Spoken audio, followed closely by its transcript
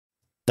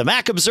The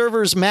Mac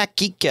Observer's Mac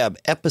Geek Gab,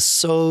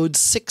 episode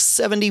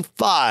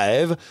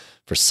 675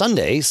 for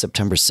Sunday,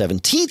 September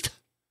 17th,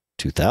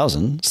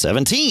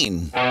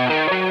 2017.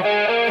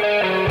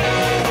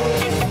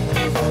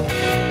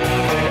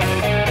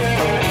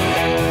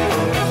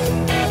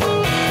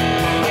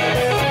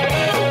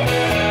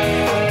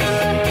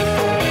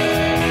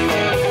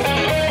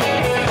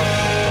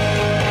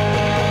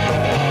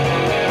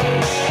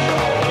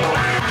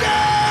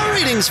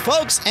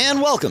 Folks,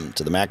 and welcome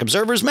to the Mac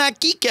Observer's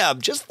Mac Geek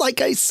Gab. Just like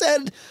I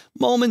said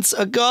moments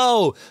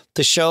ago,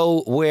 the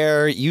show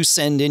where you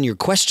send in your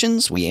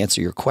questions, we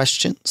answer your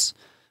questions.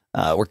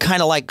 We're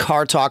kind of like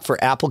Car Talk for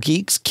Apple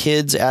geeks.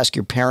 Kids, ask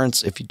your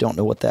parents if you don't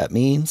know what that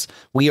means.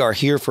 We are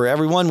here for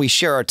everyone. We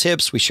share our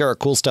tips. We share our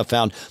cool stuff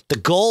found. The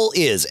goal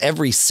is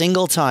every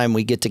single time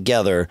we get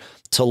together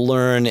to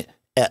learn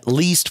at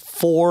least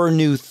 4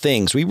 new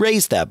things. We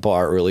raised that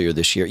bar earlier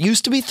this year. It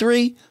used to be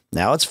 3.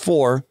 Now it's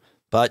 4.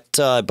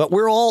 But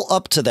we're all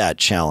up to that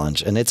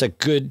challenge, and it's a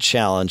good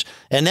challenge.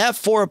 And that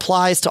 4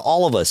 applies to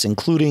all of us,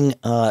 including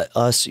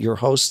us, your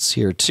hosts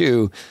here,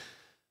 too.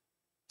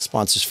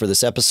 Sponsors for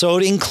this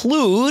episode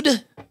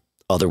include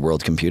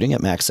Otherworld Computing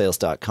at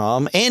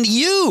MacSales.com, and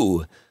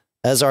you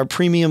as our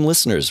premium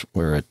listeners,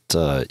 where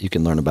you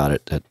can learn about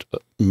it at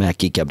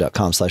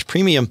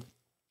MacGeekGab.com/premium.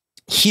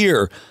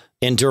 Here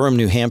in Durham,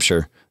 New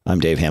Hampshire, I'm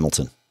Dave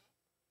Hamilton.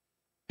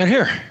 And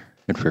here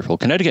in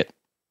Fairfield, Connecticut,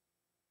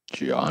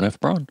 John F.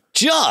 Braun.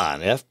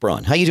 John F.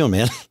 Braun. How you doing,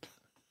 man?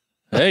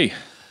 Hey.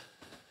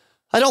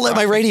 I don't let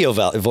my radio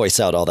voice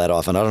out all that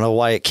often. I don't know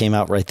why it came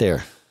out right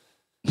there.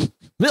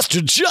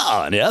 Mr.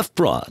 John F.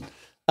 Braun.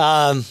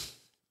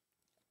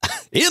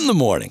 In the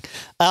morning.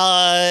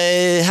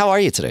 How are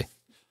you today?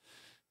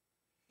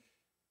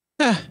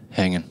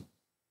 Hanging.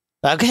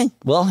 Okay.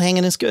 Well,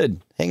 hanging is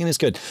good. Hanging is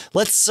good.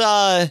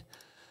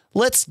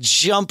 Let's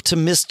jump to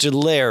Mr.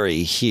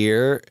 Larry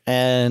here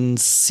and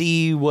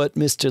see what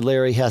Mr.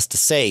 Larry has to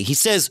say. He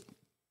says,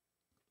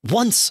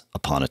 once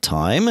upon a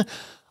time,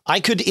 I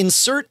could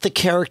insert the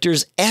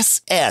characters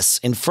SS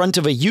in front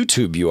of a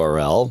YouTube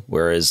URL,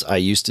 whereas I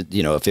used to,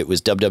 if it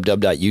was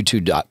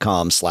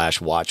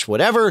www.youtube.com/watch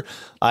whatever,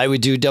 I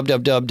would do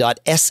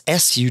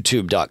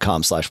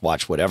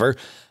www.ssyoutube.com/watch whatever,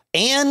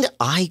 and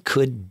I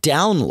could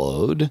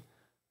download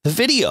the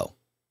video.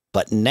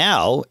 But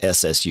now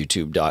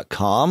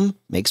ssyoutube.com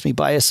makes me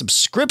buy a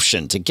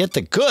subscription to get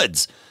the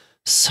goods.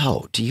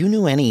 So do you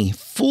know any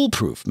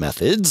foolproof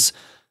methods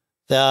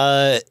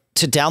to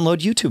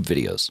download YouTube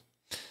videos?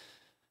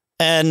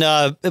 And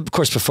of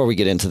course, before we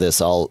get into this,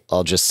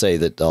 I'll just say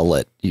that I'll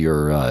let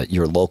your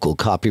local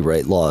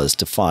copyright laws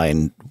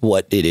define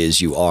what it is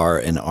you are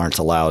and aren't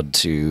allowed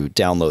to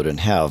download and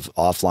have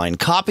offline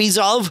copies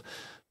of.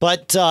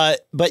 But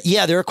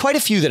yeah, there are quite a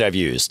few that I've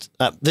used.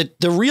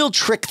 The real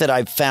trick that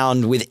I've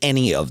found with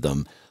any of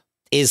them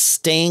is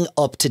staying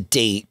up to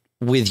date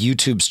with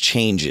YouTube's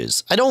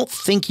changes. I don't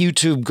think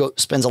YouTube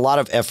spends a lot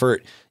of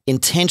effort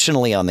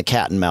intentionally on the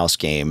cat and mouse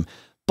game,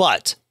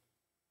 but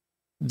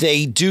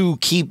they do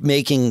keep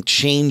making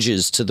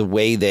changes to the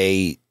way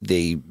they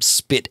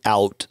spit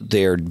out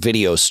their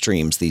video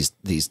streams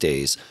these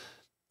days.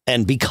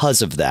 And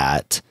because of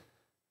that,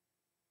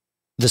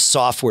 the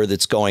software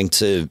that's going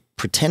to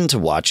pretend to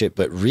watch it,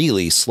 but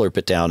really slurp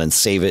it down and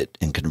save it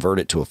and convert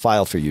it to a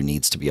file for you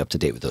needs to be up to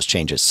date with those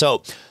changes.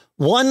 So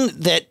one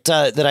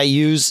that I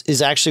use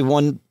is actually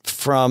one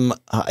from,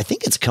 I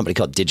think it's a company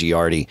called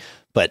DigiArty,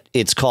 but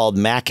it's called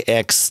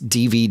MacX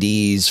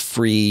DVDs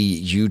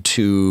Free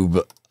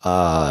YouTube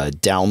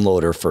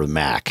Downloader for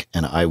Mac.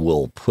 And I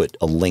will put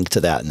a link to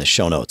that in the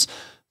show notes.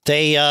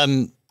 They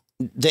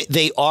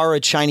are a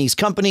Chinese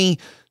company,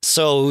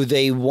 so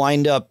they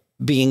wind up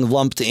being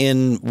lumped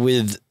in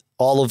with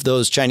all of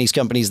those Chinese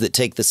companies that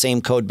take the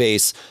same code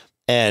base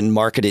and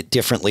market it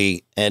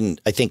differently. And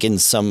I think in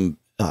some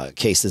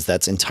cases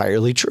that's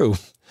entirely true.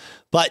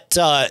 But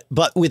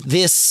with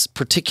this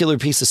particular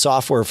piece of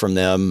software from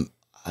them,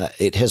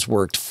 it has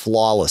worked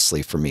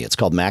flawlessly for me. It's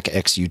called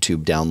MacX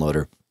YouTube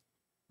Downloader,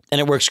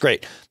 and it works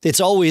great. It's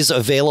always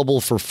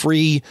available for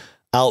free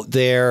out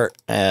there,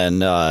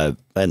 and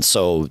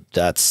so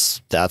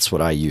that's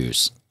what I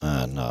use,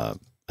 and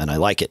I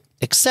like it.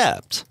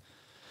 Except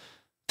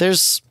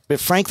there's,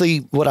 frankly,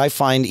 what I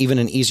find even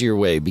an easier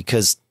way,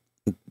 because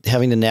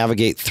having to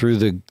navigate through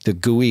the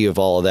GUI of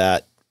all of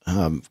that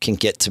can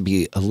get to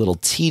be a little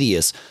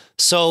tedious.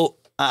 So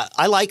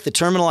I like the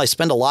terminal. I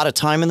spend a lot of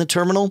time in the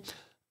terminal,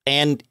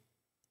 and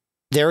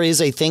there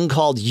is a thing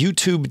called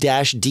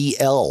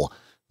YouTube-DL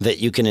that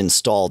you can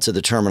install to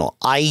the terminal.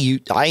 I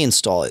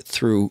install it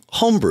through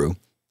Homebrew,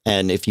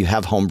 and if you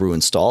have Homebrew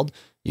installed,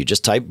 you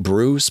just type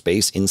brew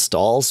space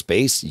install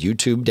space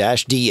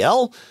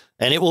YouTube-DL,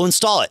 and it will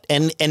install it.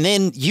 And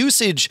then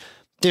usage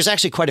there's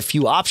actually quite a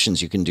few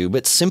options you can do,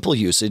 but simple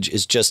usage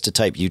is just to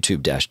type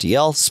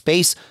YouTube-DL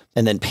space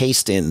and then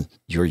paste in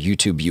your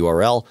YouTube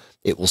URL.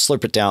 It will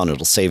slurp it down.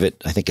 It'll save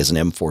it, I think, as an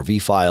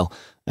M4V file,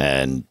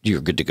 and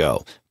you're good to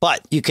go.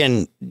 But you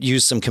can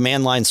use some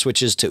command line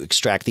switches to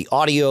extract the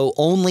audio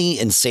only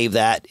and save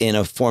that in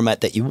a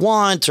format that you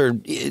want. Or,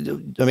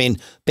 I mean,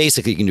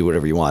 basically you can do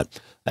whatever you want.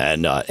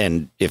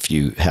 And if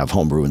you have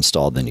Homebrew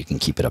installed, then you can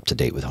keep it up to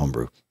date with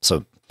Homebrew.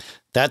 So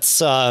that's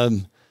how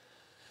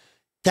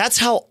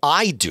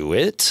I do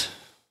it.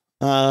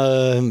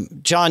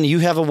 John, you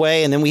have a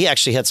way, and then we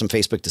actually had some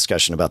Facebook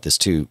discussion about this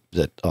too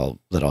that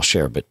I'll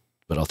share, but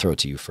I'll throw it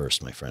to you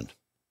first, my friend.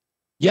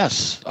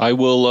 Yes, I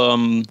will.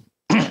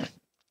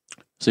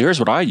 So here's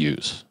what I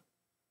use.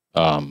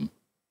 So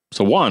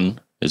one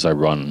is I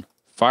run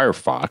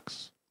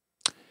Firefox.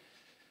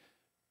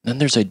 Then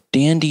there's a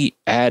dandy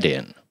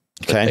add-in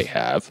that they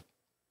have.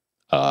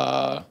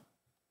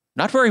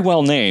 Not very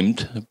well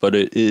named, but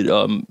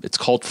it's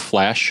called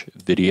Flash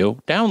Video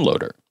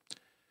Downloader.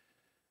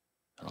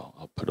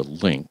 I'll put a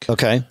link.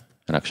 Okay.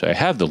 And actually, I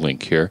have the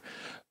link here.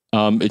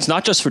 It's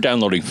not just for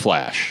downloading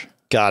Flash.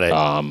 Got it.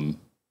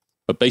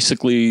 But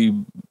basically,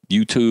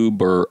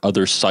 YouTube or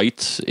other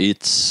sites,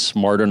 it's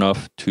smart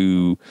enough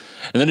to,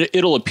 and then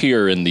it'll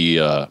appear in the,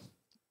 on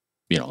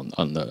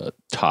the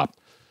top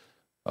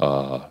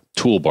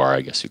toolbar,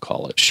 I guess you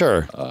call it.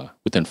 Sure.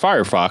 Within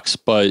Firefox,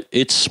 but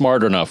it's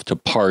smart enough to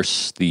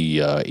parse the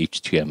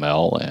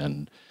HTML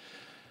and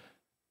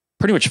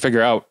pretty much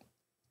figure out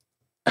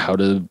how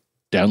to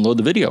download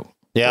the video.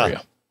 Yeah. For you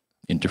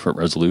in different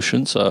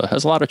resolutions.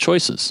 Has a lot of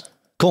choices.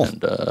 Cool.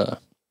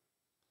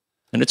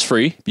 And it's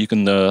free. You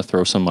can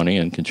throw some money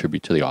and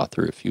contribute to the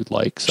author if you'd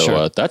like. So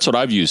sure. That's what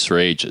I've used for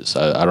ages.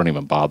 I don't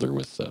even bother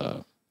with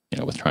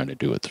with trying to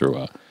do it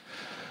through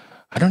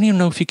I don't even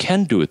know if you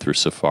can do it through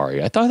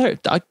Safari. I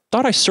thought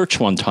I searched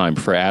one time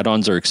for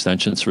add-ons or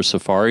extensions for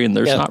Safari, and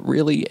there's not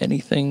really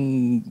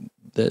anything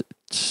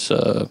that's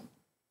to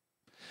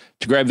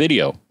grab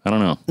video. I don't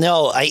know.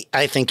 No,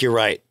 I think you're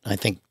right. I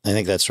think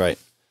that's right.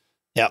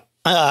 Yeah.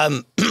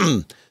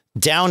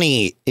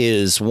 Downy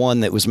is one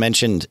that was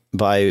mentioned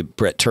by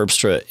Brett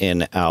Terpstra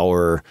in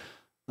our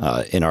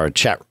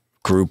chat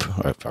group,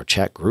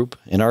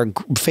 in our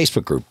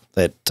Facebook group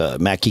at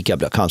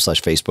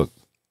macgeekgab.com/Facebook,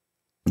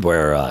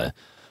 where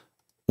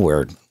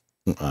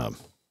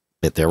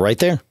they're right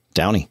there,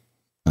 Downy.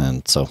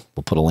 And so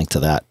we'll put a link to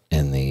that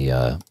in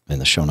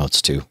the show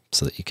notes too,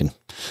 so that you can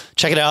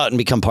check it out and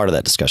become part of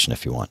that discussion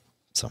if you want.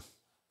 So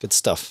good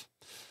stuff.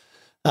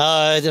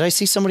 Did I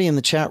see somebody in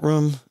the chat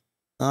room?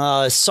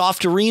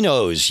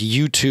 Softerino's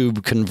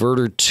YouTube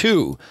Converter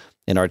 2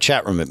 in our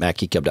chat room at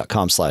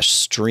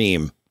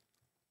macgeekgab.com/stream.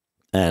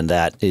 And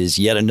that is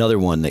yet another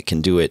one that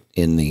can do it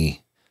in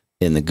the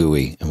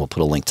GUI. And we'll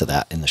put a link to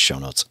that in the show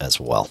notes as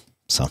well.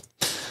 So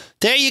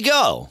there you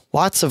go.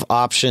 Lots of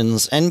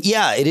options. And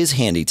yeah, it is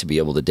handy to be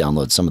able to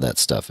download some of that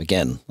stuff.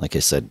 Again, like I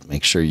said,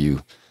 make sure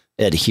you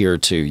adhere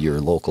to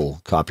your local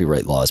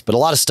copyright laws. But a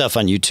lot of stuff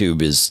on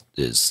YouTube is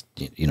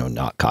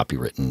not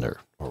copywritten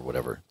or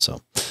whatever.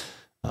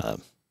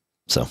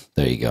 So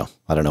there you go.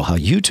 I don't know how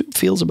YouTube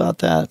feels about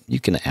that. You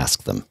can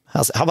ask them.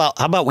 How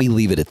about we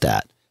leave it at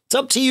that? It's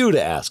up to you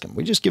to ask them.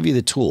 We just give you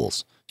the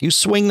tools. You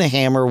swing the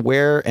hammer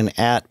where and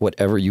at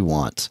whatever you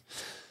want.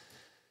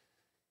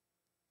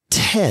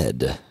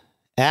 Ted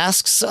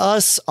asks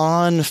us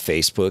on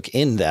Facebook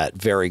in that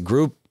very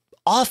group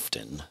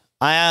often.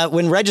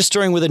 When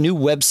registering with a new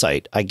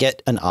website, I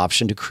get an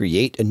option to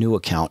create a new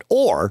account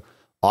or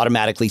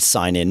automatically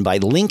sign in by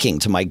linking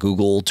to my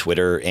Google,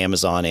 Twitter,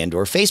 Amazon, and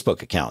or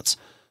Facebook accounts.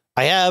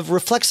 I have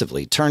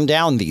reflexively turned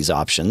down these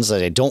options as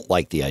I don't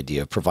like the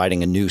idea of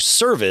providing a new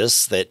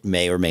service that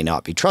may or may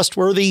not be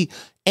trustworthy,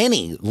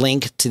 any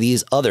link to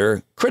these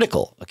other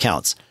critical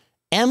accounts.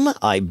 Am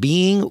I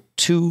being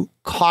too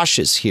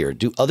cautious here?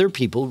 Do other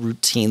people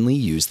routinely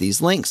use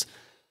these links?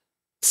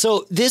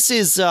 So this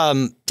is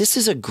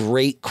a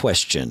great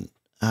question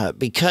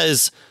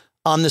because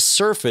on the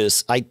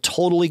surface, I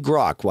totally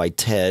grok why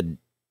Ted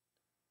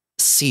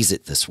sees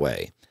it this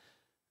way.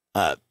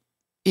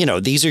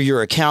 These are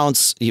your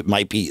accounts. It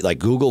might be like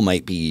Google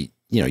might be,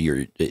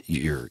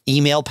 your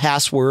email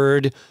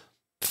password.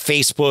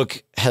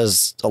 Facebook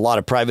has a lot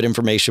of private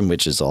information,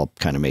 which is all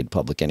kind of made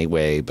public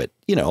anyway. But,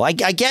 I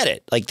get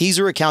it. Like these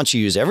are accounts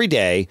you use every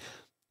day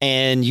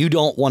and you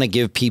don't want to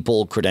give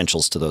people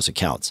credentials to those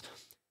accounts.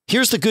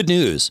 Here's the good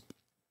news.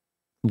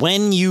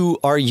 When you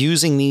are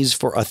using these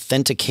for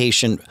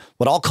authentication,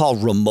 what I'll call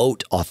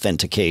remote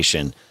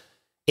authentication,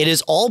 it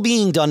is all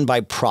being done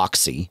by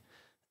proxy.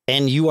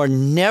 And you are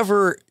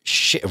never,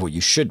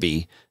 you should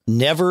be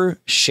never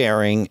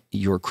sharing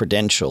your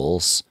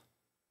credentials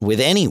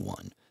with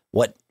anyone.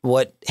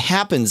 What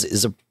happens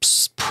is a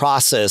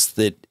process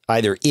that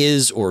either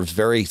is or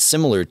very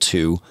similar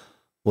to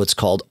what's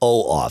called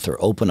OAuth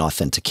or open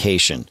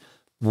authentication,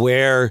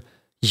 where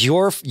you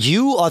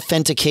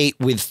authenticate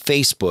with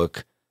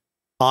Facebook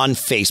on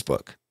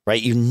Facebook,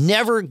 right? You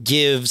never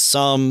give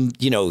some,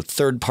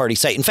 third party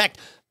site. In fact,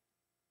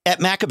 at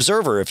Mac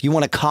Observer, if you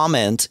want to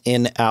comment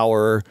in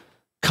our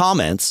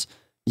comments,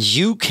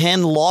 you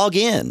can log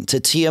in to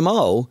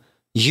TMO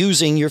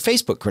using your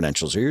Facebook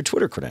credentials or your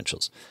Twitter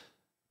credentials.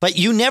 But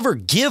you never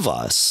give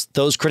us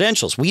those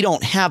credentials. We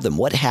don't have them.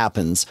 What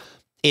happens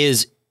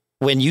is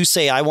when you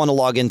say, I want to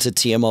log into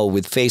TMO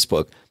with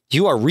Facebook,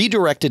 you are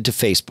redirected to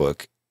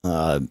Facebook.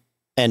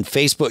 And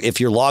Facebook, if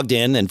you're logged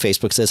in and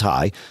Facebook says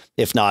hi,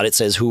 if not, it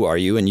says, who are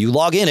you? And you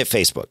log in at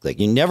Facebook. Like,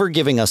 you're never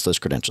giving us those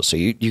credentials. So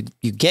you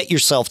get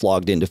yourself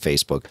logged into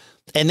Facebook.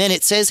 And then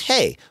it says,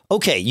 hey,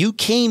 okay, you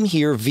came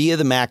here via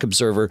the Mac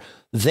Observer.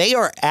 They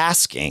are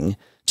asking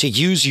to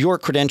use your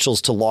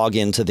credentials to log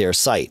into their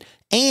site.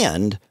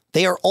 And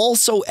they are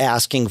also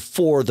asking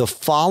for the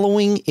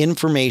following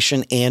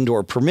information and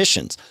or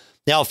permissions.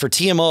 Now, for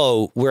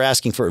TMO, we're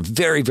asking for a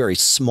very, very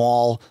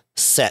small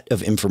set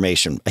of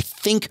information. I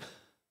think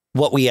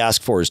what we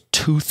ask for is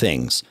two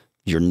things: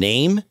 your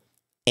name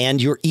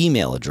and your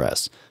email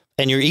address.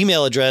 And your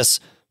email address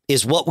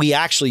is what we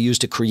actually use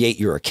to create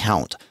your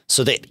account,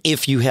 so that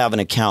if you have an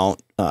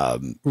account,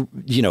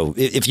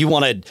 if you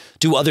want to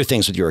do other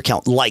things with your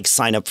account, like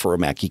sign up for a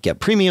Mac Geek Gab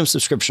premium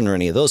subscription or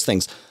any of those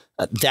things,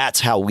 that's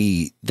how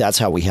we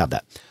have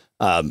that.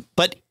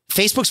 But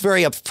Facebook's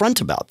very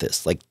upfront about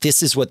this. Like,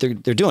 this is what they're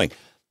doing.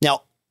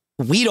 Now,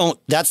 we don't.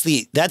 That's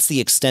the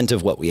extent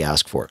of what we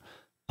ask for.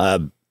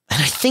 And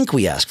I think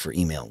we ask for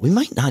email. We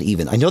might not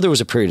even. I know there was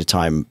a period of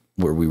time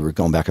where we were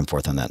going back and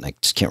forth on that, and I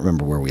just can't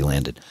remember where we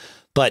landed.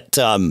 But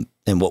and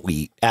what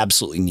we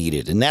absolutely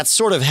needed, and that's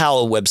sort of how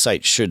a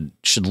website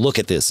should look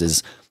at this,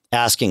 is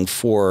asking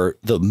for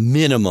the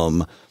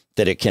minimum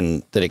that it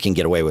can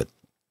get away with.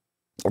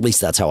 At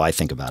least that's how I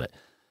think about it.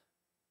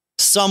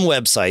 Some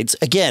websites,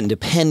 again,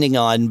 depending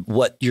on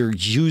what you're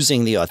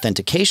using the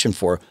authentication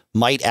for,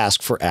 might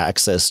ask for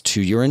access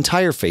to your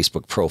entire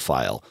Facebook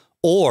profile,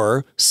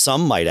 or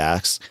some might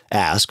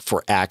ask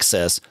for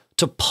access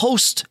to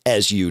post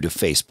as you to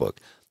Facebook.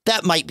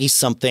 That might be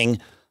something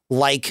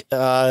like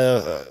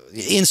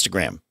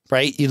Instagram,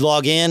 right? You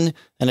log in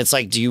and it's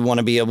like, do you want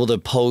to be able to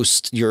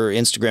post your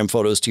Instagram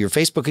photos to your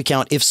Facebook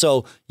account? If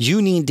so,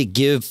 you need to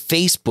give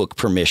Facebook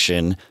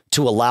permission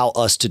to allow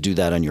us to do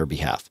that on your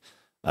behalf.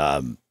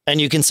 And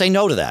you can say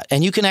no to that.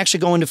 And you can actually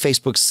go into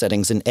Facebook's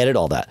settings and edit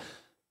all that.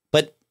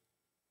 But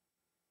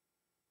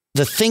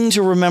the thing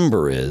to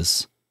remember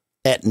is,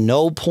 at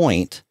no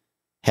point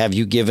have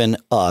you given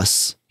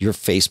us your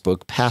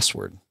Facebook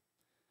password.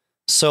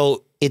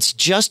 So it's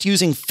just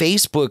using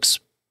Facebook's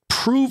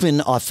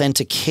proven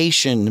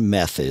authentication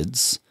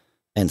methods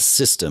and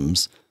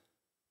systems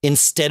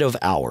instead of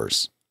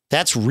ours.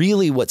 That's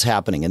really what's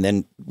happening. And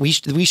then we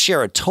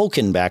share a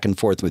token back and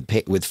forth with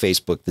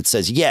Facebook that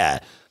says, yeah,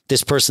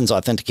 this person's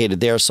authenticated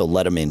there, so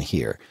let them in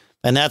here.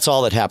 And that's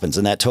all that happens.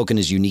 And that token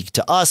is unique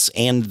to us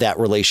and that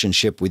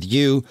relationship with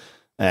you.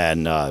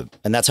 And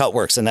that's how it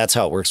works. And that's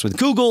how it works with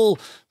Google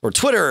or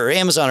Twitter or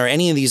Amazon or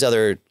any of these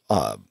other.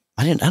 I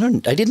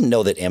didn't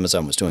know that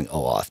Amazon was doing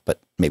OAuth,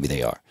 but maybe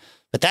they are.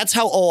 But that's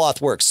how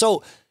OAuth works.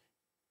 So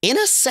in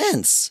a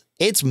sense,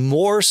 it's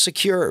more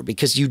secure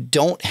because you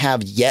don't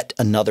have yet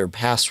another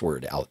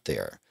password out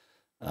there.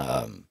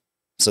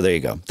 So there you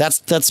go.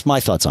 That's my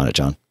thoughts on it,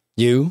 John.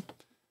 You?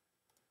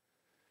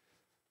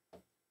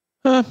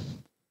 I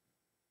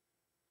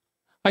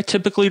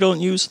typically don't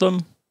use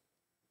them.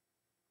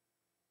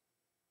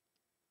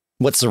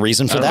 What's the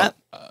reason for that?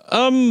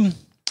 And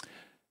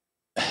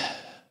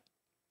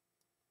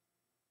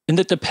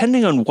that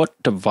depending on what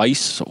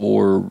device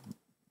or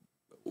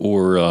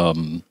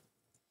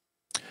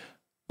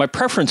my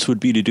preference would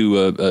be to do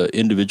a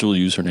individual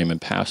username and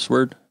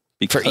password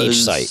for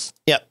each site.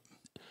 Yep.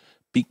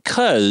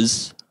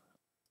 Because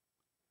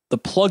the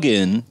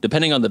plugin,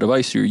 depending on the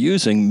device you're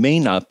using, may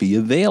not be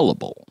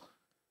available.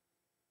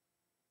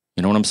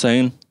 You know what I'm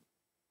saying?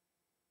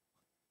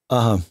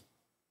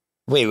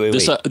 Wait.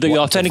 The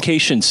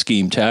authentication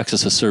scheme to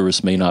access a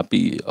service may not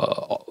be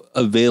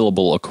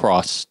available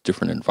across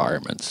different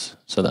environments.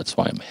 So that's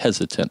why I'm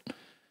hesitant.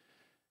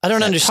 I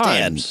don't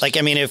understand. Like,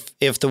 I mean,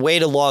 if the way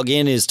to log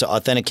in is to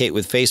authenticate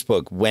with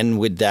Facebook, when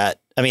would that?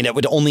 I mean, it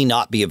would only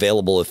not be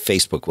available if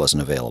Facebook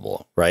wasn't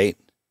available, right?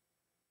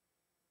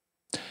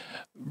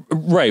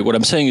 Right. What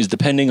I'm saying is,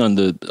 depending on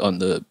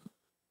the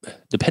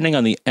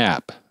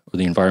app or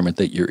the environment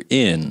that you're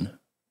in,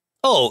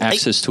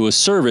 access to a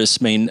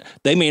service may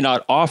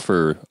not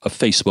offer a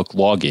Facebook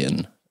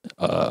login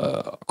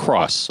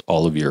across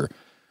all of your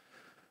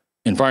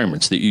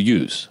environments that you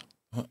use.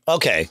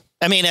 Okay.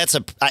 I mean,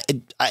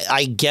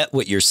 I get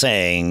what you're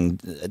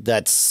saying.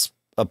 That's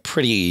a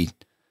pretty,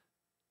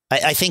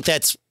 I think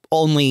that's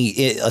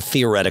only a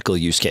theoretical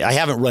use case. I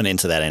haven't run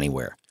into that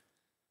anywhere.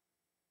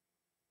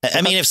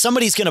 I mean, if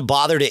somebody's going to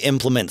bother to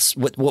implement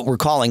what we're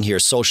calling here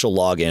social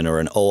login or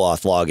an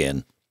OAuth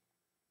login,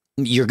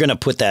 you're going to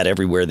put that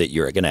everywhere that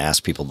you're going to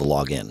ask people to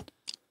log in.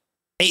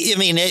 I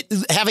mean,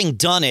 having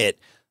done it,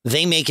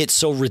 they make it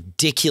so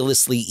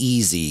ridiculoly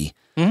easy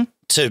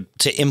to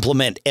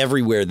implement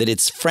everywhere that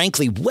it's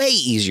frankly way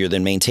easier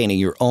than maintaining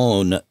your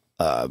own,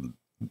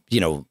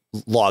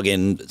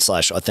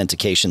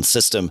 login/authentication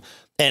system.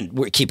 And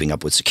we're keeping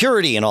up with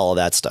security and all of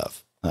that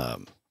stuff.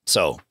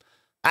 So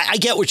I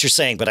get what you're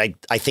saying, but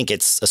I think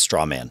it's a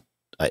straw man.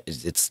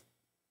 It's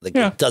like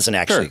Yeah, it doesn't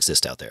actually sure.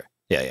 exist out there.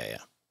 Yeah.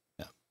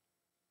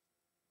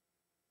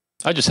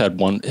 I just had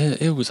one.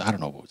 It was, I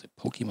don't know, what was it,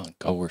 Pokemon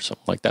Go or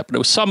something like that. But it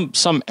was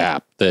some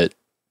app that,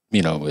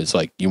 you know, is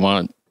like you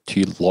want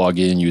to log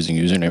in using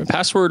username and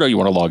password, or you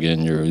want to log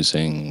in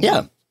using,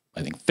 I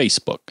think,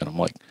 Facebook. And I'm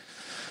like,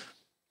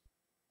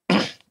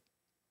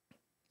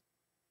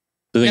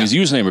 the thing is,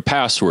 username or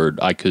password,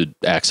 I could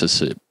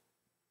access it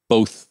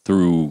both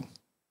through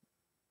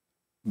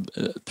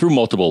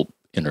multiple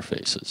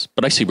interfaces.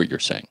 But I see what you're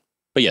saying.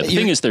 But yeah, the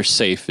thing is, they're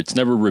safe. It's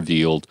never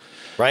revealed.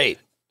 Right.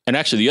 And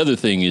actually, the other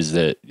thing is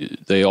that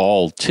they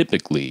all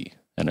typically,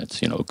 and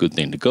it's, you know, a good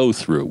thing to go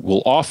through,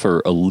 will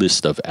offer a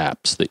list of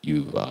apps that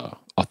you've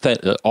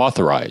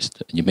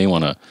authorized. You may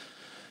want to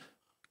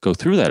go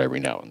through that every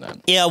now and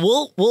then. Yeah,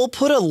 we'll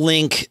put a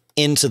link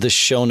into the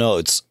show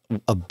notes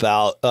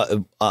about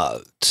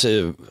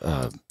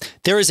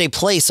there is a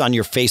place on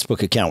your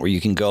Facebook account where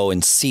you can go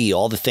and see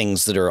all the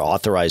things that are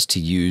authorized to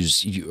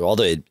use, all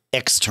the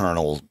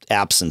external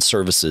apps and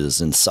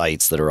services and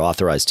sites that are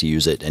authorized to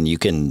use it, and you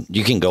can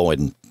go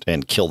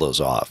and kill those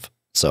off.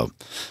 So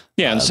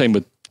yeah, and same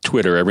with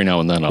Twitter. Every now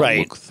and then I'll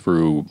look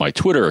through my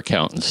Twitter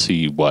account and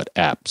see what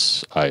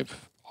apps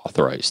I've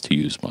authorized to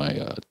use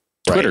my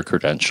Twitter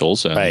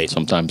credentials, and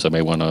sometimes I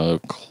may want to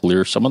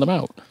clear some of them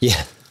out.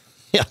 Yeah.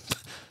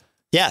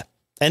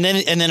 And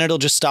then it'll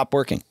just stop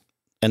working.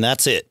 And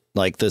that's it.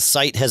 Like, the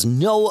site has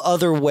no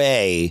other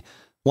way.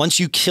 Once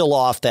you kill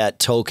off that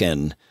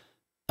token,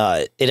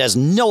 it has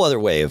no other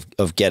way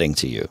of getting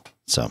to you.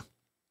 So,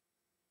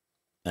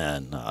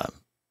 and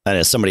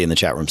as somebody in the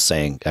chat room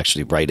saying,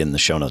 actually right in the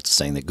show notes,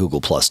 saying that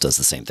Google Plus does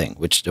the same thing,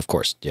 which of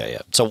course, yeah.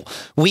 So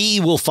we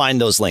will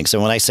find those links.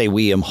 And when I say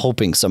we, I'm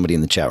hoping somebody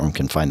in the chat room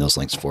can find those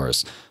links for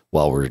us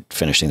while we're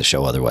finishing the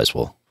show. Otherwise,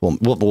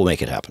 we'll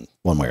make it happen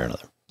one way or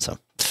another. So,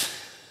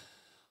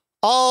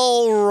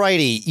 all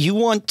righty. You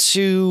want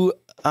to,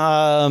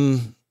 now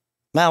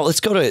let's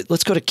go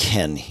to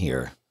Ken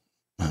here,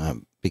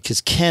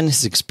 because Ken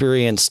has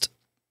experienced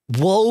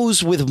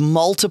woes with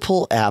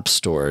multiple app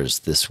stores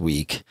this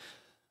week.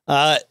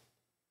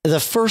 The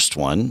first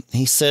one,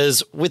 he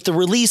says, with the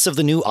release of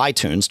the new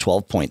iTunes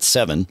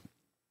 12.7,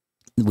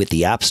 with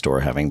the App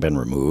Store having been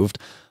removed,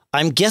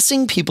 I'm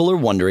guessing people are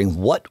wondering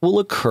what will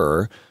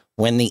occur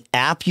when the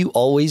app you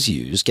always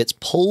use gets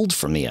pulled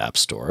from the App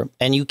Store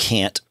and you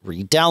can't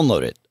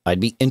re-download it. I'd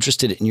be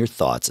interested in your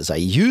thoughts, as I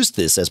use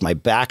this as my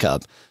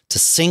backup to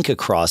sync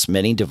across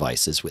many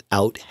devices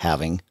without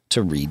having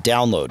to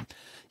re-download.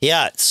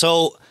 Yeah,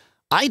 so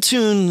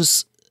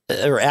iTunes,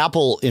 or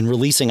Apple, in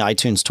releasing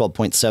iTunes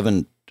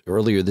 12.7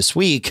 earlier this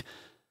week,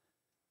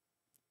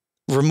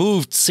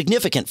 removed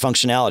significant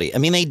functionality. I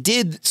mean, they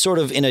did sort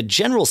of, in a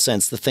general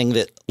sense, the thing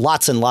that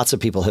lots and lots of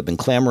people have been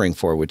clamoring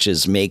for, which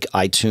is make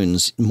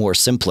iTunes more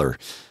simpler.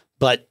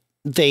 But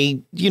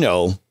they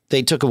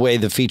took away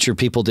the feature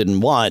people didn't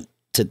want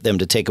them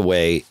to take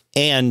away,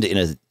 and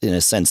in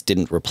a sense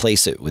didn't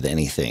replace it with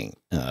anything.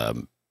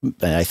 And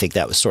I think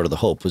that was sort of the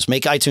hope, was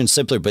make iTunes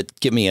simpler, but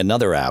give me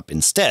another app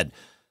instead.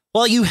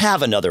 Well, you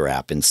have another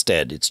app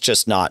instead. It's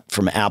just not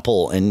from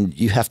Apple, and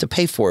you have to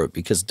pay for it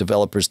because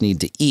developers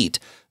need to eat.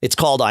 It's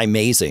called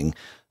iMazing.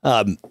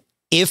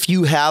 If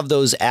you have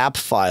those app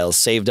files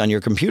saved on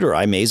your computer,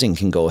 iMazing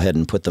can go ahead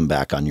and put them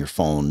back on your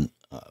phone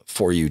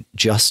for you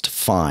just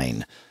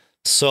fine.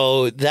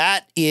 So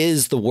that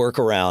is the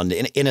workaround.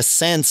 In a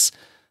sense,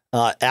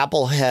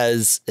 Apple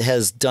has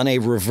done a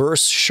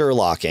reverse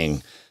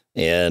Sherlocking,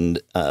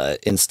 and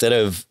instead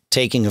of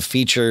taking a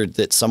feature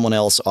that someone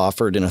else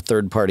offered in a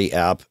third-party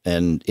app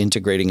and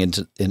integrating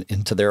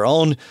into their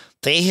own,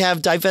 they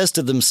have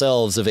divested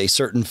themselves of a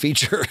certain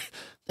feature,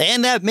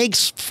 and that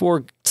makes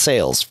for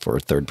sales for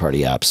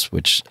third-party apps.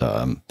 Which,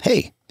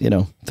 hey,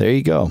 there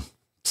you go.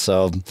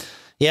 So,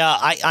 yeah,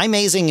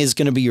 iMazing is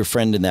going to be your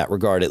friend in that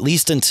regard, at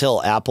least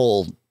until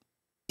Apple.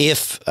 We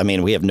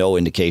have no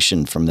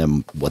indication from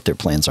them what their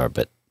plans are,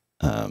 but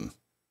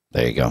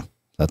there you go.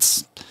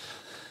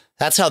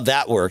 That's how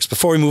that works.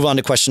 Before we move on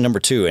to question number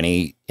 2,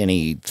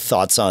 any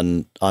thoughts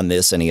on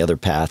this? Any other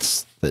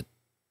paths that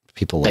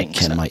people like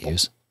Ken might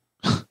use?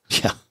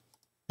 Yeah.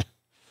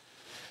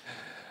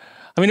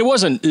 I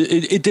mean,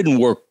 it didn't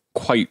work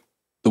quite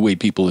the way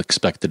people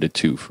expected it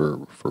to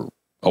for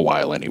a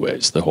while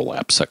anyways, the whole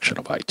app section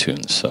of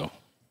iTunes. So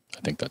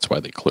I think that's why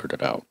they cleared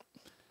it out.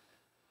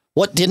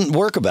 What didn't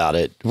work about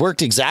it? It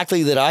worked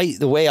exactly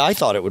the way I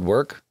thought it would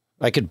work.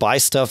 I could buy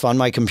stuff on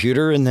my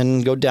computer and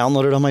then go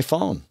download it on my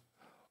phone.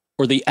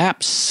 Or the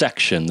apps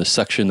section, the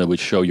section that would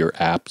show your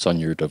apps on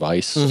your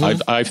device.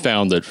 Mm-hmm. I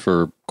found that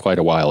for quite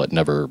a while, it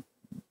never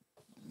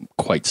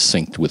quite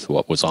synced with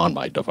what was on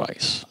my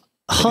device.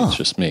 It's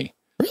just me.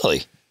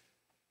 Really?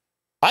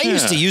 I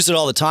used to use it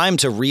all the time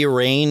to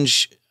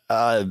rearrange,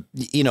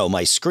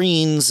 my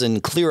screens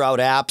and clear out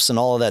apps and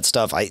all of that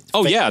stuff. And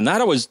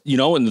that I was,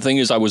 and the thing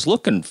is, I was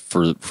looking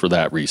for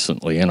that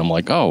recently, and I'm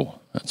like, oh,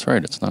 that's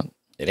right.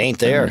 It ain't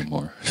there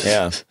anymore.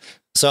 Yeah.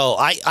 So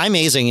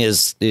iMazing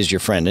is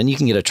your friend, and you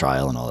can get a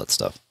trial and all that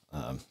stuff.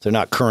 They're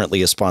not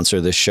currently a sponsor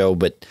of this show,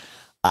 but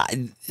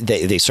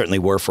they certainly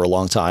were for a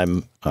long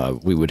time.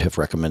 We would have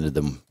recommended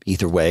them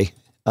either way.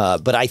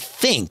 But I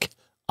think,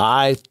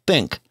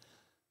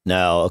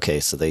 no, okay,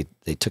 so they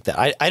took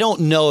that. I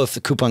don't know if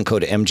the coupon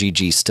code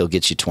MGG still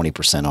gets you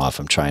 20% off.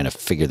 I'm trying to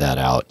figure that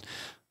out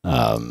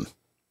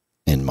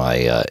in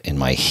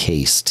my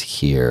haste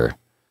here.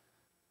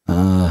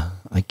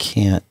 I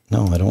can't.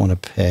 No, I don't want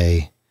to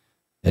pay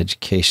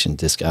education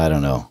disc. I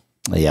don't know.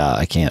 Yeah,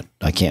 I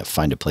can't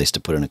find a place to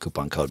put in a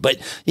coupon code. But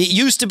it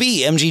used to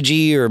be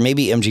MGG, or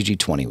maybe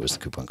MGG20 was the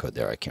coupon code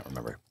there. I can't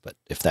remember. But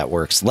if that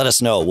works, let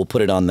us know. We'll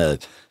put it on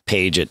the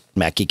page at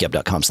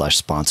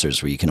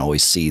macgeekgab.com/sponsors, where you can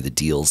always see the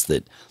deals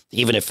that,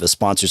 even if the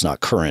sponsor's not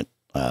current,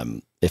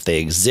 if they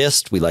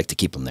exist, we like to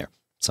keep them there.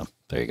 So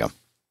there you go.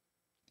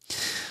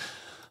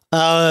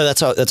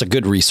 That's a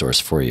good resource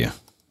for you.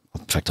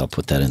 In fact, I'll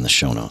put that in the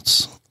show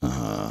notes,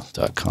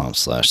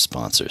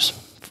 .com/sponsors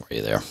for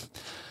you there.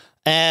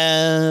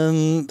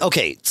 And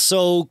okay,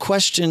 so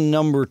question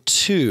number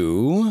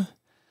 2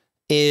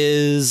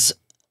 is,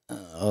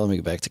 let me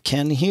go back to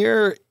Ken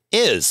here,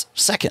 is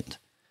second.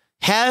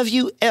 Have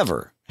you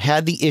ever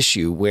had the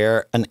issue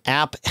where an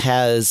app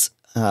has,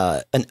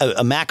 a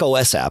Mac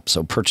OS app,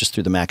 so purchased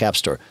through the Mac App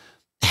Store,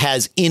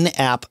 has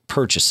in-app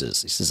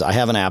purchases? He says, I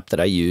have an app that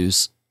I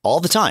use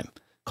all the time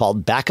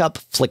called Backup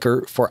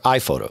Flickr for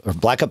iPhoto, or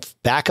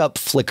Backup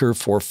Flickr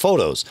for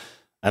Photos.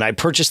 And I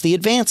purchased the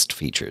advanced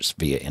features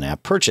via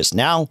in-app purchase.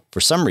 Now, for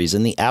some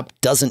reason, the app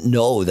doesn't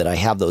know that I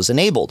have those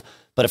enabled.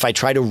 But if I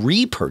try to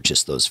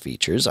repurchase those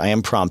features, I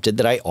am prompted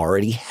that I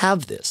already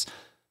have this.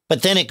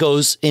 But then it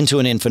goes into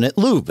an infinite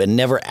loop and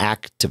never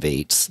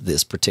activates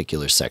this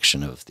particular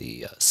section of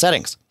the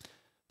settings.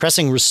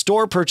 Pressing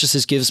Restore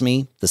Purchases gives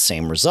me the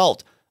same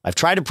result. I've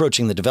tried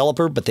approaching the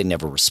developer, but they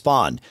never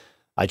respond.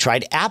 I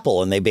tried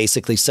Apple, and they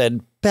basically said,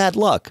 bad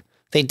luck.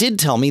 They did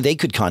tell me they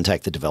could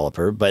contact the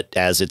developer, but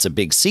as it's a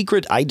big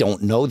secret, I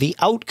don't know the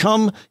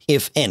outcome,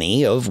 if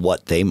any, of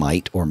what they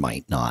might or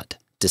might not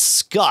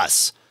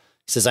discuss.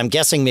 He says, I'm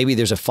guessing maybe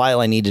there's a file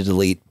I need to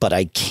delete, but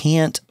I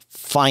can't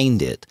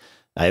find it.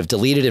 I have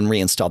deleted and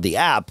reinstalled the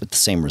app with the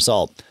same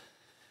result.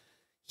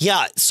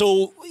 Yeah,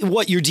 so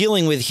what you're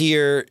dealing with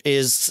here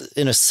is,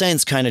 in a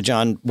sense, kind of,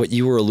 John, what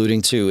you were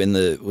alluding to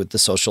with the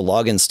social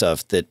login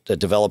stuff, that a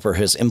developer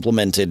has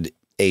implemented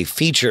a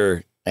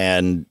feature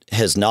and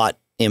has not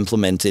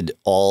implemented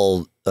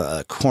all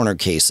corner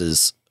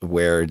cases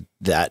where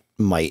that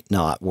might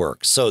not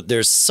work. So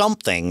there's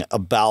something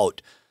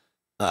about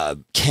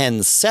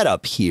Ken's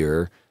setup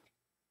here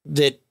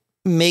that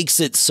makes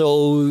it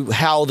so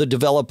how the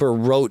developer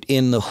wrote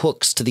in the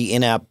hooks to the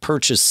in-app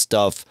purchase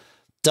stuff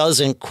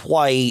doesn't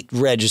quite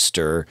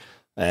register.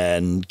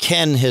 And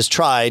Ken has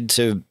tried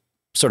to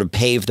sort of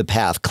pave the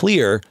path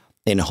clear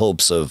in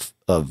hopes of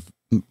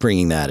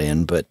bringing that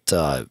in, but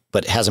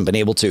hasn't been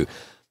able to.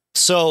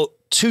 So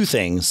 2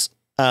 things.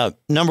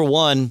 Number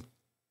one,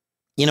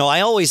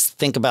 I always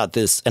think about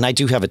this, and I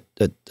do have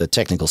a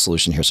technical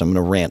solution here, so I'm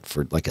going to rant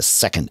for like a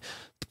second.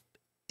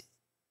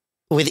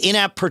 With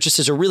in-app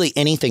purchases, or really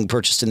anything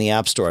purchased in the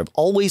App Store, I've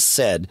always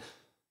said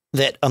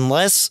that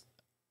unless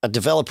a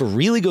developer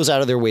really goes out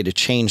of their way to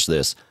change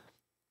this,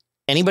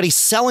 anybody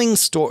selling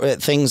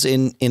things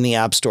in the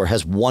App Store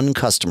has one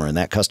customer, and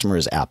that customer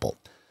is Apple.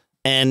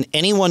 And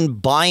anyone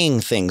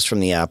buying things from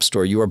the App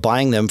Store, you are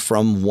buying them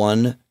from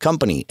one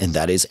company, and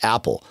that is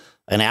Apple.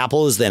 And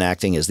Apple is then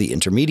acting as the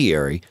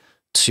intermediary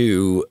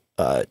to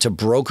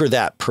broker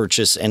that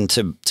purchase and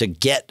to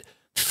get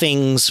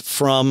things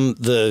from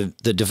the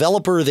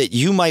developer that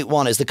you might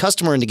want as the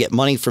customer, and to get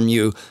money from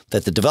you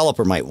that the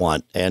developer might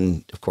want.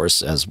 And of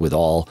course, as with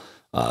all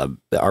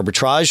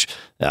arbitrage,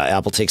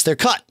 Apple takes their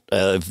cut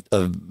of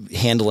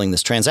handling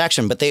this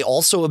transaction, but they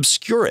also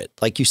obscure it.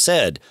 Like you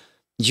said,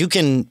 you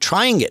can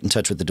try and get in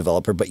touch with the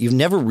developer, but you've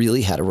never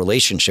really had a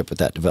relationship with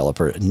that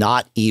developer,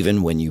 not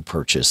even when you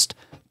purchased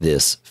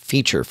this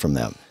feature from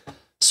them.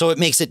 So it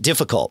makes it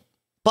difficult,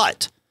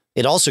 but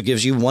it also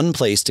gives you one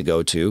place to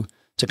go to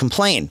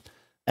complain.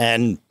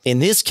 And in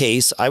this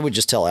case, I would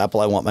just tell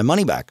Apple, I want my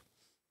money back.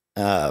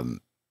 I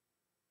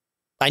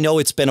know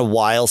it's been a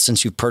while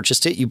since you've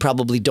purchased it. You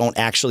probably don't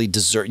actually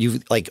deserve,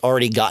 you've like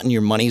already gotten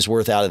your money's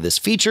worth out of this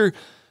feature.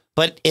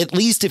 But at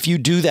least if you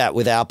do that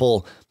with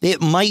Apple, it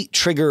might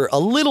trigger a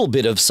little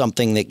bit of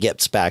something that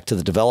gets back to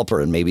the developer,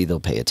 and maybe they'll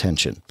pay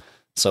attention.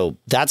 So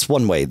that's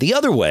one way. The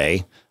other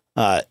way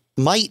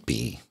might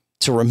be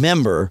to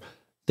remember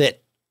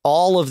that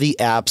all of the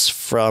apps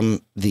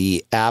from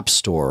the App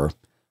Store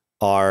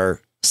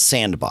are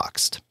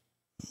sandboxed.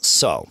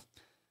 So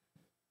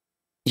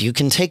you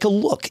can take a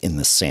look in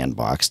the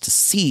sandbox to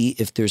see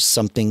if there's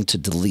something to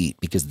delete,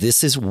 because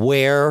this is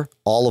where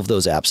all of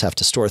those apps have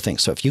to store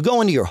things. So if you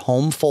go into your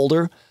home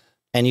folder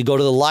and you go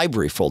to the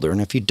library folder,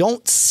 and if you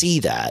don't see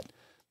that,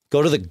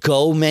 go to the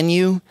Go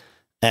menu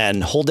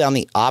and hold down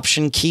the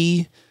Option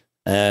key,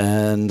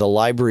 and the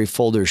library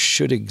folder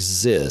should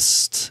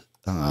exist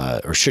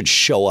or should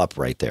show up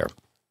right there.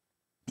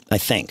 I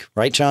think.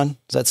 Right, John?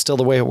 Is that still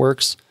the way it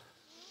works?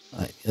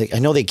 I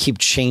know they keep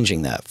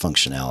changing that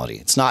functionality.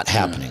 It's not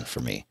happening for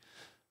me.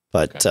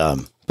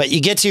 But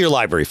you get to your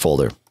library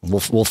folder.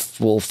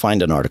 We'll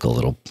find an article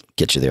that'll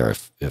get you there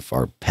if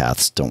our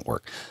paths don't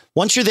work.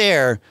 Once you're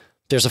there,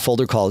 there's a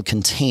folder called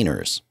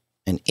Containers.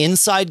 And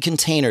inside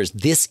Containers,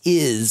 this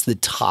is the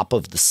top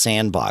of the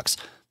sandbox.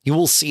 You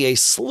will see a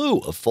slew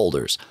of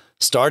folders,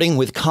 starting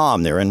with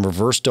COM. They're in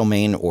reverse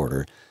domain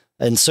order.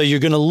 And so you're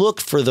going to look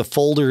for the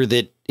folder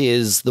that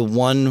is the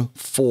one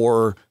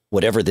for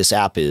whatever this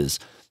app is.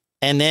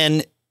 And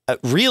then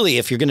really,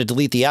 if you're going to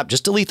delete the app,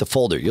 just delete the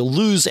folder. You'll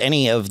lose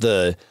any of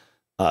the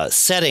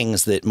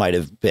settings that might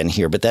have been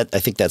here. But I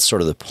think that's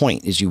sort of the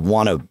point, is you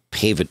want to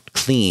pave it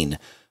clean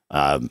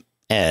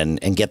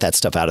and get that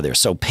stuff out of there.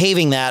 So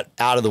paving that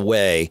out of the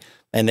way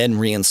and then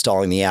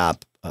reinstalling the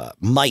app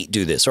might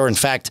do this. Or in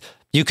fact,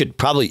 you could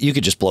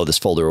just blow this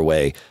folder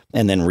away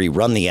and then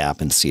rerun the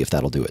app and see if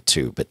that'll do it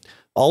too. But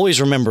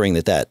always remembering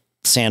that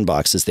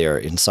sandbox is there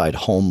inside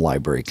home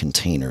library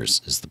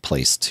Containers is the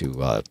place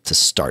to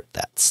start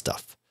that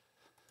stuff.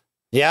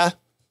 Yeah.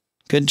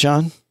 Good,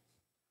 John.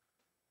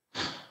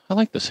 I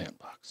like the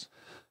sandbox.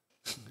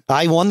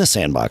 I won the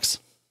sandbox.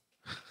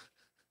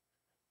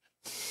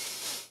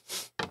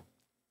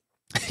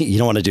 You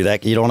don't want to do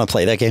that? You don't want to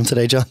play that game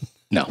today, John?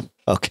 No.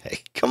 Okay.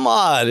 Come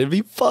on. It'd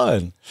be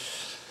fun.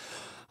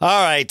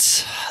 All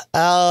right.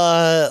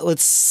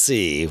 Let's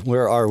see.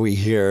 Where are we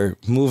here?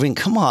 Moving.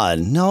 Come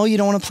on. No, you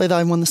don't want to play the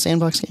I won the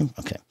sandbox game?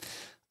 Okay.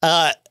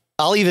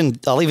 I'll even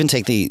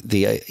take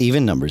the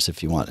even numbers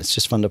if you want. It's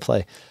just fun to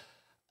play.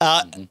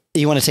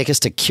 You want to take us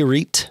to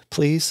Kirit,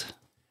 please?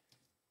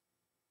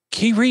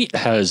 Kirit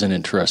has an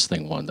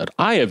interesting one that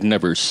I have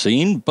never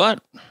seen,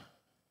 but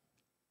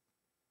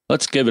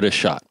let's give it a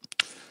shot.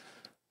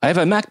 I have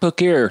a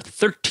MacBook Air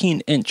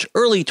 13-inch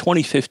early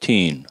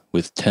 2015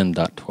 with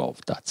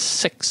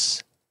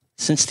 10.12.6.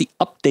 Since the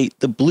update,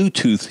 the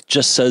Bluetooth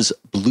just says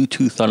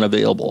Bluetooth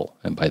unavailable.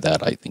 And by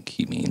that, I think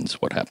he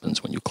means what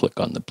happens when you click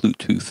on the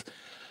Bluetooth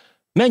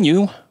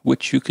menu,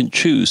 which you can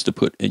choose to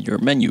put in your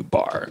menu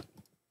bar.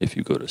 If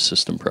you go to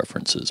System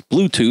Preferences,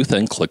 Bluetooth,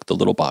 and click the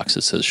little box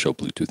that says Show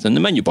Bluetooth in the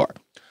menu bar.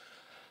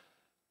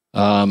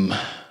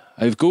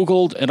 I've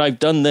Googled and I've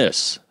done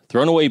this.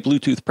 Thrown away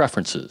Bluetooth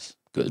preferences.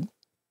 Good.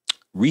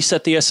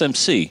 Reset the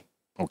SMC.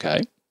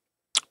 Okay.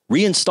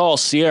 Reinstall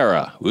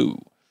Sierra. Ooh.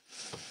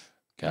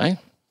 Okay.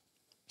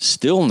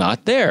 Still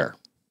not there.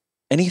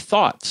 Any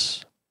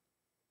thoughts?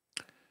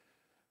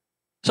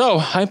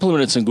 So I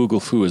implemented some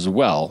Google Foo as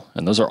well,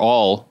 and those are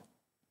all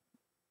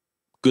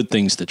good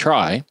things to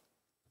try.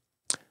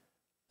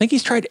 I think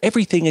he's tried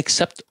everything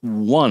except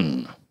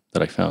one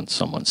that I found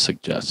someone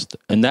suggest,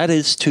 and that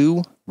is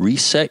to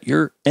reset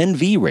your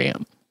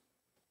NVRAM,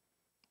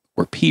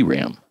 or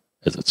PRAM,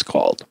 as it's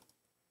called.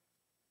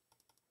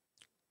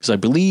 Because I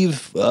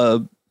believe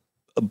a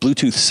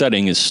Bluetooth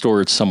setting is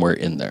stored somewhere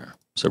in there.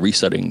 So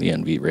resetting the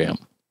NVRAM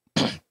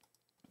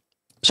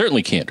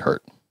certainly can't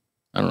hurt.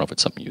 I don't know if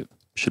it's something you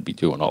should be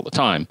doing all the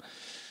time.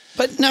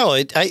 But no,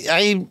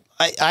 I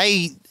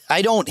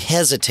don't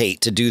hesitate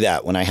to do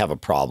that when I have a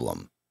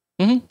problem.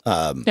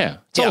 Mm-hmm.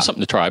 It's always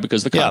something to try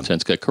because the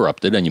contents get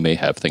corrupted and you may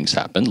have things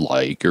happen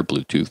like your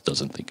Bluetooth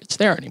doesn't think it's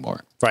there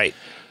anymore. Right.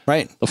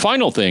 Right. The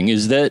final thing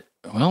is that,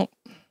 well,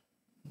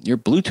 your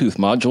Bluetooth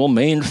module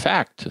may in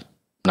fact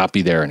not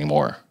be there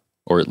anymore,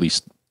 or at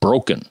least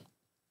broken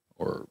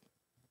or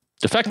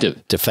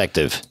defective.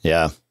 Defective.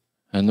 Yeah.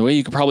 And the way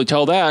you can probably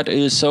tell that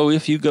is, so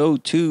if you go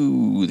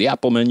to the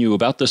Apple menu,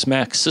 About This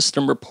Mac,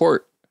 System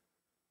Report,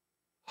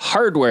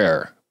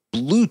 Hardware,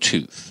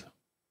 Bluetooth,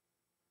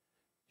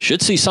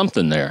 should see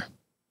something there.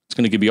 It's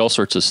going to give you all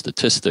sorts of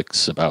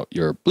statistics about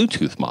your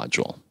Bluetooth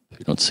module. If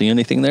you don't see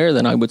anything there,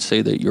 then I would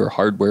say that your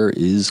hardware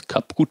is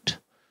kaput,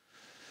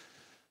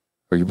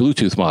 or your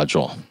Bluetooth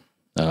module.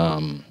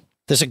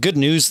 There's a good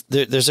news.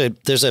 There's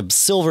a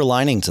silver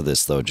lining to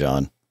this, though,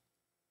 John.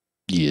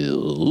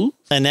 Yeah.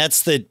 And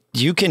that's that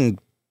you can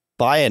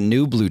buy a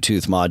new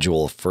Bluetooth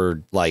module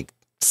for like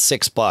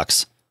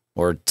 $6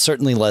 or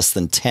certainly less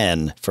than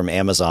 10 from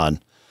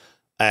Amazon.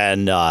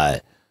 And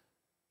not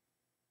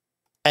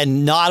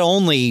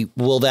only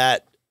will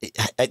that,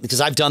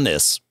 because I've done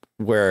this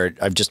where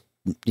I've just,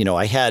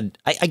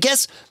 I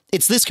guess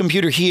it's this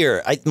computer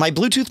here. My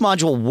Bluetooth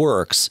module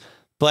works,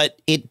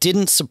 but it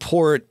didn't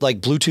support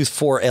like Bluetooth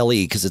 4 LE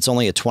because it's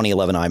only a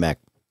 2011 iMac.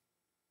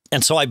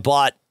 And so I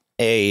bought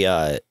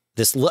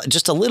just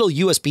a little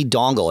USB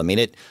dongle. I mean,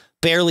 it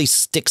barely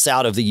sticks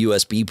out of the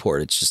USB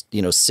port. It's just,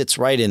 sits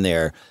right in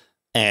there,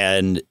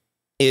 and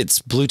it's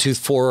Bluetooth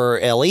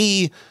 4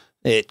 LE.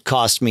 It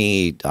cost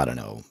me, I don't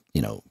know,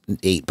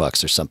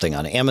 $8 or something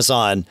on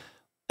Amazon,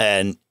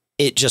 and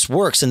it just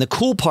works. And the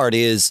cool part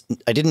is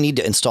I didn't need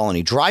to install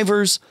any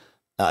drivers.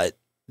 The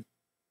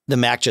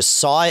Mac just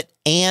saw it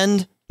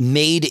and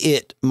made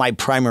it my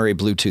primary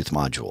Bluetooth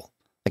module.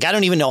 Like, I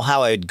don't even know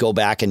how I'd go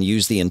back and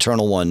use the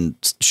internal one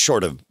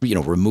short of,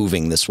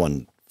 removing this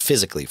one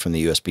physically from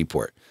the USB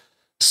port.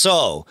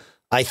 So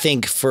I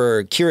think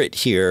for Kirit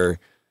here,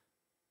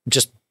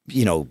 just,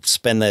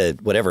 spend the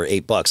whatever,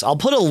 $8. I'll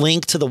put a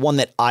link to the one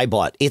that I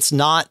bought. It's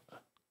not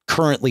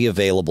currently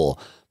available,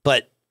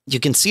 but you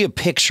can see a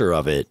picture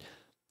of it.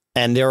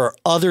 And there are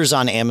others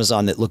on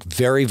Amazon that look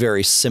very,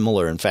 very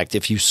similar. In fact,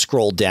 if you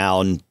scroll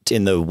down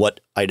in the what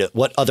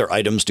other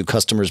items do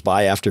customers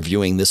buy after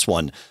viewing this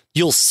one,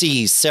 you'll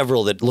see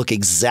several that look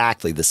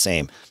exactly the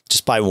same.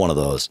 Just buy one of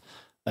those,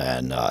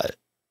 and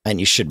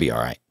you should be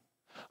all right.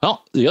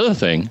 Well, the other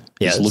thing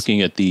Yes. is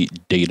looking at the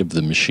date of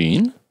the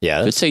machine.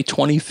 Yeah. If it's a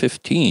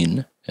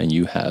 2015 and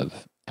you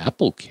have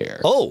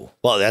AppleCare. Oh,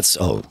 well,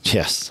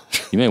 yes.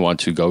 You may want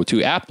to go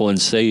to Apple and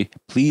say,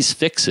 please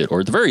fix it,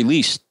 or at the very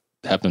least,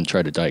 have them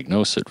try to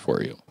diagnose it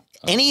for you.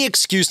 Any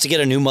excuse to get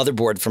a new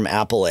motherboard from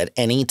Apple at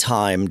any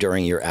time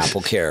during your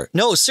AppleCare.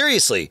 No,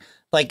 seriously.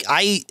 Like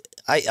I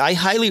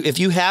highly, if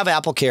you have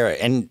AppleCare,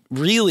 and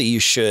really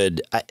you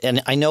should,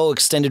 and I know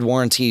extended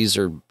warranties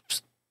are,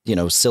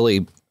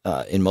 silly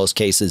in most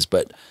cases,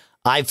 but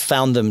I've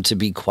found them to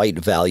be quite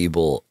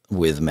valuable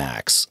with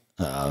Macs.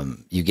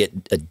 You get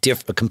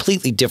a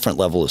completely different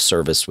level of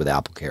service with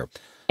AppleCare.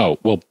 Oh,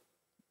 well,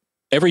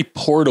 every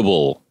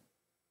portable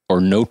or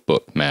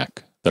notebook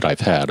Mac that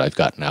I've had, I've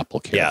gotten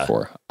AppleCare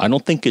for. I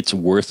don't think it's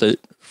worth it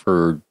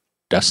for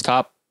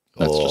desktop.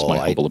 That's just my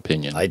humble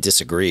opinion. I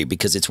disagree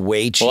because it's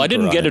way cheaper. Well, I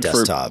didn't get it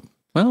desktop.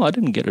 I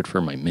didn't get it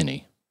for my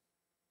Mini.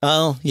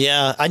 Oh,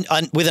 yeah.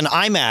 With an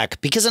iMac,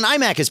 because an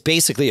iMac is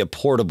basically a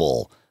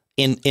portable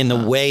in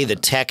the way the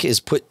tech is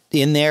put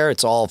in there.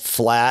 It's all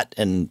flat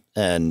and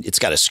it's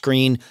got a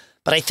screen.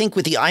 But I think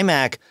with the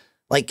iMac,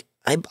 like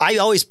I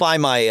always buy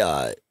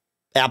my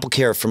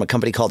AppleCare from a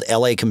company called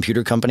LA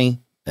Computer Company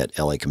at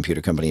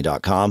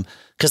lacomputercompany.com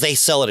because they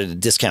sell it at a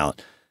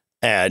discount.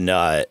 And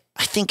I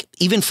think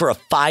even for a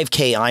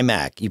 5K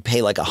iMac, you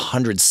pay like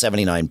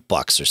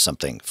 $179 or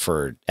something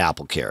for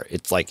AppleCare.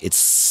 It's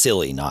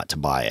silly not to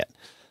buy it.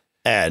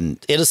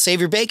 And it'll save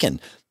your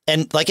bacon.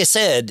 And like I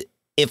said,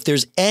 if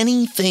there's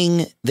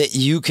anything that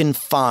you can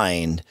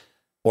find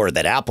or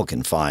that Apple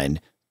can find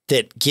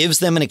that gives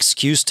them an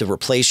excuse to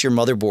replace your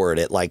motherboard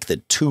at like the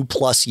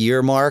 2+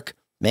 year mark,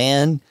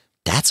 man,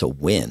 that's a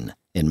win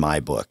in my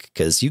book,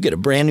 because you get a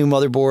brand new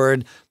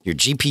motherboard, your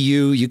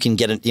GPU, you can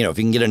get if you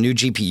can get a new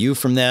GPU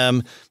from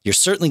them, you're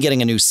certainly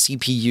getting a new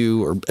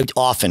CPU, or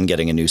often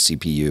getting a new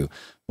CPU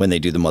when they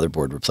do the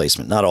motherboard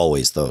replacement. Not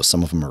always though.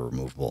 Some of them are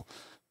removable,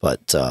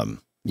 but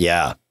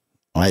yeah,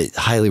 I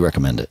highly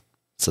recommend it.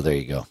 So there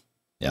you go.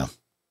 Yeah.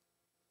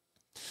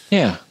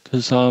 Yeah.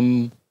 Cause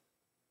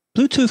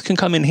Bluetooth can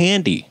come in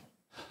handy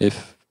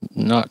if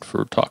not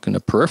for talking to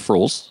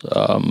peripherals.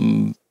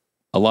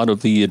 A lot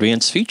of the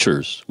advanced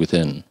features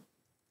within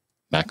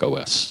Mac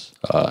OS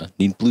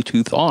need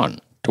Bluetooth on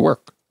to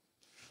work.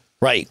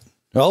 Right.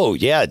 Oh,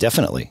 yeah,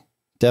 definitely.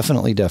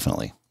 Definitely.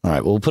 All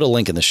right. Well, we'll put a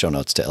link in the show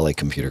notes to LA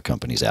Computer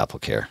Company's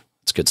AppleCare.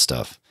 It's good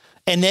stuff.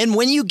 And then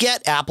when you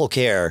get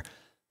AppleCare,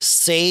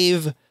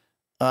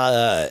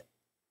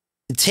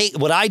 take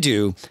what I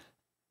do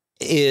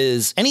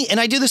is and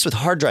I do this with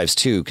hard drives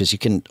too, because you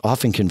can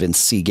often convince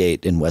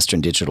Seagate and Western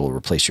Digital to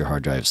replace your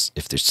hard drives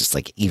if there's just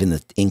like even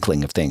the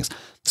inkling of things.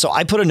 So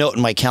I put a note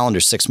in my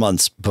calendar 6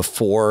 months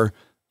before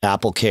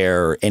AppleCare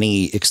or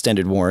any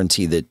extended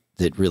warranty that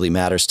really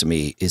matters to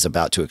me is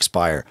about to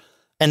expire.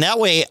 And that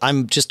way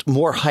I'm just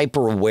more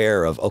hyper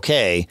aware of,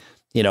 okay,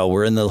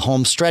 we're in the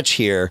home stretch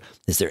here.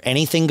 Is there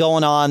anything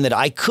going on that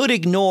I could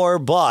ignore,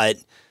 but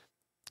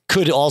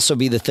could also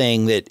be the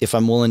thing that if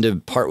I'm willing to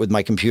part with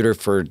my computer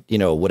for,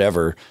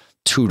 whatever,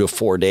 2 to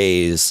 4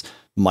 days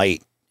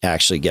might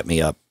actually get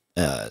me up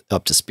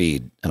to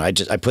speed. And I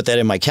put that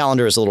in my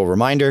calendar as a little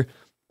reminder,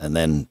 and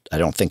then I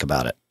don't think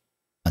about it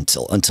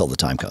until the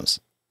time comes.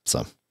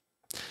 So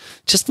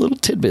just little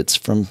tidbits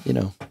from,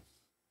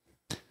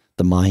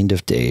 the mind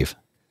of Dave.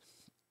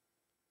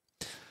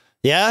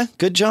 Yeah.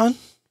 Good, John.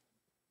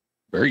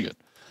 Very good.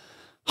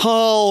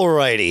 All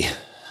righty.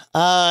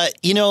 I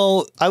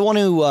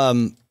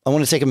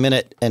want to take a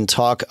minute and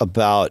talk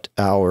about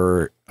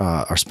our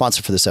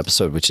sponsor for this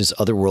episode, which is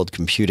Otherworld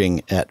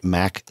Computing at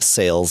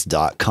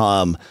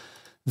macsales.com.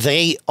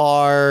 They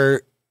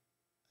are,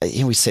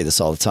 we say this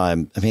all the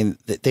time. I mean,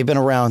 they've been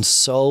around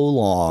so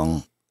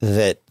long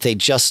that they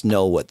just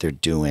know what they're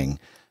doing,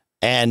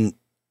 and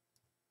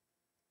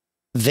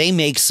they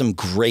make some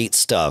great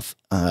stuff.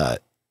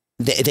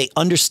 They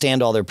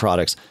understand all their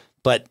products,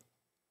 but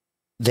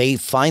they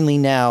finally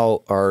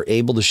now are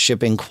able to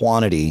ship in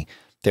quantity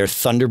their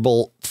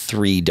Thunderbolt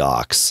 3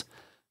 docks.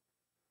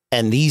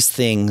 And these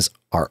things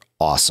are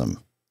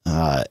awesome.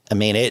 I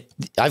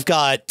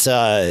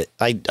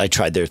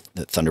tried their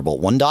Thunderbolt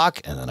 1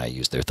 dock, and then I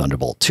used their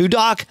Thunderbolt 2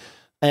 dock,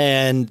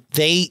 and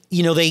they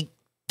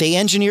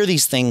engineer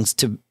these things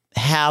to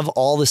have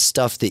all the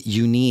stuff that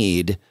you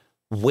need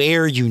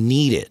where you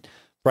need it,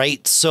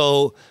 right?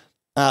 So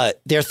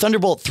their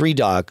Thunderbolt 3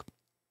 dock,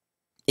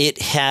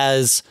 it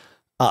has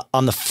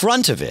on the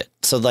front of it,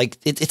 so like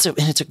it's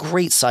a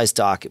great size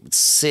dock. It would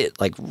sit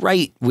like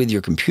right with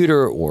your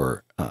computer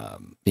or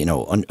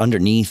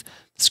underneath.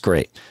 It's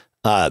great.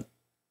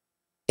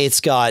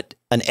 It's got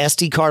an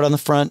SD card on the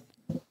front,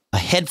 a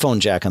headphone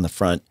jack on the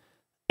front,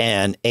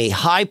 and a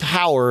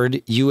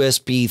high-powered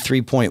USB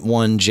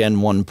 3.1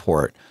 Gen 1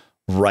 port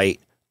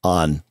right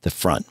on the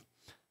front.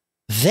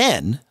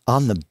 Then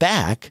on the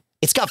back,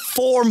 It's got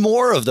 4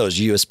 more of those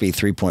USB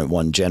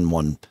 3.1 Gen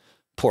 1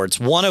 ports,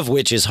 one of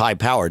which is high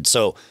powered.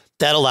 So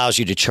that allows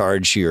you to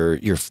charge your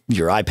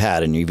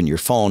iPad and even your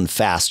phone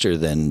faster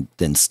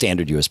than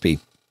standard USB.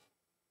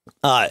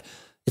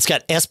 It's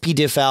got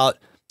SPDIF out.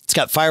 It's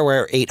got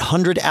FireWire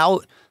 800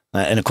 out.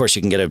 And of course,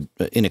 you can get an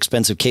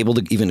inexpensive cable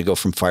to go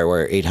from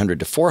FireWire 800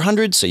 to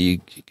 400. So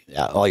you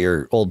all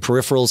your old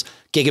peripherals,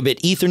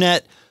 gigabit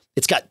Ethernet.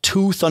 It's got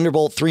 2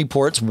 Thunderbolt 3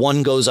 ports.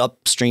 One goes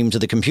upstream to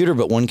the computer,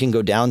 but one can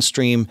go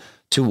downstream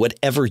to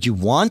whatever you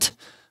want.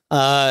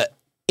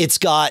 It's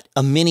got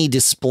a mini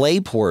display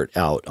port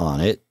out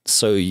on it,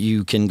 so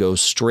you can go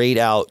straight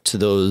out to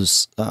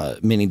those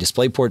mini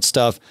display port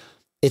stuff.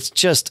 It's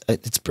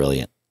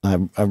brilliant.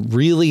 I'm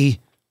really,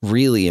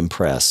 really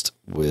impressed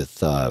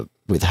with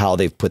how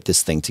they've put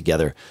this thing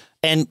together.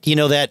 And you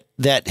know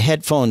that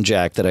headphone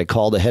jack that I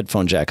called a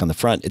headphone jack on the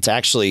front, it's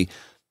actually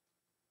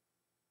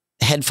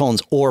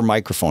headphones or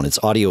microphone. It's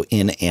audio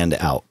in and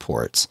out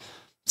ports.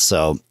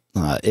 So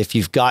if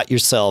you've got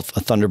yourself a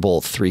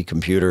Thunderbolt 3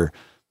 computer,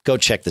 go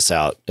check this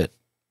out at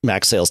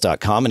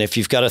macsales.com. And if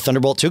you've got a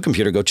Thunderbolt 2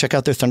 computer, go check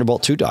out their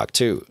Thunderbolt 2 dock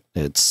too.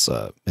 It's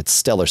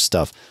stellar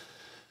stuff.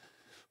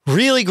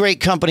 Really great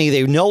company.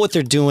 They know what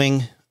they're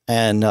doing,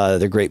 and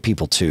they're great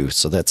people too.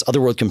 So that's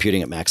Otherworld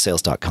Computing at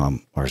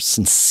macsales.com. Our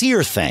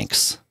sincere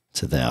thanks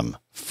to them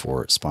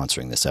for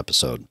sponsoring this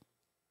episode.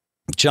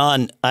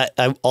 John, I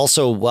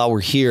also, while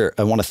we're here,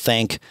 I want to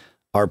thank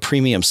our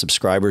premium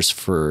subscribers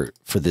for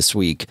this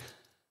week.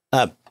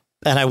 And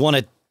I want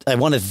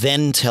to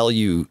then tell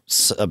you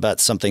about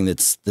something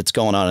that's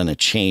going on, and a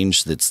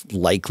change that's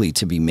likely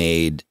to be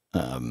made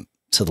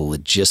to the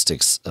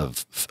logistics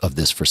of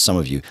this for some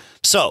of you.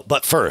 So,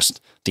 but first,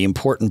 the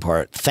important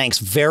part, thanks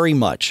very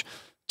much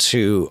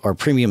to our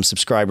premium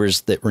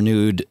subscribers that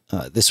renewed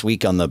this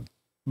week on the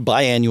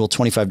biannual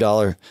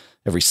 $25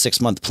 every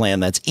 6-month plan.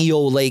 That's EO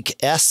Lake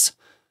S,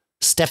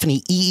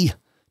 Stephanie E,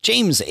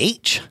 James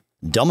H,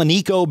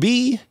 Dominico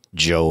B,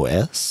 Joe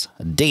S,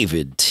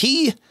 David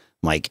T,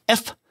 Mike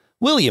F,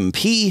 William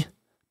P,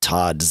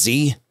 Todd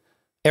Z,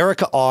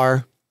 Erica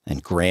R,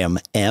 and Graham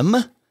M.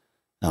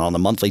 And on the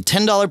monthly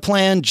 $10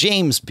 plan,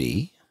 James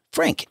B,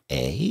 Frank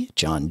A,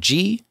 John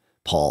G,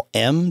 Paul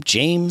M,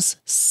 James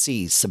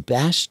C,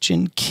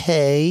 Sebastian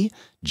K,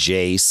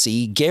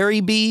 JC,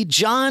 Gary B,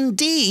 John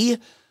D,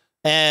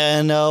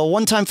 and a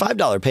one-time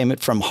 $5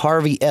 payment from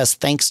Harvey S.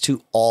 Thanks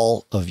to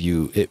all of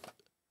you. It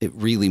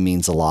really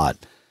means a lot.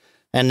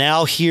 And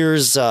now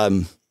here's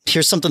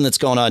something that's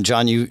going on,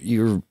 John.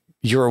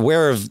 You're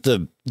aware of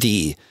the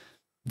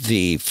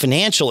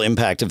financial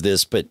impact of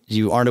this, but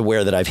you aren't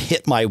aware that I've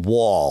hit my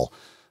wall.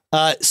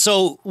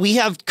 So we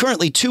have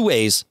currently 2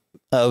 ways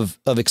of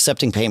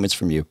accepting payments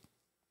from you.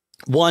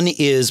 One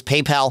is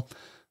PayPal,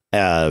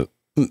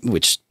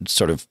 which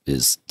sort of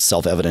is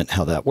self-evident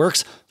how that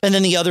works. And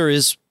then the other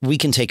is we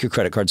can take your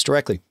credit cards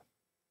directly.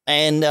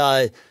 And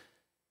the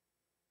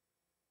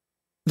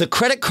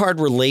credit card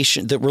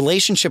the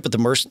relationship with the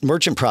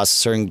merchant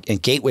processor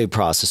and gateway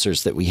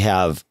processors that we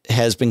have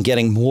has been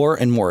getting more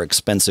and more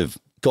expensive,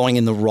 going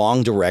in the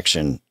wrong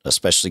direction,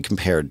 especially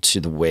compared to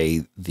the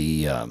way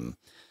the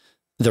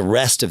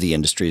rest of the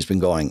industry has been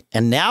going.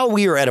 And now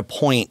we are at a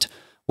point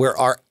where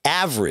our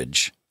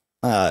average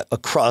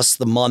across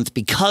the month,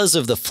 because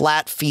of the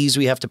flat fees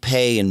we have to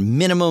pay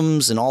and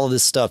minimums and all of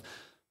this stuff,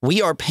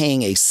 we are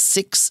paying a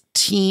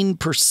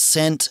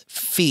 16%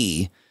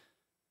 fee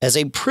as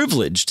a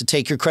privilege to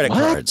take your credit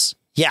cards.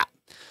 Yeah.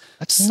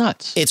 That's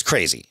nuts. It's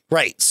crazy.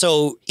 Right.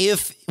 So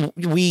if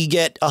we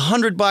get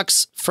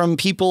 $100 from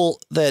people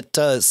that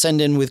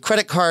send in with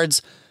credit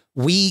cards,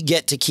 we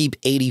get to keep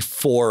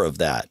 84 of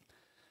that.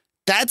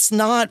 That's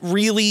not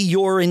really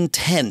your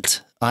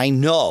intent. I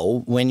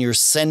know when you're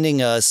sending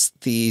us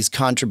these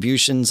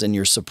contributions and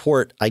your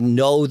support, I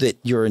know that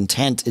your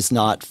intent is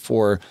not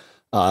for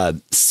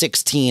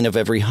 16 of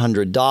every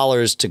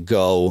 $100 to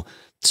go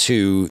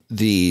to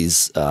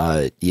these,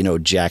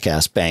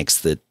 jackass banks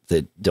that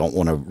don't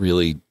want to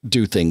really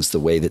do things the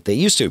way that they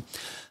used to.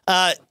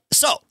 But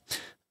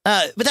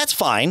that's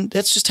fine.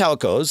 That's just how it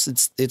goes.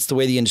 It's the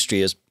way the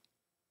industry is.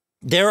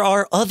 There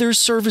are other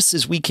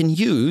services we can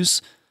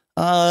use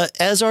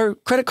as our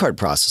credit card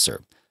processor.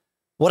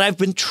 What I've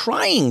been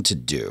trying to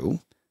do,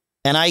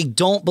 and I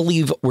don't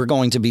believe we're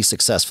going to be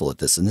successful at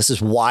this, and this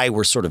is why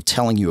we're sort of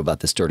telling you about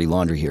this dirty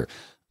laundry here.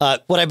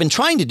 What I've been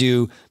trying to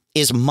do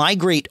is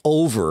migrate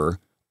over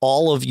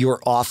all of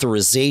your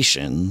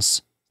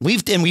authorizations.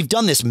 We've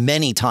done this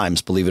many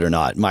times, believe it or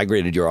not,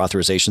 migrated your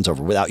authorizations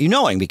over without you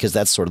knowing, because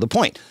that's sort of the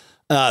point.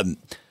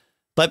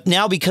 But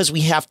now, because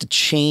we have to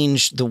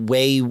change the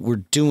way we're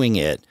doing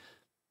it,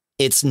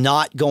 it's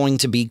not going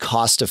to be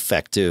cost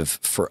effective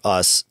for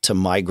us to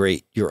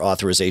migrate your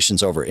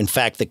authorizations over. In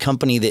fact, the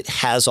company that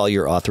has all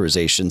your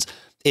authorizations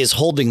is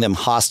holding them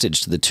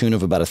hostage to the tune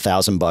of about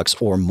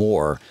 $1,000 or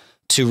more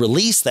to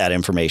release that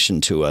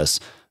information to us,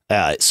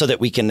 so that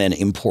we can then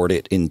import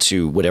it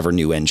into whatever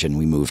new engine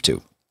we move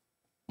to.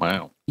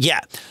 Wow.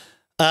 Yeah.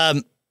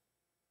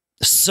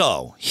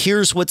 So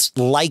here's what's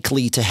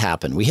likely to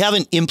happen. We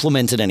haven't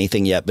implemented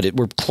anything yet, but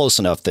we're close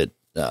enough that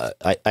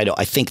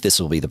I think this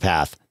will be the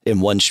path in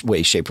one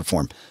way, shape, or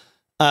form.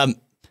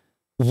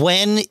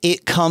 When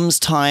it comes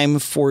time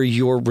for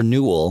your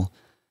renewal,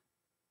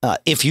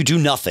 if you do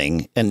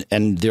nothing, and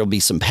there'll be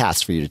some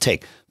paths for you to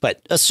take,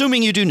 but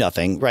assuming you do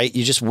nothing, right?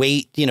 You just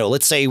wait.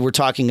 Let's say we're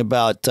talking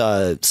about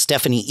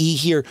Stephanie E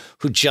here,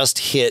 who just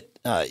hit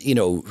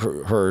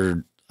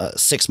her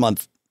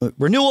 6-month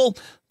renewal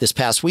this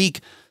past week.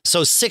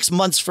 So 6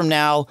 months from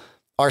now,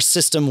 our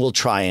system will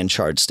try and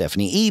charge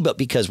Stephanie E, but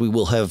because we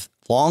will have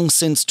long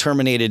since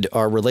terminated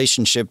our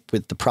relationship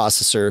with the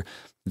processor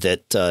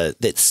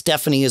that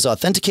Stephanie is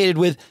authenticated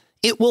with,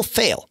 it will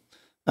fail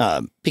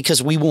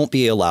because we won't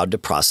be allowed to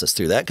process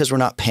through that because we're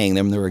not paying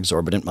them their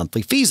exorbitant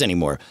monthly fees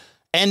anymore.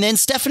 And then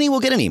Stephanie will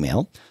get an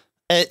email.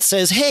 It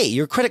says, hey,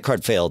 your credit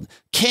card failed.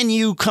 Can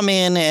you come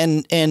in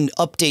and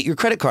update your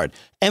credit card?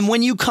 And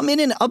when you come in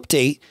and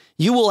update,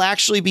 you will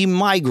actually be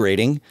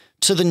migrating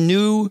to the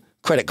new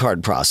credit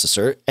card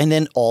processor, and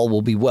then all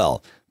will be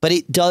well. But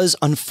it does,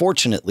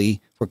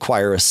 unfortunately,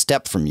 require a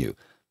step from you.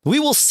 We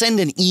will send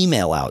an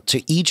email out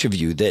to each of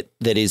you that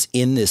is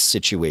in this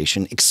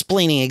situation,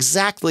 explaining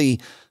exactly,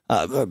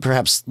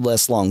 perhaps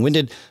less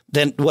long-winded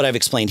than what I've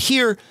explained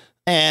here.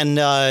 And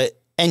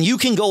you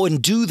can go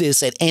and do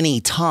this at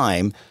any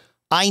time.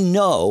 I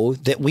know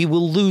that we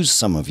will lose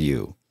some of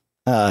you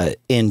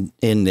in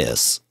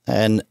this,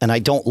 and I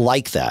don't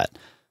like that.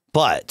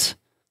 But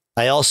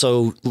I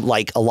also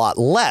like a lot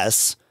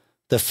less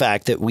the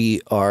fact that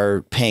we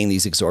are paying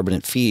these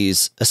exorbitant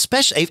fees,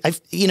 especially,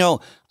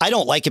 I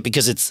don't like it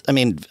because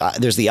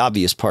there's the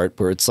obvious part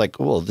where it's like,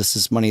 well, this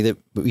is money that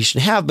we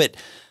should have. But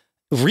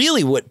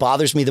really what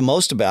bothers me the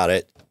most about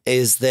it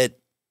is that,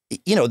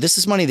 this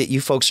is money that you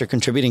folks are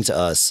contributing to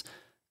us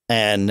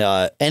and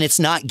it's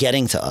not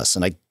getting to us.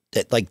 And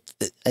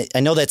I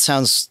know that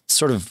sounds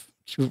sort of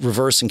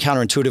reverse and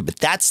counterintuitive, but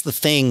that's the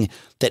thing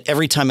that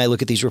every time I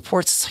look at these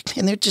reports, it's like,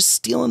 man, they're just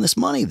stealing this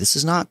money. This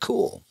is not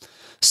cool.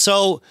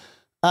 So,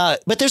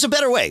 but there's a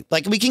better way.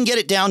 Like we can get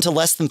it down to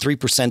less than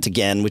 3%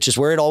 again, which is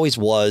where it always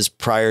was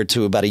prior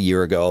to about a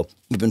year ago.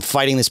 We've been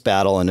fighting this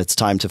battle and it's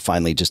time to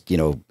finally just, we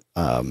got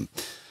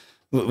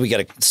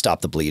to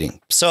stop the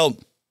bleeding. So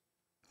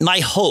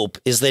my hope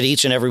is that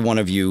each and every one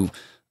of you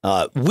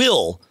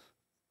will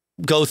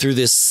go through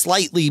this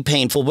slightly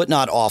painful but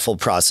not awful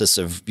process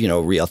of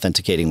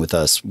re-authenticating with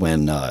us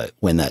when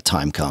that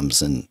time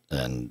comes, and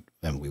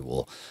we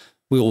will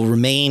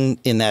remain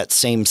in that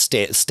same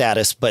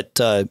status.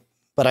 But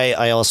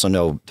I also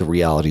know the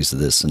realities of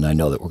this, and I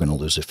know that we're going to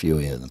lose a few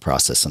in the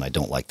process, and I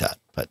don't like that.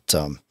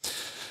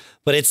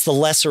 But it's the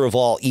lesser of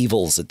all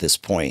evils at this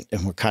point,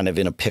 and we're kind of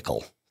in a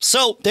pickle.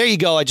 So there you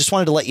go. I just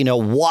wanted to let you know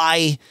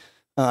why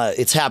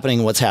it's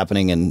happening, what's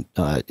happening, and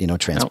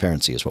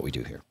transparency is what we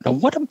do here. Now,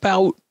 what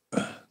about?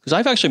 Because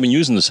I've actually been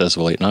using this as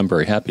of late, and I'm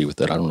very happy with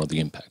it. I don't know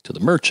the impact to the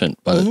merchant,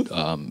 but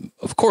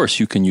of course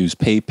you can use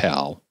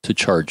PayPal to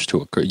charge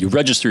to you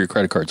register your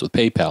credit cards with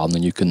PayPal, and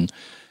then you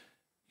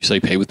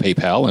say pay with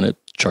PayPal, and it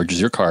charges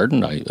your card,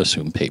 and I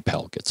assume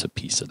PayPal gets a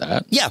piece of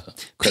that. Yeah,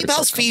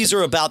 PayPal's fees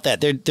are about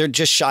that. They're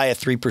just shy of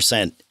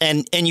 3%,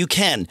 and you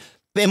can,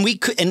 and we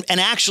could, and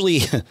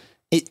actually.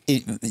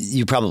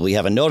 You probably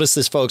haven't noticed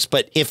this, folks,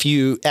 but if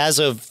you, as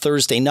of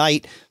Thursday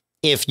night,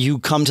 if you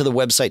come to the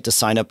website to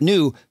sign up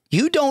new,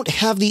 you don't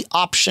have the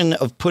option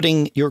of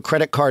putting your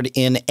credit card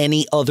in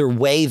any other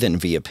way than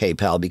via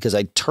PayPal because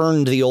I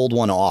turned the old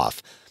one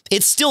off.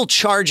 It's still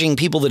charging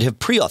people that have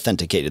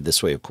pre-authenticated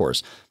this way, of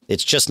course.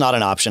 It's just not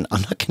an option.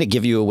 I'm not going to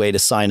give you a way to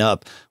sign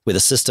up with a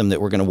system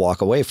that we're going to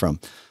walk away from.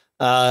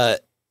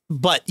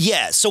 But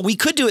yeah, so we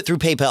could do it through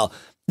PayPal.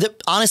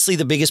 Honestly,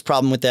 the biggest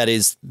problem with that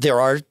is there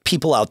are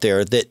people out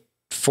there that,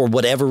 for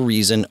whatever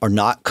reason, are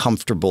not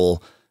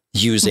comfortable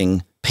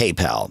using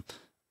PayPal.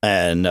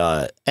 And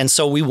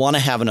so we want to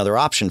have another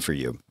option for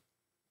you.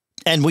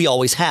 And we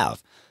always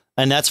have.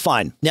 And that's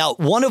fine. Now,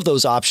 one of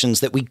those options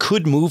that we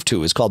could move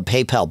to is called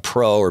PayPal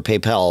Pro or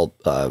PayPal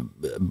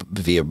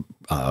via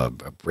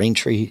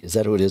Braintree. Is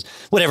that what it is?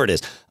 Whatever it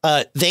is.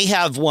 They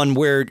have one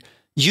where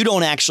you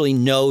don't actually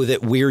know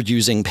that we're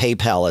using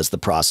PayPal as the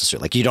processor.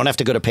 Like you don't have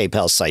to go to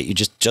PayPal's site. You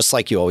just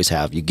like you always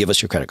have, you give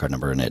us your credit card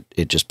number and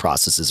it just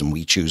processes and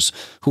we choose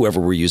whoever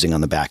we're using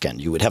on the back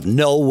end. You would have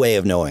no way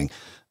of knowing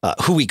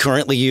who we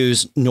currently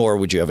use, nor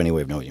would you have any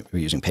way of knowing we're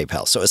using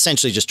PayPal. So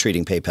essentially just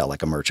treating PayPal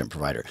like a merchant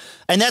provider.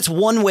 And that's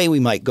one way we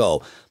might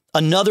go.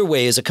 Another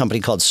way is a company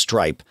called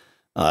Stripe.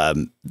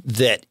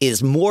 That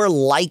is more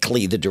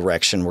likely the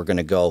direction we're going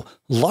to go,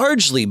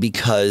 largely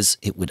because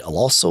it would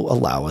also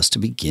allow us to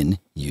begin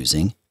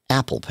using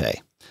Apple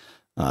Pay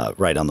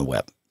right on the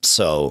web.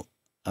 So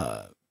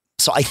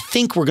I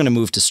think we're going to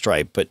move to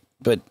Stripe, but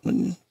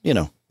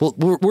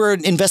we're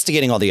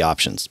investigating all the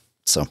options.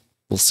 So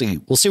we'll see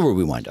where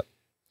we wind up.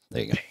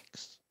 There you go.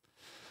 Banks.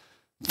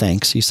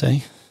 Thanks, you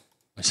say?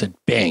 I said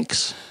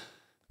banks.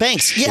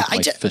 Banks, yeah,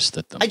 fist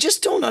at them. I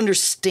just don't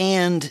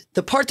understand.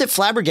 The part that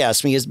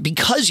flabbergasts me is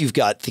because you've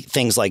got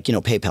things like,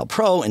 PayPal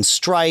Pro and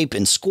Stripe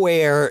and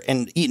Square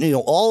and,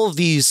 all of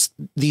these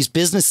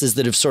businesses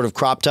that have sort of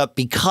cropped up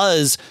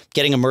because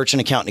getting a merchant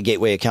account and a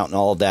gateway account and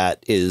all of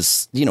that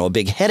is, a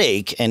big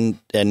headache. And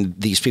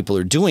these people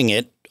are doing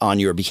it on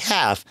your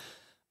behalf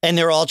and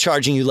they're all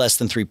charging you less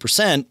than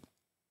 3%,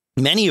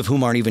 many of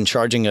whom aren't even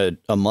charging a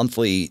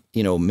monthly,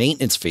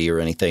 maintenance fee or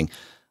anything.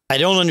 I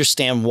don't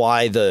understand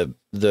why the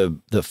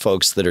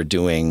folks that are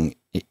doing,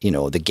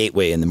 the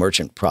gateway and the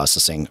merchant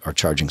processing are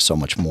charging so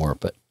much more.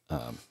 But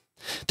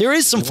there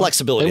is some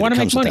flexibility that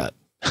comes with that.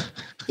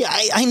 Yeah,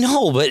 I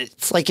know. But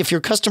it's like if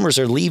your customers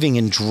are leaving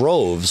in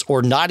droves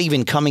or not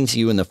even coming to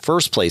you in the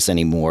first place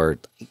anymore,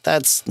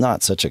 that's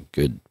not such a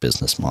good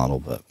business model.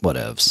 But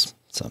whatevs.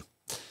 So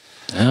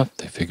yeah,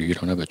 they figure you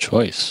don't have a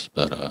choice.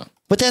 But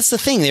that's the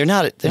thing. They're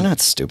not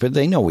stupid.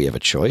 They know we have a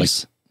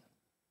choice.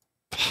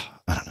 I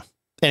don't know.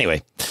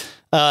 Anyway,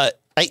 I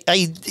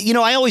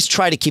always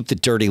try to keep the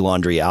dirty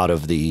laundry out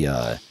of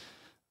the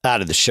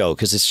show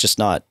because it's just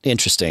not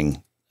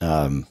interesting,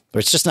 or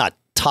it's just not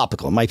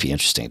topical. It might be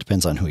interesting. It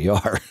depends on who you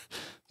are.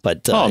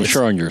 But I'm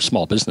sure on your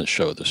small business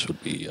show this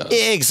would be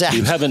exactly.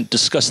 You haven't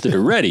discussed it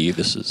already.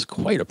 This is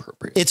quite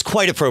appropriate. It's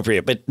quite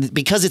appropriate, but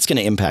because it's going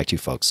to impact you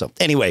folks. So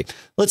anyway,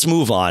 let's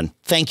move on.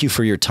 Thank you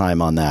for your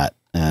time on that,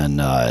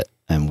 and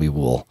we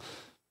will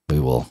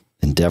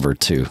endeavor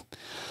to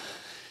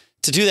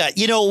do that.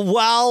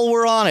 While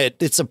we're on it,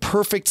 it's a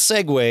perfect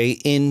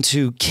segue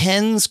into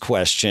Ken's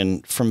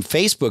question from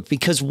Facebook,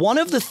 because one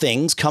of the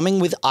things coming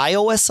with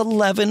iOS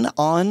 11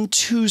 on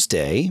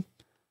Tuesday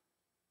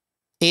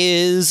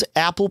is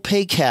Apple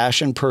Pay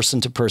Cash and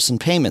person-to-person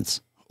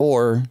payments,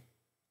 or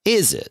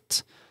is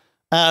it?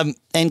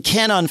 And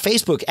Ken on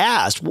Facebook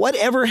asked,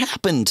 whatever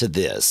happened to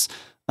this?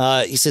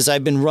 He says,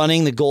 I've been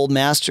running the Gold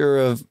Master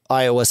of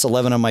iOS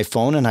 11 on my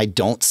phone, and I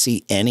don't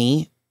see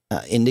any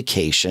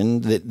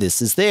indication that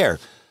this is there.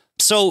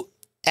 So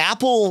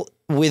Apple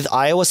with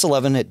iOS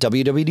 11 at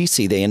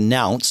WWDC, they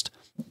announced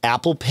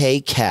Apple Pay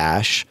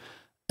Cash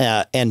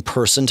and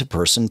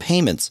person-to-person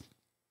payments.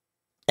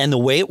 And the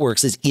way it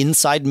works is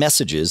inside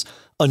Messages,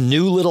 a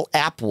new little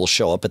app will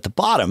show up at the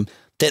bottom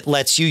that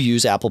lets you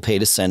use Apple Pay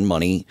to send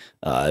money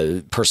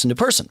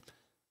person-to-person.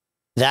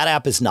 That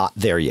app is not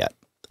there yet.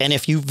 And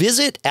if you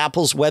visit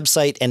Apple's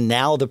website and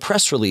now the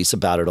press release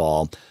about it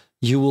all,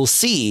 you will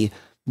see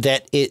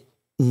that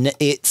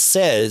it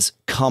says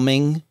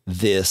coming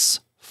this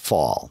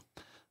fall.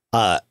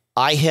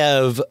 I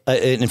have,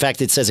 in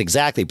fact, it says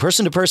exactly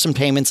person-to-person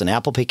payments and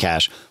Apple Pay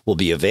Cash will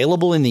be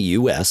available in the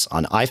U.S.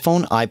 on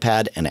iPhone,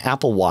 iPad, and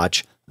Apple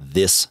Watch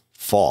this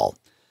fall.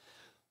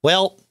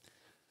 Well,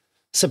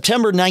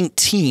 September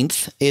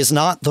 19th is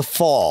not the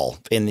fall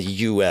in the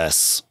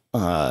U.S.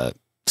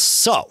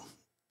 So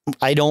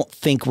I don't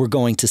think we're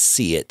going to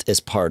see it as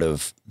part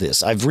of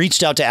this. I've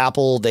reached out to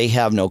Apple. They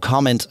have no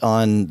comment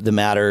on the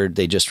matter.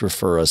 They just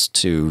refer us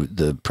to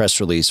the press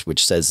release,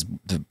 which says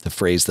the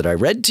phrase that I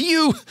read to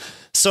you.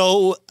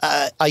 So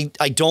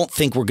I don't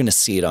think we're going to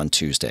see it on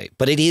Tuesday,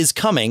 but it is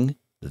coming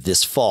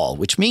this fall,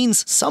 which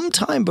means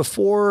sometime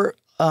before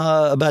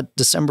about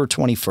December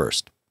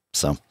 21st.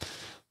 So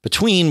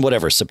between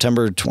whatever,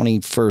 September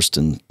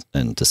 21st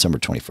and December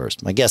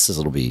 21st. My guess is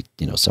it'll be,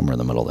 somewhere in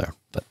the middle there,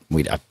 but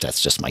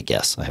that's just my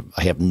guess.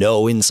 I have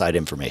no inside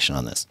information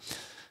on this.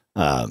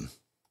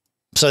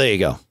 So there you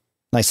go.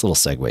 Nice little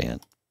segue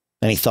in.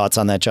 Any thoughts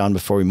on that, John,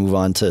 before we move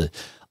on to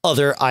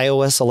other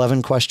iOS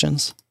 11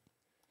 questions?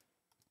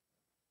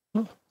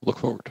 Look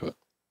forward to it.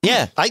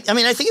 Yeah. I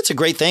mean, I think it's a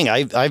great thing.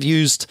 I've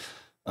used,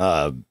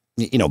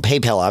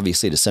 PayPal,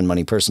 obviously, to send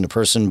money person to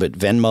person, but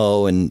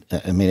Venmo. And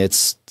I mean,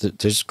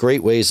 there's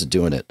great ways of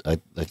doing it. I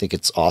think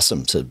it's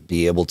awesome to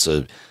be able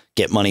to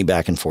get money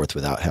back and forth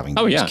without having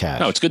to use cash.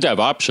 No, it's good to have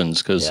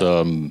options because,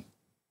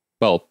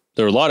 well,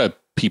 there are a lot of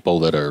people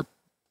that are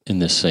in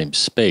this same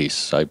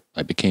space. I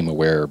became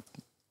aware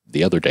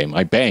the other day,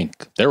 my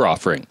bank, they're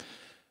offering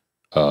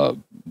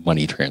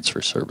money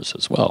transfer service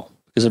as well,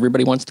 because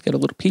everybody wants to get a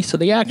little piece of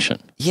the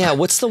action. Yeah,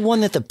 what's the one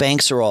that the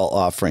banks are all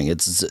offering?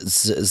 It's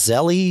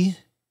Zelly?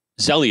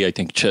 Zelly, I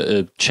think.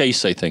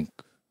 Chase, I think.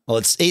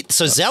 Well,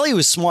 so Zelly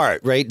was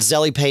smart, right?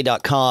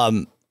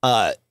 ZellyPay.com.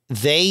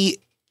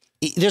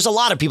 There's a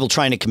lot of people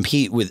trying to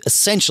compete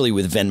essentially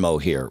with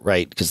Venmo here,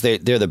 right? Because they're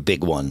the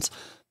big ones.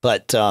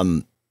 But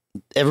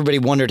everybody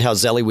wondered how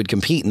Zelly would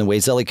compete. And the way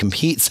Zelly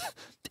competes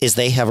is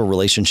they have a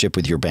relationship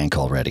with your bank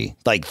already.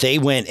 Like they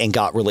went and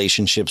got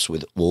relationships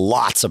with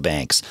lots of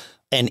banks.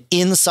 And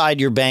inside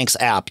your bank's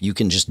app, you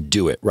can just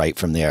do it right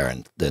from there.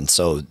 And then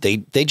so they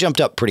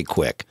jumped up pretty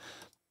quick.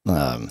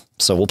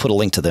 So we'll put a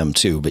link to them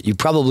too. But you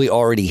probably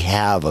already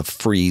have a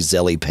free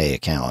Zelly Pay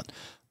account,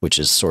 which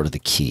is sort of the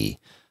key.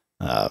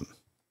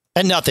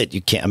 And not that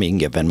you can't, I mean,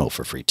 you can get Venmo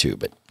for free too,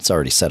 but it's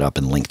already set up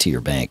and linked to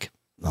your bank,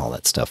 all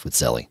that stuff with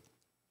Zelly.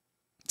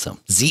 So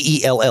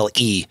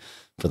Zelle,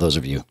 for those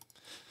of you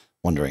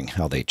wondering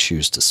how they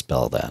choose to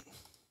spell that.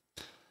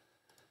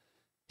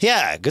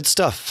 Yeah, good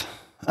stuff.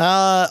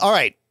 All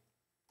right.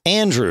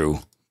 Andrew,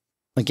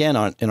 again,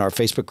 in our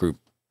Facebook group,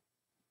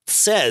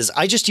 says,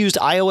 I just used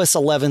iOS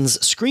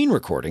 11's screen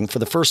recording for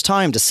the first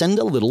time to send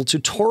a little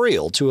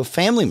tutorial to a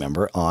family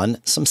member on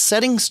some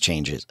settings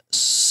changes.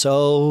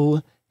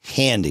 So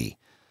handy.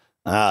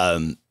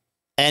 And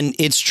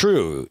it's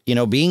true, you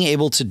know, being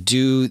able to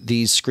do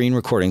these screen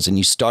recordings and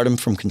you start them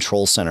from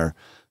Control Center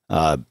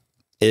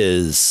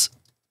is,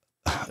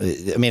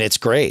 I mean, it's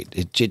great.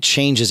 It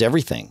changes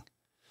everything.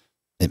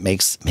 It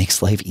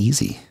makes life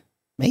easy.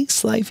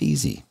 Makes life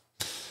easy.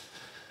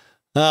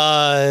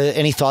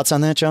 Any thoughts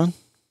on that, John?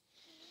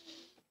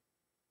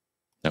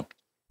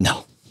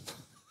 No.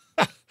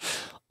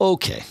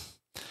 Okay.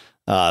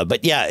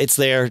 But yeah, it's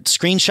there.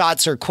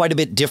 Screenshots are quite a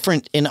bit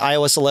different in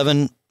iOS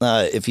 11.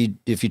 If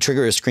you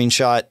trigger a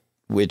screenshot,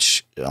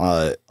 which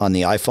on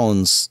the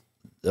iPhones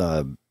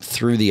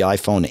through the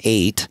iPhone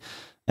 8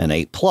 and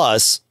 8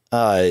 Plus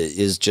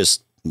is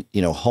just,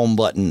 you know, home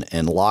button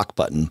and lock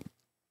button.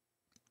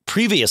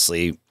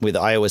 Previously with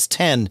iOS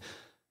 10,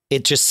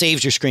 it just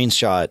saves your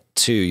screenshot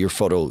to your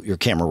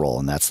camera roll,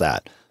 and that's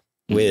that.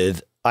 Mm-hmm.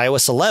 With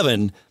iOS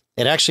 11,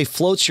 it actually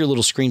floats your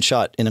little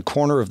screenshot in a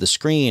corner of the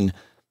screen,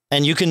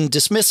 and you can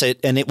dismiss it,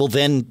 and it will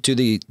then do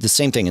the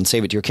same thing and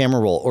save it to your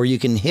camera roll. Or you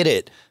can hit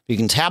it, you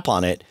can tap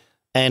on it,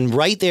 and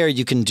right there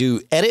you can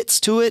do edits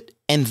to it,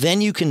 and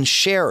then you can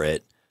share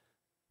it.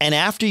 And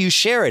after you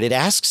share it, it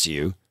asks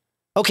you,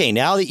 okay,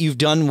 now that you've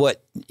done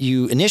what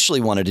you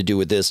initially wanted to do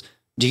with this,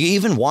 do you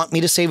even want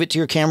me to save it to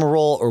your camera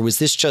roll, or was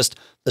this just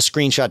a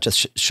screenshot to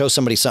show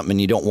somebody something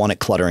and you don't want it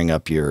cluttering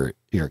up your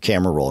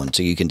camera roll, and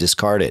so you can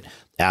discard it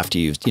after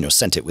you've, you know,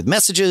 sent it with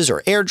messages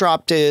or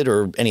airdropped it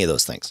or any of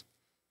those things,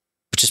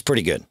 which is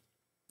pretty good.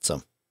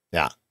 So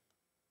yeah,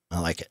 I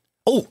like it.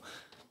 Oh,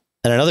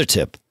 and another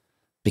tip,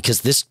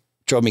 because this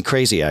drove me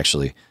crazy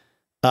actually.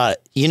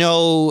 You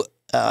know,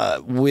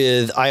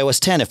 with iOS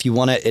 10, if you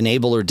want to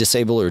enable or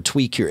disable or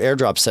tweak your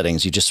AirDrop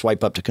settings, you just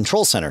swipe up to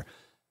Control Center.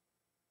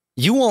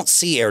 You won't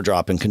see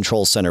AirDrop in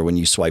Control Center when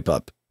you swipe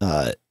up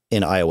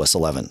in iOS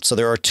 11. So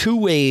there are two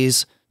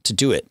ways to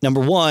do it. Number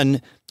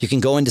one, you can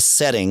go into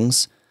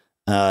Settings,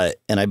 and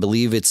I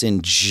believe it's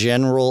in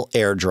General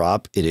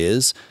AirDrop. It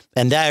is.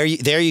 And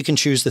there you can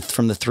choose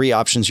from the three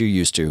options you're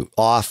used to: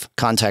 off,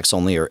 contacts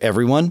only, or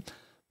everyone.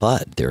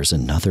 But there's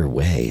another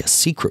way, a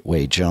secret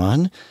way,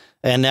 John.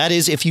 And that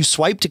is if you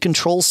swipe to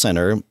Control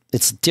Center,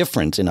 it's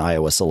different in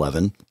iOS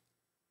 11.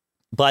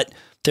 But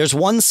there's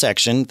one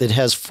section that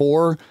has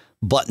 4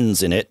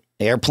 buttons in it: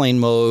 airplane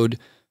mode,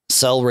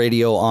 cell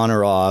radio on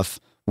or off,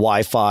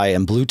 Wi-Fi,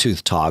 and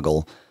Bluetooth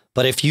toggle.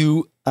 But if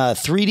you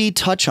 3D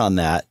touch on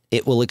that,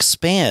 it will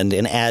expand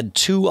and add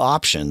 2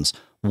 options.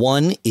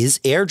 One is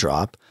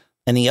AirDrop,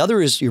 and the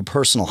other is your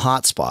personal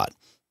hotspot.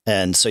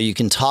 And so you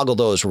can toggle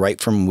those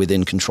right from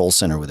within Control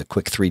Center with a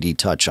quick 3D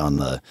touch on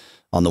the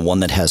one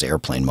that has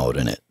airplane mode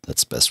in it.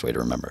 That's the best way to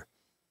remember.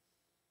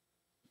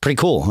 Pretty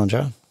cool, huh,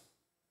 John?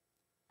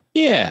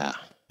 Yeah.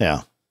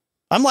 Yeah.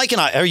 I'm liking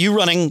it. Are you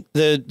running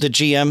the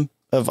GM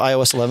of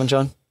iOS 11,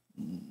 John?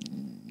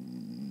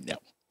 No.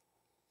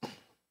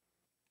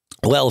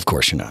 Well, of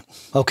course you're not.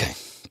 Okay.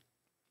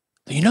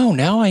 You know,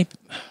 now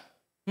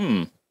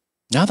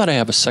now that I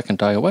have a second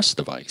iOS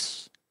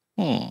device.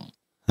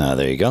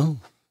 There you go.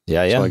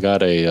 Yeah, yeah. So I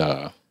got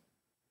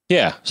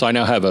so I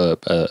now have an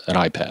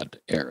iPad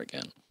Air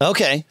again.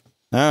 Okay.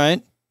 All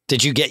right.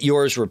 Did you get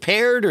yours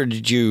repaired, or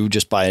did you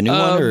just buy a new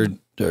one,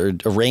 or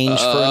arrange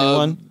for a new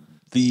one?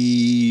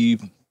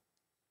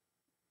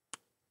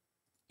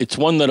 It's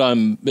one that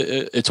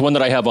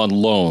I have on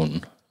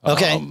loan.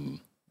 Okay.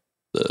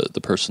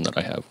 The person that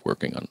I have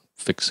working on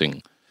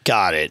fixing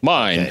Got it.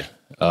 mine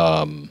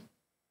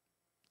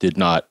did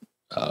not.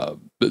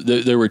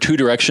 There were 2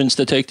 directions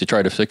to take to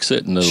try to fix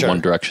it, and the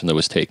one direction that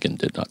was taken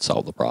did not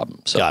solve the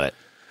problem. So, got it.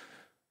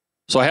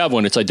 So I have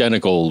one. It's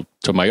identical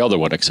to my other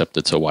one, except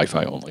it's a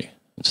Wi-Fi only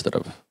instead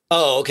of.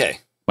 Oh, okay.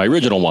 My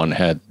original one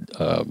had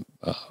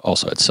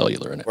also had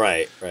cellular in it.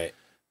 Right.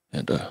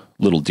 And a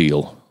little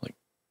deal, like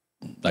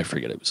I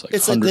forget, it was like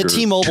it's like the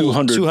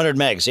T-Mobile 200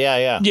 megs.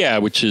 Yeah. Yeah,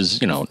 which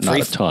is, not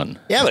a ton.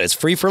 Yeah, but it's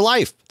free for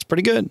life. It's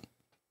pretty good.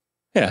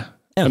 Yeah.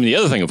 I mean, the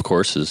other thing, of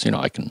course, is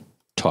I can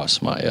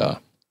toss my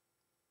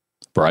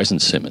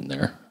Verizon SIM in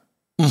there.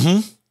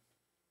 Mm-hmm.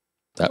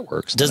 That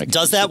works.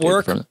 Does that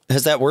work?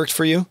 Has that worked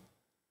for you?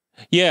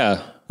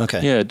 Yeah.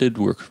 Okay. Yeah, it did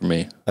work for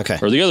me. Okay.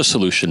 Or the other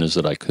solution is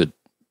that I could,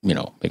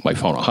 make my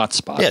phone a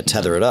hotspot. Yeah,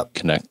 tether it up.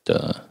 Connect.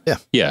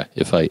 Yeah.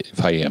 If I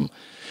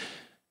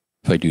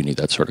do need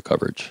that sort of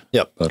coverage.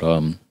 Yep. But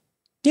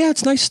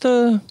it's nice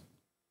to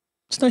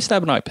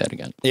have an iPad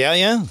again.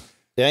 Yeah.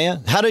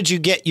 How did you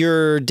get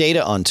your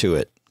data onto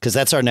it? Because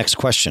that's our next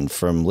question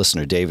from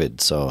listener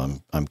David. So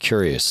I'm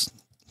curious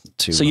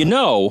to.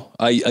 So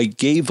I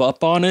gave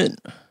up on it.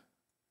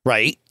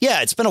 Right.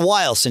 Yeah, it's been a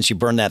while since you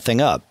burned that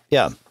thing up.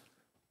 Yeah.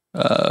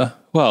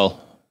 Well,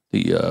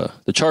 the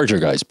charger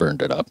guys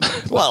burned it up.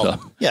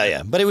 Well,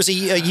 yeah. But it was a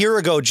year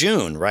ago,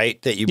 June,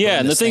 right? That you. Yeah,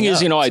 and the thing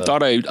is, I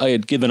thought I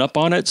had given up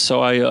on it,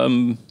 so I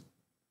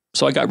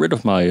got rid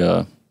of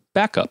my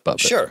backup of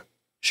it.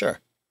 Sure.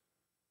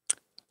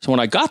 So when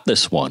I got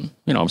this one,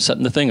 I'm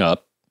setting the thing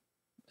up,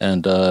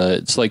 and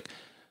it's like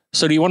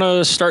so do you want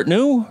to start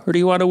new or do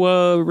you want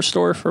to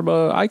restore from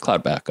a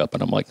iCloud backup?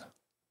 And I'm like,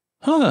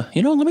 let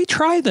me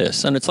try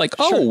this. And it's like,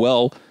 oh,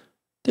 well,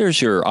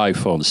 there's your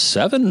iPhone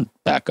 7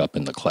 backup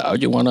in the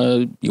cloud. You want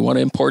to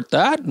import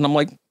that? And I'm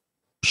like,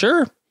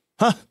 sure.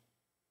 Huh.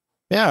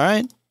 Yeah. All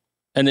right.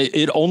 And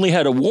it only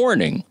had a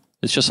warning.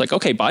 It's just like,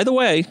 okay, by the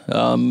way,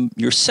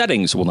 your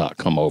settings will not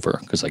come over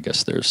because I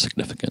guess they're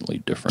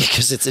significantly different.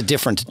 Because it's a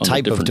different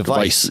type of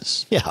device.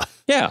 Devices. Yeah.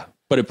 Yeah.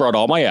 But it brought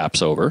all my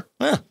apps over.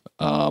 Huh.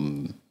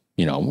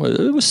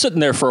 It was sitting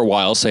there for a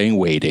while saying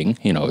waiting,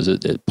 as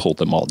it pulled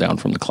them all down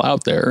from the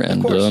cloud there.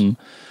 And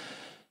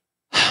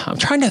I'm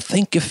trying to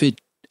think if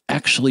it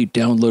actually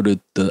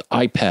downloaded the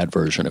iPad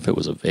version, if it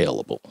was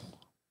available.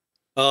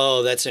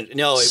 Oh,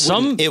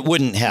 it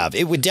wouldn't have.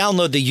 It would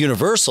download the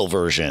universal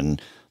version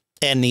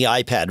and the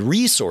iPad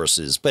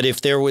resources. But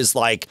if there was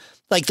like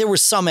there were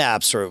some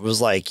apps where it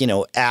was like,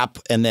 app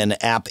and then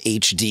app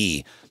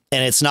HD,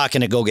 and it's not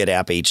going to go get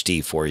app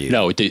HD for you.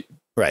 No, it did.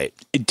 Right.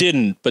 It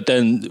didn't. But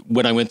then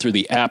when I went through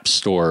the App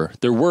Store,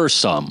 there were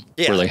some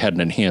where they had an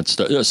enhanced.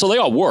 So they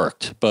all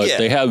worked, but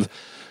they have,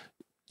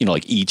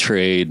 like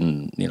E-Trade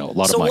and, a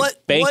lot of my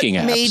banking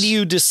apps. What made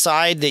you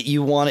decide that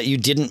you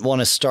didn't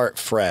want to start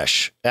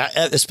fresh,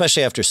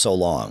 especially after so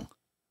long?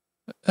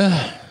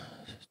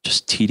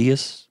 Just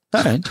tedious.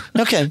 All right.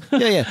 Okay.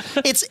 Yeah.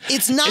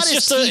 It's not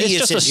as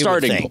tedious as you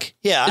would think.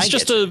 Yeah.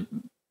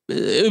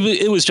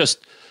 It was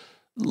just,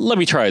 let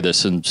me try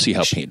this and see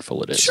how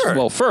painful it is. Sure.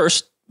 Well,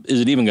 first, is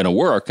it even going to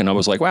work? And I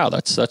was like, wow,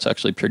 that's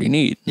actually pretty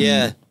neat.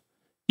 Yeah.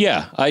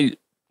 Yeah. I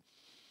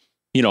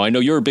know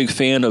you're a big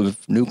fan of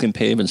nuke and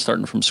pave and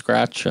starting from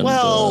scratch. And,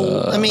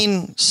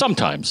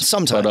 sometimes.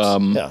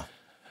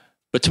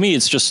 But to me,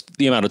 it's just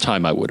the amount of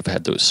time I would have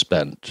had to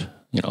spend,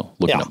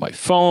 looking at my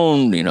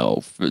phone,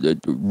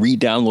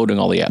 re-downloading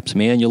all the apps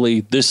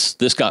manually. This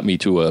got me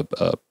to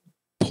a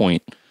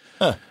point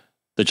that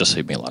just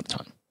saved me a lot of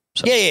time.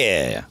 So.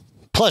 Yeah.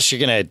 Plus,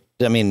 you're going to,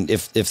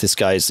 if this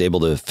guy is able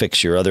to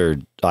fix your other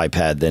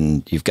iPad,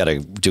 then you've got to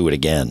do it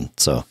again.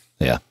 So,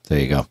 yeah, there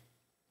you go.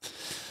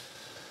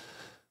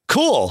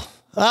 Cool.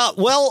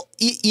 Well,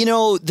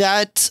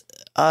 that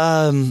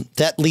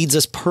leads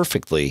us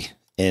perfectly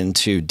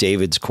into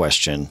David's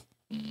question,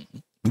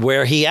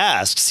 where he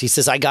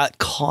says, I got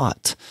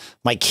caught.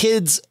 My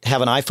kids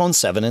have an iPhone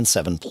 7 and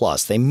 7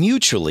 Plus. They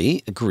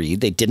mutually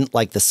agreed they didn't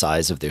like the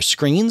size of their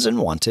screens and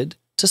wanted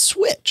to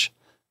switch.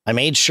 I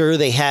made sure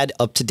they had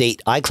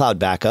up-to-date iCloud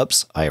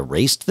backups. I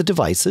erased the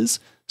devices,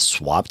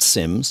 swapped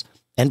SIMs,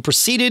 and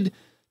proceeded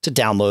to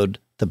download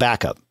the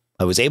backup.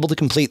 I was able to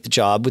complete the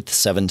job with the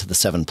 7 to the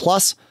 7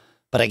 Plus,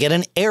 but I get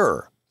an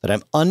error that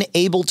I'm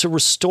unable to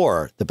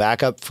restore the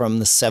backup from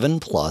the 7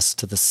 Plus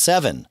to the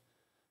 7.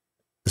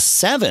 The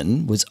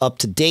 7 was up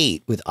to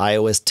date with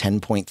iOS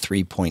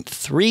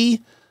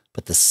 10.3.3,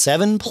 but the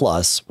 7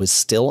 Plus was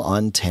still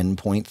on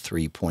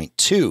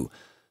 10.3.2.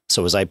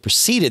 So as I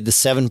proceeded, the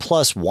 7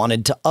 Plus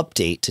wanted to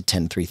update to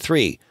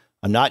 10.3.3.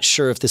 I'm not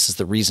sure if this is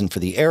the reason for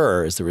the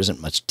error, as there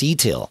isn't much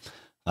detail.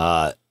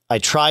 I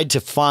tried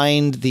to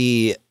find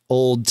the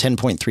old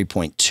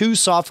 10.3.2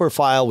 software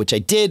file, which I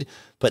did,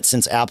 but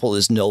since Apple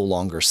is no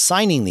longer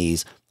signing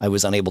these, I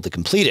was unable to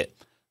complete it.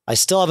 I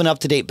still have an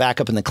up-to-date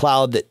backup in the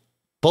cloud that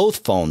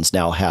both phones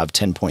now have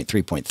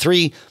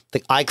 10.3.3. The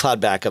iCloud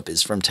backup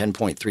is from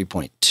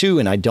 10.3.2,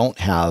 and I don't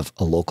have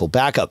a local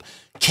backup.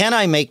 Can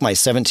I make my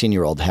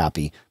 17-year-old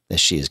happy as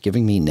she is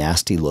giving me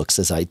nasty looks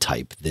as I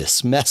type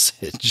this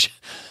message?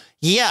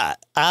 Yeah.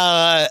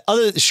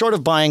 Short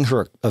of buying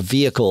her a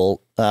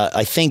vehicle,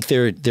 I think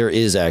there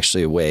is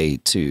actually a way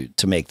to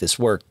make this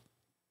work.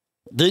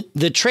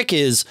 The trick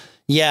is,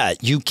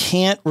 you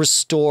can't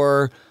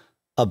restore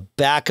a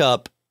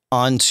backup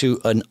onto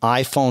an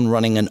iPhone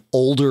running an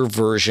older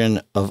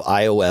version of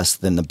iOS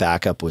than the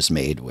backup was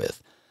made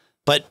with.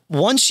 But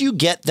once you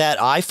get that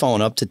iPhone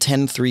up to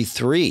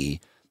 10.3.3,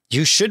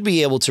 you should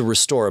be able to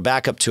restore a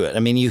backup to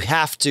it. You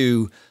have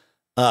to,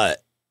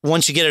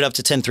 once you get it up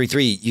to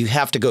 10.3.3, you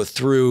have to go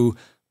through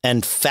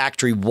and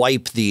factory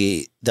wipe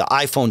the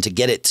iPhone to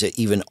get it to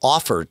even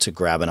offer to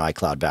grab an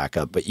iCloud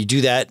backup. But you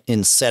do that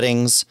in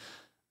settings.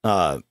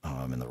 I'm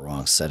in the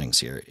wrong settings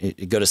here.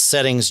 You go to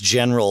settings,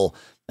 general,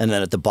 and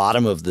then at the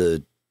bottom of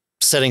the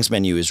settings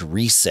menu is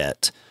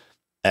reset,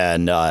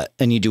 and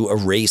you do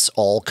erase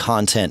all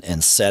content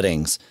and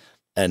settings,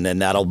 and then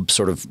that'll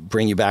sort of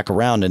bring you back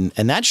around, and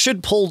that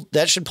should pull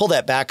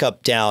that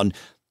backup down,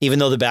 even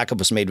though the backup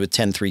was made with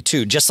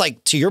 10.3.2. Just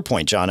like to your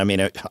point, John.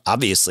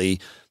 Obviously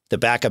the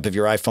backup of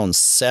your iPhone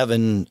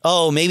 7.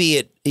 Oh,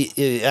 maybe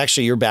it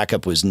actually your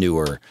backup was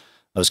newer.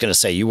 I was going to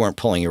say you weren't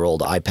pulling your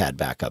old iPad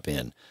backup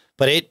in,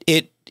 but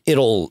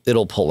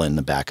it'll pull in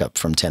the backup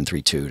from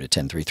 10.3.2 to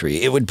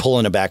 10.3.3. It would pull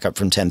in a backup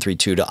from 10.3.2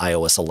 to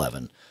iOS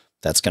 11.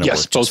 That's going to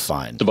work just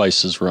fine.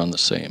 Devices run the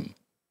same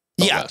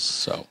OS,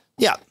 so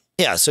yeah.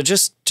 So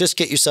just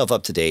get yourself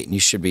up to date, and you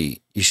should be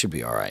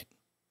all right.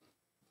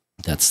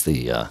 That's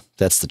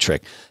the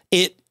trick.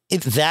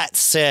 That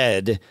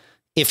said,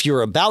 if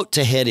you're about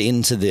to head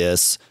into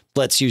this,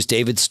 let's use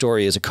David's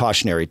story as a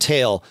cautionary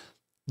tale.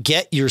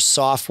 get your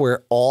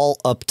software all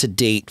up to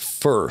date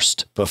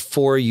first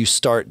before you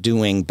start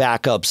doing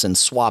backups and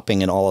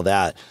swapping and all of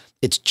that.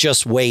 It's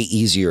just way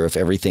easier if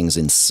everything's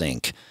in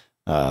sync.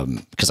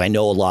 Because I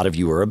know a lot of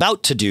you are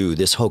about to do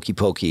this hokey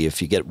pokey if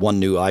you get one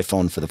new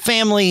iPhone for the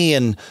family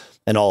and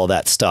all of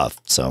that stuff.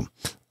 So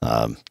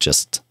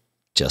just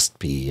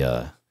be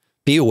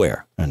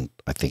aware, and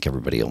I think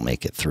everybody will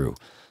make it through.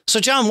 So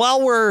John,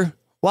 while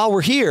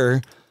we're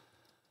here,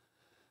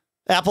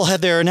 Apple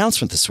had their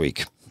announcement this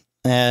week,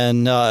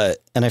 and I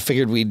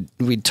figured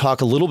we'd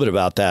talk a little bit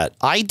about that.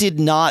 I did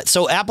not.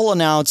 So Apple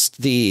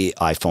announced the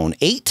iPhone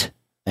 8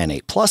 and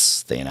 8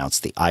 Plus. They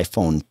announced the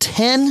iPhone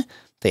 10.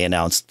 They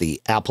announced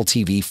the Apple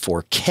TV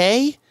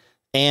 4K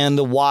and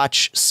the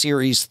Watch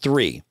Series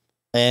 3.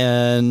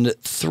 And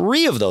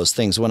 3 of those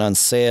things went on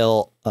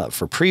sale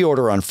for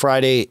pre-order on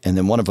Friday. And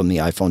then one of them, the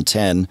iPhone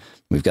 10,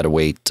 we've got to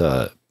wait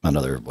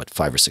another,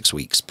 5 or 6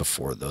 weeks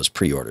before those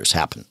pre-orders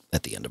happen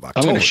at the end of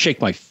October. I'm going to shake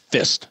my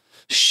fist.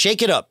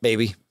 Shake it up,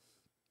 baby.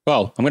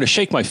 Well, I'm going to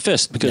shake my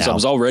fist because I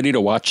was all ready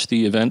to watch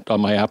the event on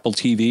my Apple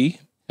TV,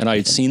 and I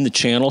had seen the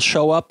channel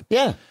show up.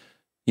 Yeah.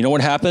 You know what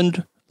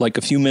happened? Like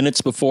a few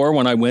minutes before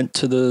when I went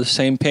to the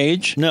same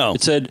page? No.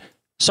 It said,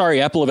 sorry,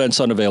 Apple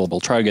event's unavailable.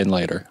 Try again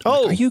later.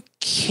 Oh. Like, are you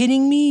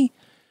kidding me?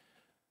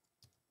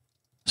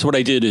 So what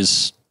I did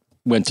is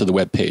went to the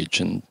web page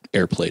and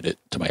airplayed it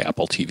to my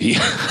Apple TV.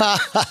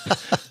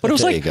 But it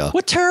was like,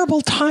 what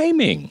terrible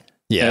timing.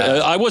 Yeah.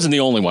 I wasn't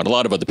the only one. A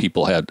lot of other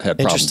people had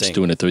problems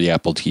doing it through the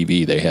Apple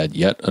TV. They had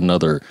yet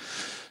another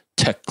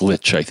tech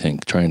glitch, I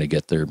think, trying to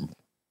get their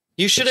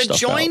You should have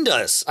joined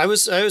us. I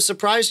was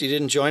surprised you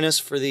didn't join us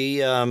for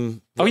the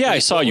I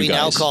saw you guys. We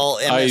now call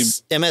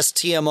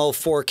MSTMO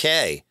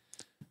 4K.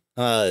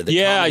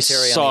 I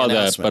saw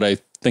that, but I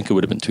think it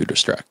would have been too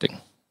distracting.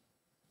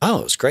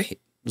 Oh, it was great. It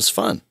was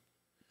fun.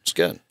 It was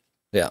good.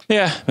 Yeah.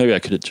 Yeah, maybe I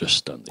could have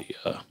just done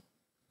the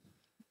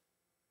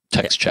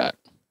text chat.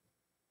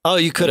 Oh,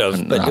 you could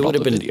have, but it would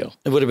have been video.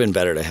 It would have been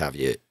better to have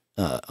you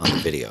on the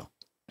video.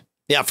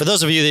 Yeah, for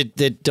those of you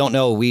that don't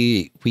know,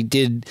 we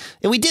did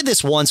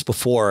this once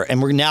before,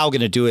 and we're now going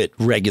to do it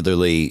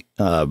regularly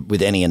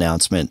with any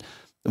announcement.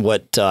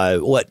 What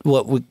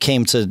we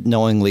came to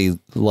knowingly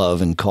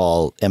love and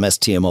call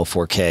MSTMO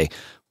 4K,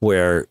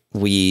 where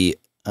we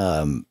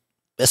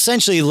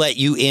essentially let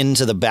you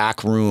into the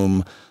back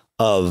room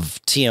of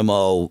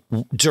TMO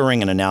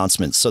during an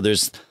announcement. So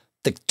there's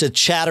the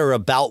chatter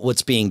about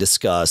what's being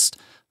discussed,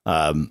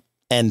 and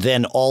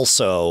then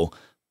also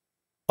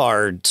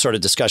our sort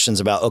of discussions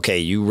about, okay,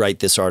 you write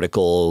this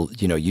article,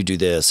 you do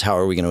this, how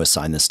are we going to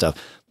assign this stuff?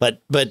 But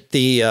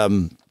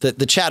the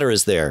chatter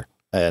is there.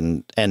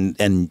 And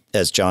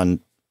as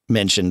John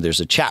mentioned, there's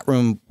a chat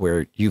room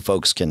where you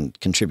folks can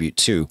contribute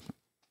to.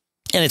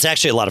 And it's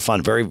actually a lot of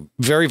fun. Very,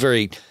 very,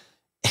 very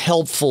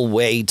helpful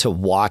way to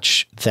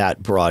watch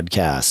that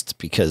broadcast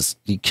because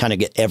you kind of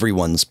get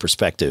everyone's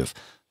perspective.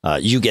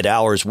 You get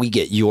ours, we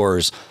get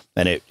yours,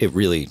 and it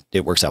really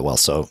works out well.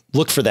 So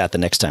look for that the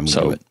next time we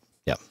do it.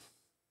 Yeah.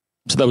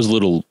 So that was a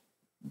little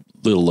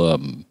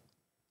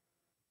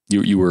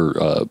you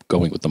were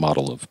going with the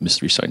model of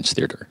Mystery Science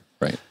Theater,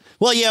 right?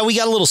 Well, yeah, we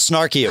got a little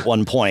snarky at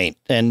one point,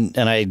 and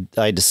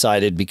I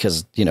decided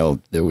because,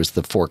 there was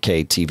the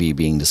 4K TV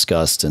being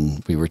discussed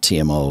and we were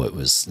TMO, it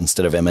was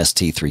instead of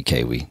MST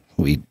 3K,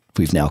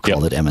 we've now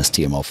called it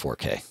MSTMO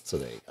 4K. So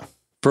there you go.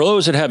 For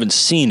those that haven't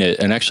seen it,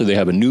 and actually they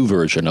have a new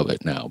version of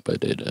it now,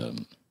 but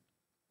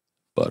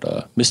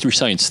Mystery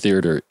Science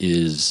Theater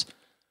is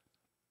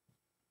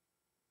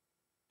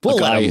a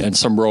guy and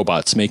some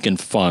robots making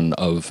fun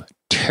of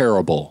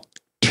terrible,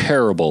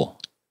 terrible,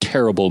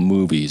 terrible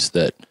movies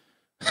that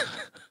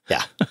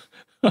yeah.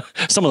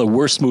 Some of the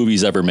worst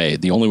movies ever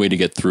made. The only way to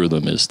get through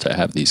them is to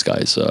have these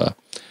guys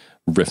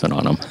riffing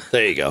on them.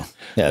 There you go.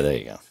 Yeah, there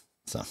you go.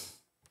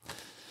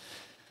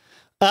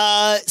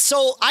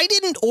 So I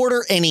didn't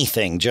order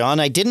anything,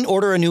 John. I didn't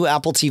order a new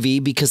Apple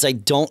TV because I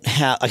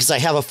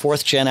have a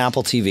 4th gen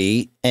Apple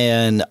TV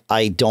and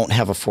I don't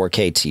have a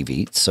 4K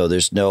TV. So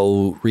there's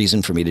no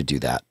reason for me to do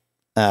that.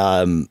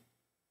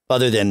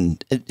 Other than,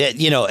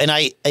 and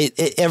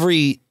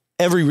every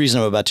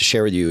reason I'm about to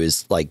share with you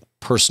is like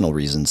personal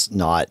reasons,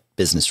 not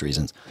business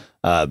reasons.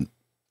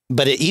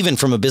 But even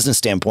from a business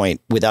standpoint,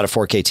 without a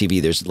 4K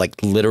TV, there's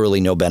like literally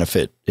no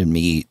benefit in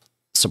me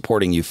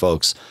supporting you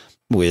folks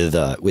with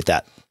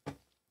that.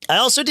 I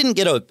also didn't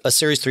get a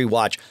Series 3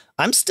 watch.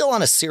 I'm still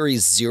on a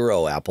Series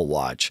 0 Apple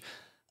Watch,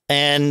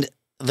 and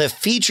the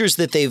features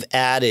that they've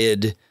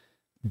added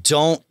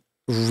don't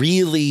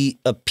really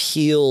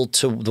appeal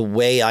to the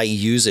way I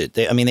use it.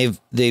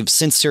 They've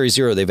since Series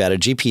 0, they've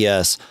added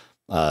GPS,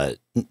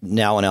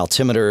 now an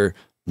altimeter,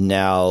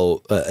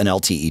 now an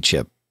LTE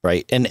chip,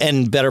 right?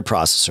 And better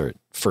processor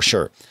for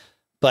sure.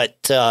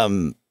 But,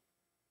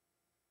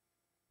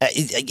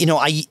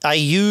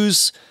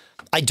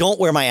 I don't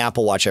wear my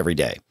Apple Watch every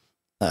day.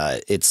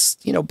 It's,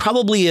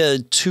 probably a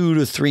 2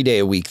 to 3 day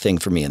a week thing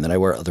for me. And then I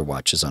wear other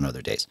watches on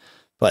other days.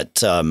 But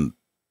the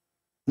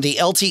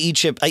LTE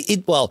chip,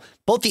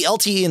 both the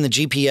LTE and the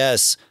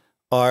GPS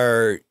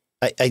are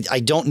I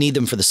don't need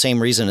them for the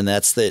same reason, and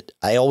that's that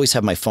I always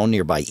have my phone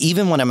nearby.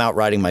 Even when I'm out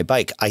riding my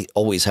bike, I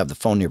always have the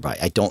phone nearby.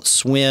 I don't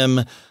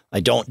swim. I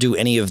don't do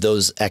any of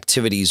those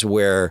activities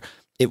where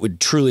it would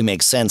truly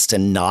make sense to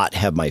not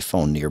have my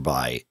phone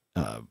nearby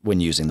when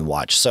using the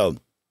watch. So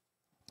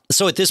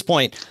at this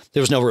point,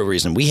 there was no real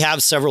reason. We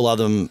have several of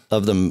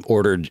them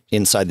ordered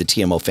inside the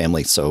TMO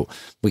family, so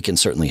we can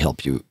certainly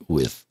help you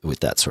with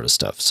that sort of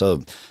stuff.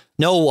 So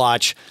no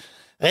watch.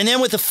 And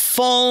then with the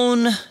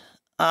phone,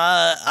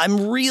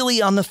 I'm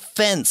really on the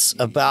fence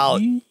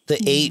about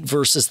the 8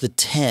 versus the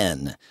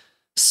 10.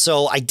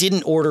 So I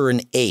didn't order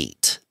an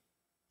 8.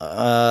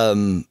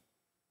 And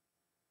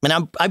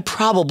I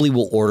probably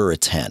will order a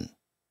 10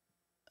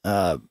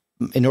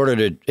 in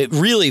order to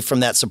really from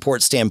that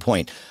support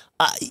standpoint.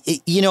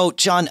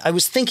 John, I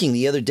was thinking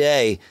the other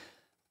day,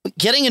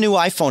 getting a new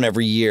iPhone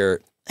every year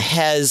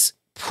has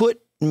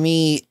put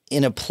me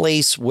in a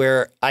place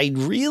where I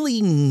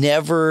really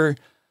never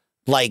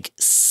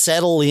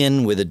settle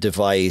in with a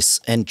device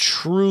and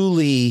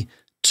truly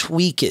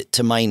tweak it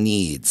to my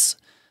needs.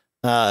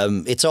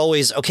 It's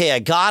always, okay, I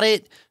got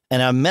it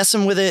and I'm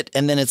messing with it.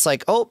 And then it's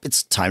like, oh,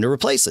 it's time to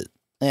replace it.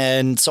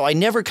 And so I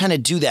never kind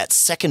of do that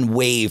second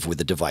wave with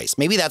the device.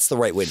 Maybe that's the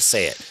right way to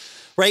say it,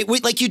 right?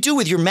 Like you do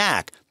with your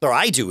Mac, or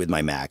I do with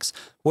my Macs,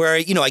 where,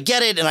 I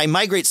get it and I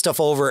migrate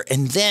stuff over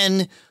and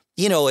then,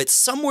 it's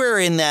somewhere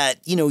in that,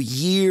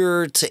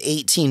 year to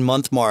 18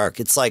 month mark.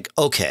 It's like,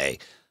 okay,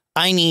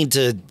 I need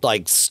to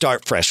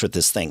start fresh with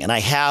this thing. And I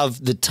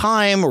have the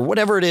time or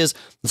whatever it is.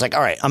 It's like,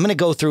 all right, I'm going to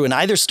go through and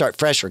either start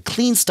fresh or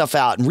clean stuff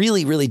out and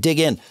really, really dig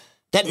in.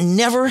 That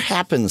never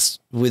happens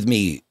with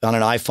me on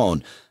an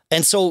iPhone.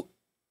 And so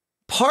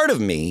part of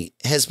me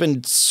has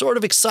been sort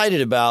of excited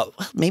about,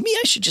 well, maybe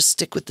I should just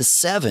stick with the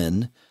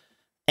 7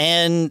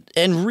 and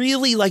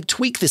really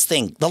tweak this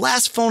thing. The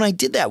last phone I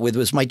did that with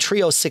was my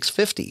Trio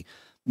 650.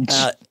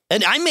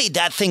 And I made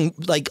that thing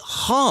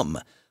hum.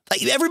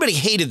 Everybody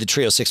hated the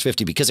Trio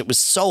 650 because it was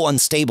so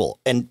unstable.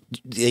 And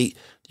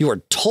you are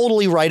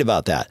totally right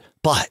about that.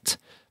 But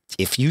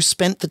if you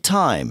spent the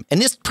time, and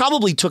this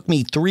probably took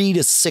me 3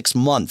 to 6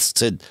 months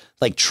to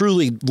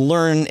truly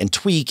learn and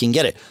tweak and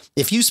get it.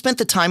 If you spent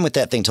the time with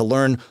that thing to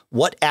learn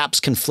what apps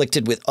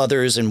conflicted with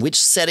others and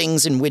which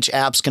settings in which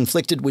apps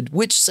conflicted with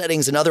which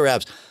settings in other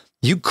apps,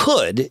 you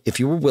could, if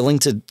you were willing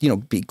to,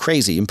 be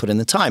crazy and put in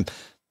the time,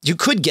 you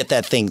could get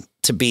that thing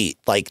to be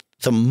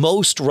the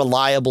most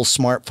reliable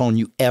smartphone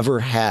you ever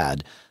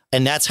had.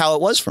 And that's how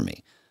it was for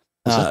me.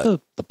 Is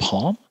that the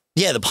Palm?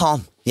 Yeah, the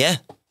Palm. Yeah.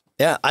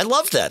 Yeah. I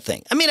loved that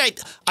thing. I mean,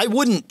 I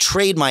wouldn't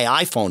trade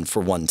my iPhone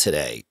for one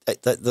today,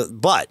 but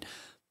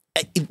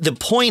the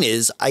point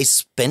is I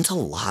spent a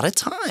lot of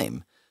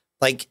time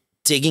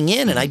digging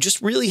in and I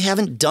just really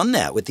haven't done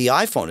that with the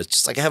iPhone. It's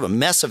just I have a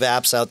mess of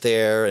apps out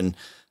there and,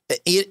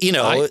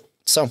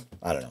 so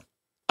I don't know.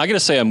 I got to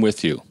say I'm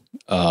with you.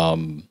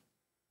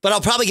 But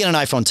I'll probably get an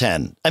iPhone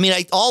 10. I mean,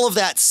 all of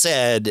that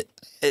said,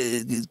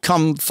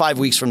 come 5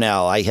 weeks from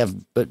now, I have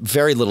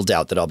very little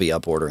doubt that I'll be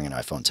up ordering an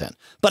iPhone 10.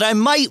 But I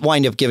might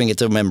wind up giving it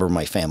to a member of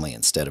my family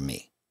instead of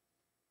me.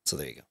 So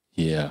there you go.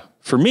 Yeah.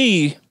 For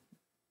me,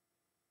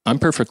 I'm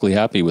perfectly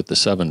happy with the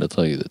 7, to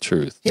tell you the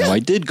truth. Yeah. I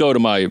did go to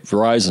my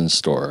Verizon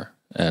store,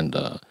 and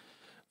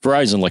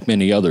Verizon, like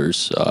many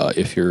others,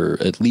 if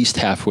you're at least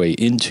halfway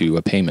into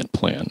a payment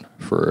plan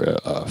for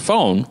a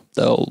phone,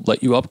 they'll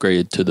let you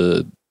upgrade to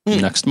the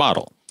next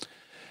model.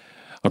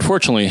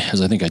 Unfortunately,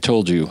 as I think I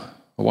told you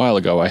a while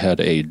ago, I had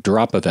a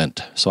drop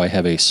event. So I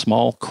have a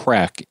small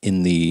crack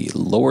in the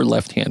lower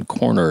left-hand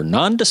corner,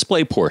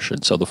 non-display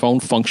portion. So the phone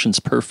functions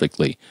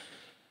perfectly.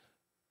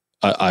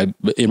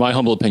 In my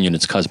humble opinion,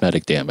 it's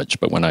cosmetic damage.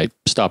 But when I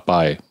stopped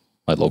by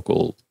my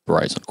local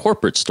Verizon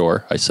corporate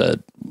store, I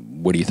said,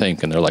 what do you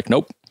think? And they're like,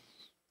 nope.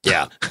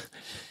 Yeah.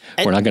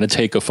 We're not going to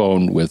take a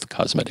phone with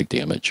cosmetic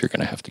damage. You're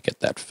going to have to get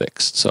that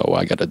fixed. So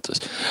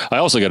I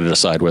also got to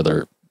decide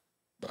whether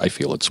I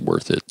feel it's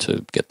worth it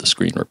to get the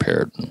screen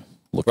repaired and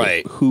look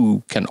at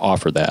who can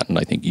offer that. And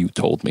I think you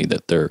told me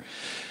that there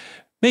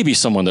may be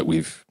someone that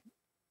we've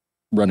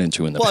run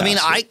into in the past. Well,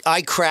 I mean,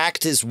 I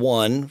cracked is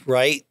one,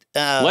 right?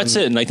 Well, that's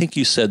it. And I think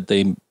you said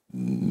they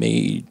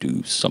may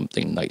do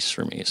something nice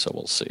for me. So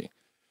we'll see.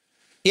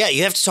 Yeah,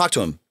 you have to talk to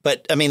them.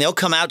 But I mean, they'll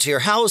come out to your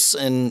house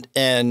and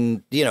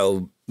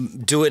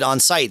do it on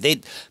site.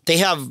 They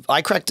have,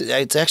 I cracked,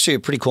 it's actually a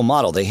pretty cool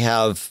model. They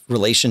have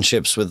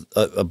relationships with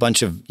a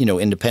bunch of,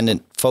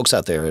 independent folks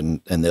out there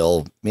and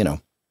they'll,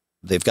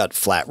 they've got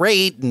flat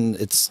rate and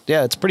it's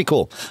pretty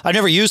cool. I've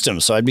never used them,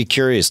 so I'd be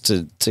curious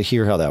to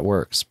hear how that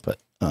works. But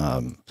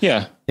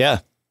yeah.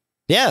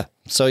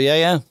 So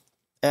yeah.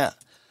 Is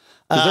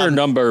there a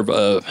number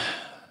of,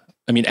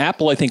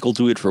 Apple, I think will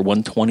do it for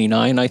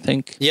 $129, I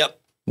think. Yep.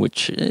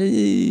 Which,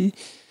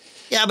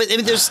 yeah, but I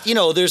mean, there's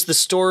the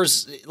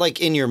stores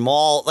in your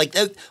mall.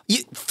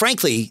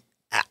 Frankly,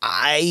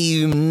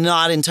 I'm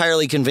not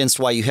entirely convinced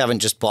why you haven't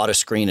just bought a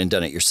screen and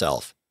done it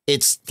yourself.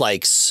 It's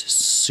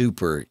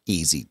super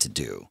easy to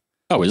do.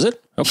 Oh, is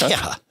it? Okay.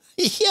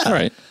 Yeah. All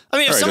right. I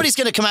mean, if somebody's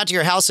going to come out to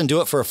your house and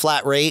do it for a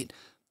flat rate,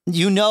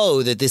 you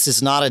know that this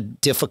is not a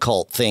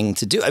difficult thing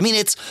to do. I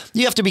mean,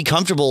 you have to be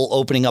comfortable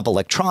opening up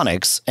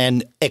electronics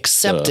and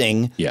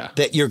accepting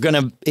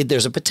that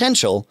there's a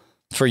potential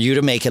for you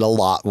to make it a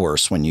lot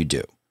worse when you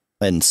do.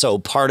 And so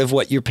part of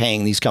what you're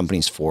paying these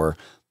companies for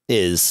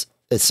is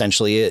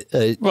essentially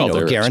a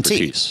guarantee.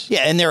 Expertise.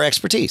 Yeah, and their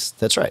expertise.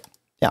 That's right.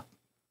 Yeah.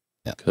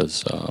 Yeah.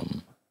 Because,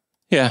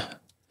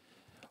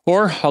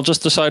 or I'll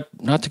just decide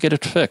not to get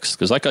it fixed.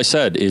 Because like I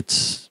said,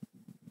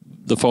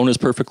 the phone is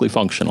perfectly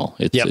functional.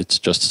 It's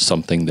just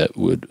something that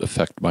would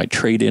affect my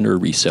trade-in or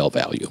resale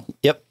value.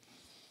 Yep.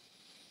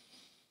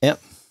 Yeah.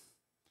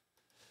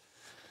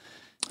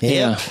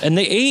 And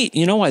the 8,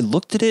 I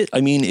looked at it.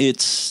 I mean,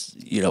 it's,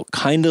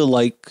 kind of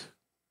like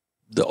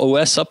the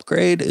OS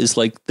upgrade is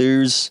like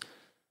there's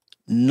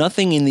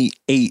nothing in the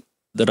 8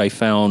 that I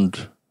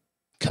found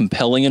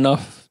compelling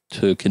enough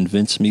to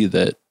convince me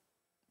that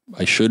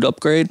I should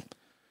upgrade.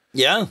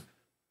 Yeah.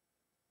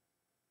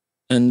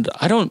 And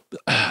am I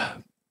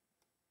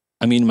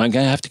going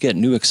to have to get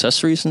new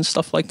accessories and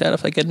stuff like that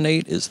if I get an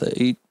 8? Is the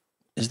 8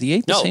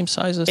 the same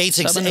size as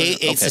 7?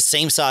 Eight's the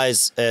same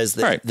size as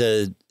the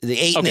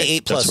 8 and the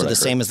 8 Plus are the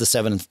same as the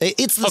 7.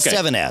 It's the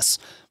 7S,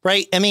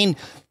 right? I mean,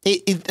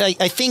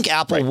 I think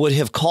Apple would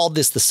have called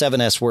this the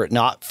 7S were it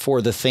not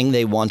for the thing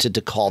they wanted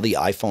to call the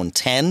iPhone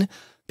 10.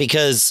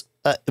 Because,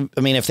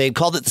 if they had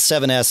called it the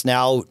 7S,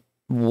 now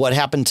what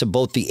happened to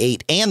both the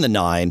 8 and the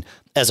 9,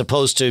 as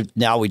opposed to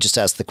now we just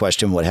ask the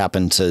question, what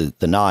happened to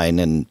the 9?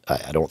 And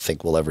I don't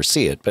think we'll ever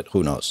see it, but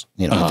who knows?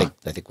 I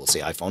think we'll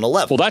see iPhone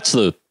 11. Well, that's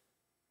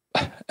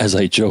as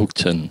I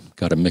joked and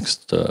got a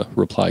mixed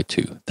reply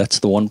to, that's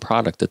the one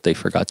product that they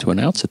forgot to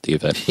announce at the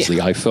event was the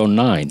iPhone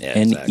 9,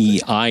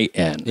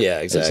 N-E-I-N. Yeah,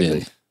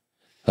 exactly.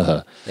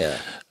 So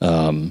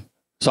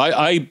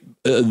I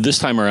this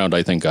time around,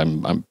 I think I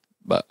don't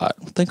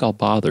think I'll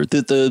bother.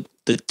 The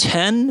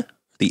 10,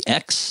 the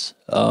X,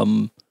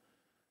 some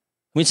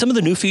of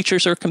the new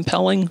features are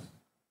compelling.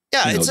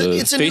 Yeah, it's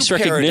a face new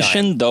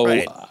recognition, paradigm, though.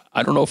 Right.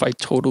 I don't know if I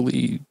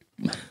totally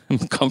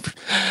am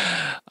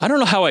I don't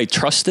know how I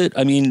trust it.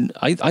 I mean,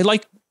 I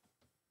like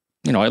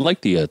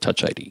the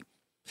Touch ID.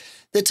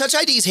 The Touch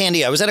ID is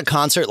handy. I was at a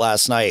concert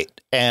last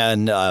night,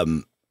 and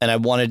I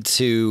wanted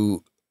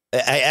to.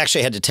 I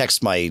actually had to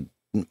text my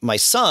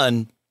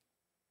son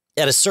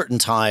at a certain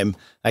time.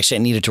 Actually,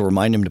 I needed to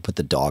remind him to put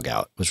the dog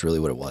out, was really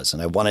what it was.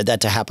 And I wanted that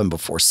to happen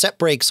before set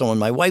break. So when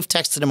my wife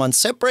texted him on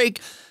set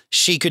break,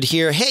 she could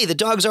hear, hey, the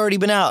dog's already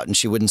been out, and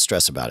she wouldn't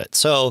stress about it.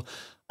 So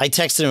I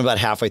texted him about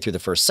halfway through the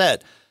first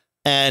set,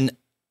 and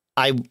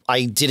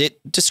I did it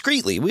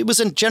discreetly. It was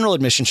a general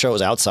admission show. It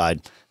was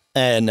outside.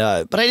 And,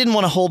 but I didn't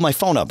want to hold my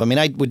phone up. I mean,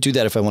 I would do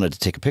that if I wanted to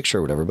take a picture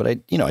or whatever, but I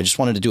just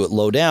wanted to do it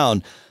low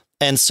down.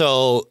 And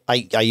so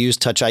I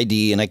used Touch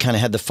ID, and I kind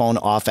of had the phone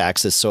off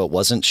axis so it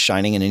wasn't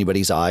shining in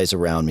anybody's eyes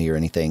around me or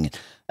anything.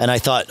 And I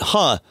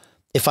thought,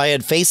 if I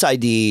had Face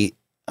ID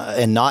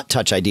and not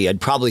Touch ID,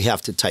 I'd probably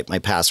have to type my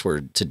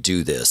password to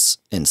do this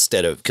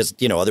instead of, because,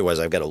 otherwise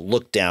I've got to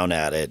look down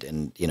at it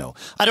and,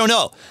 I don't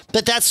know.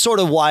 But that's sort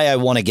of why I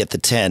want to get the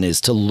 10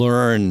 is to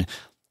learn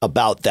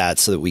about that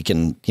so that we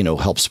can,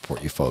 help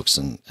support you folks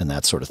and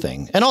that sort of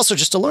thing. And also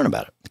just to learn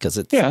about it because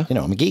it's,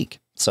 I'm a geek.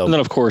 So, and then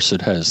of course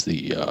it has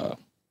the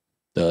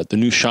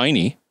new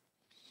shiny.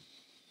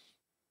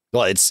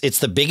 Well, it's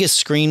the biggest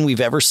screen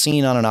we've ever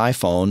seen on an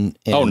iPhone.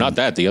 Oh, not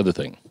that. The other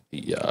thing,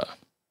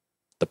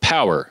 the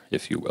power,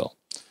 if you will.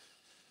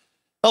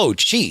 Oh,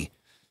 Qi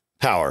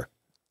power.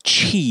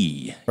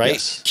 Qi, right?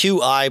 Yes.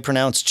 Qi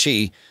pronounced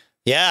Qi.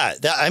 Yeah,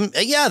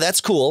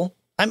 that's cool.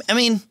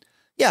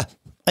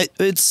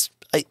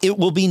 It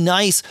will be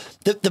nice.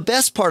 The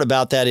best part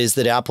about that is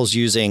that Apple's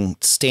using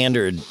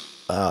standard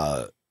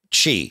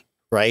Qi,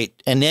 right?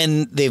 And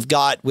then they've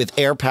got with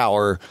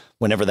AirPower,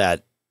 whenever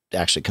that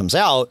actually comes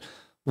out,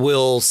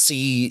 we'll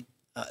see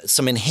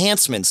some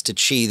enhancements to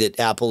Qi that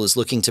Apple is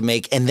looking to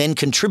make and then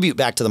contribute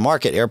back to the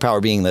market.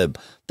 AirPower being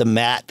the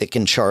mat that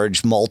can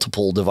charge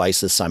multiple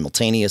devices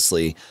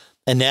simultaneously.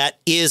 And that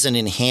is an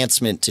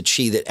enhancement to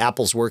Qi that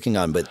Apple's working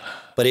on. But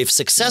if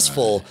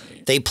successful,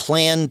 they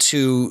plan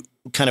to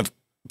kind of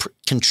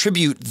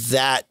contribute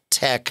that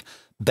tech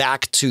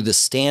back to the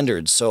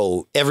standard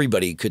so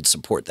everybody could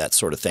support that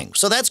sort of thing.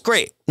 So that's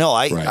great. No,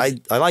 I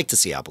like to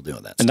see Apple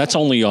doing that. And that's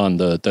only on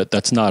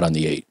that's not on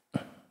the 8.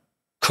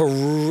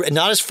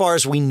 Not as far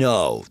as we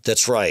know.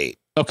 That's right.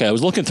 Okay, I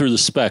was looking through the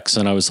specs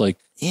and I was like,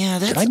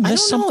 did I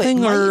miss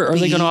something, or are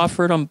they going to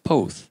offer it on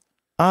both?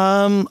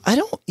 I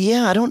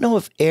don't know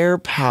if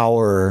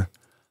AirPower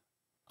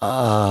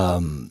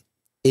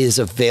is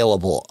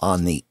available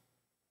on the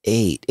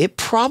 8. It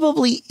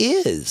probably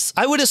is.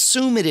 I would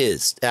assume it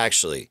is,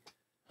 actually.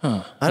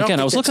 Huh. Again,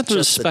 I was looking through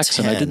the specs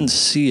and I didn't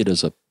see it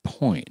as a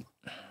point.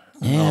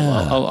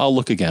 Yeah. I'll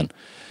look again.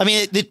 I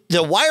mean,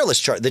 the wireless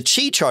charge, the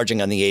Qi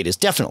charging on the 8 is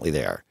definitely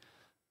there.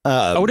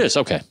 It is.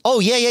 Okay. Oh,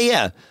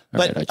 yeah.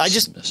 But right, I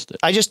just missed it.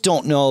 I just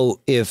don't know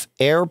if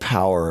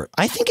AirPower,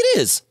 I think it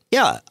is.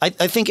 Yeah. I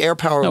think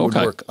AirPower would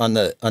work on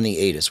the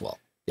 8 as well.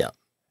 Yeah.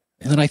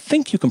 And then I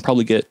think you can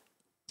probably get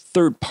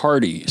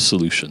third-party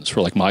solutions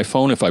for like my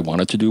phone if I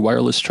wanted to do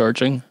wireless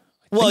charging.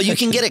 I Well, you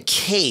can get a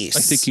case.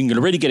 I think you can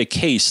already get a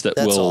case that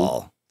That's will.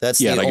 all.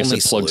 That's yeah, the I guess only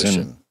it plugs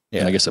solution. in. Yeah,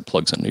 And I guess it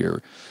plugs into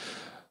your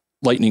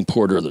Lightning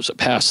port, or there's a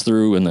pass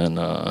through, and then.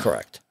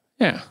 Correct.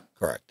 Yeah.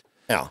 Correct.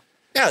 Yeah.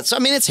 Yeah. It's, I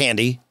mean, it's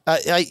handy.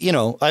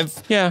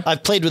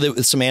 I've played with it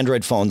with some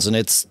Android phones, and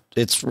it's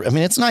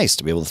nice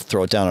to be able to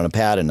throw it down on a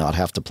pad and not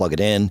have to plug it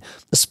in,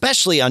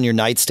 especially on your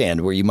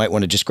nightstand where you might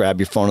want to just grab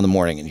your phone in the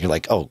morning and you're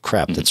like, oh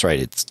crap, that's right.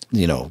 It's,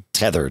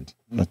 tethered.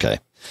 Okay.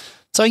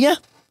 So yeah,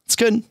 it's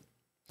good.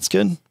 It's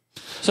good.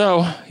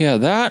 So yeah,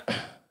 that,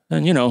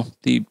 and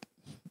the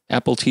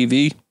Apple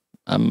TV,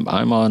 I'm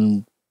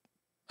on,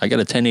 I got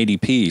a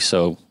 1080p,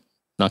 so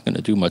not going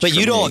to do much. But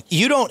for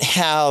you don't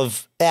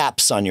have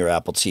apps on your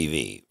Apple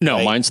TV. No,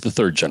 right? mine's the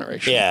third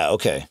generation. Yeah.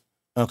 Okay.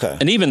 Okay.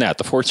 And even that,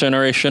 the fourth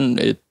generation,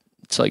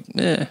 it's like,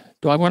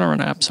 do I want to run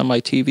apps on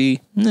my TV?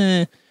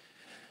 Nah.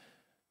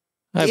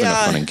 I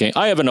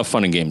have enough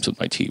fun in games with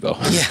my TiVo.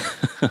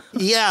 Yeah.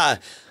 Yeah.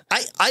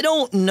 I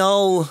don't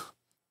know.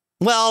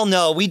 Well,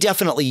 no, we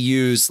definitely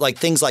use like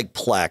things like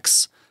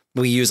Plex.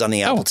 We use on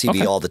the Apple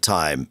TV all the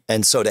time.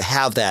 And so to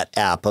have that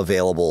app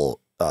available,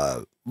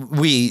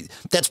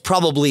 that's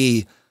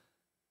probably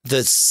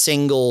the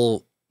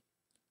single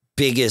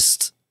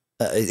biggest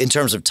in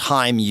terms of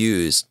time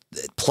used.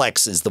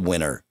 Plex is the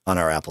winner on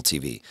our Apple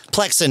TV.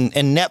 Plex and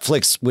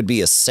Netflix would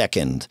be a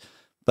second,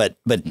 but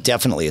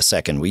definitely a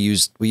second. We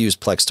use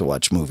Plex to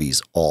watch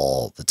movies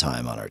all the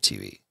time on our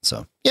TV.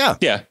 So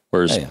yeah.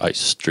 Whereas I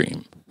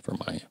stream for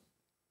my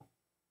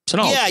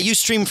Synology. Yeah, you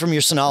stream from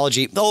your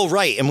Synology. Oh,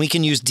 right. And we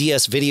can use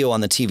DS video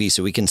on the TV,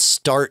 so we can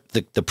start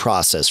the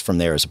process from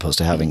there as opposed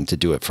to having to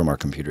do it from our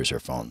computers or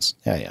phones.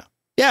 Yeah.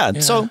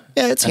 So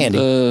it's handy.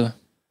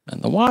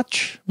 And the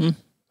watch. I'm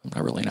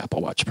not really an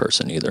Apple Watch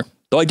person either.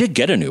 Though I did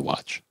get a new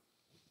watch.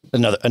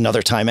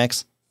 Another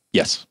Timex?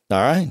 Yes. All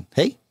right.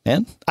 Hey,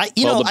 man.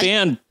 The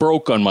band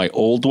broke on my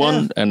old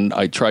one, and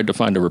I tried to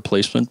find a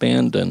replacement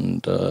band,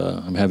 and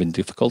I'm having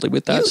difficulty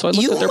with that. So I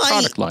looked at their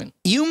product line.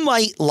 You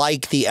might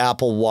like the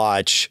Apple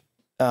Watch,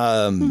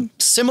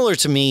 similar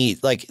to me.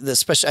 Like,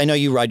 especially, I know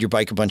you ride your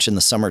bike a bunch in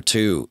the summer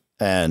too,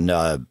 and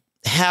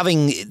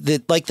having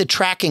the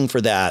tracking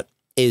for that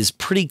is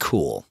pretty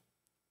cool,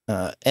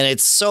 and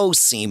it's so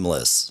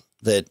seamless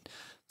that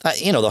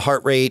the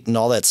heart rate and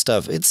all that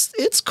stuff.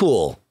 It's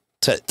cool.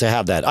 To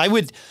have that. I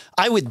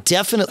would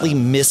definitely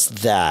miss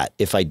that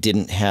if I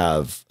didn't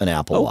have an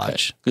Apple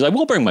Watch. Because I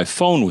will bring my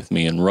phone with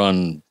me and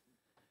run.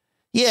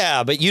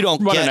 Yeah, but you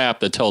don't run an app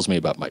that tells me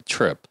about my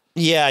trip.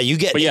 Yeah, you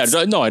get. But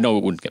I know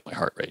it wouldn't get my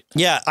heart rate.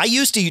 Yeah, I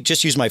used to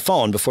just use my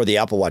phone before the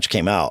Apple Watch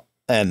came out,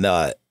 and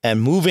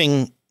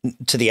moving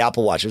to the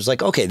Apple Watch, it was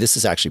like, okay, this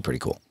is actually pretty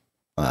cool.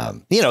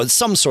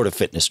 Some sort of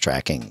fitness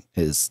tracking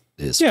is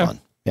fun.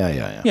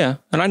 Yeah. Yeah,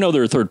 and I know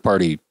there are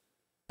third-party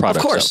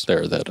products out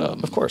there that,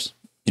 of course.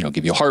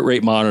 Give you a heart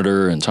rate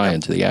monitor and tie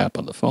into the app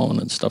on the phone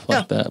and stuff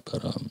like that.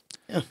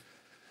 But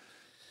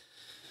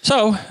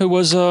so it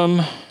was.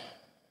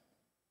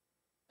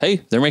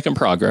 Hey, they're making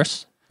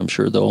progress. I'm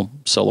sure they'll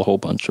sell a whole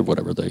bunch of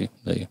whatever they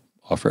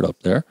offered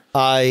up there.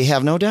 I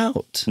have no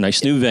doubt.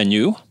 Nice new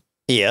venue.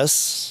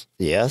 Yes.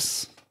 Yeah.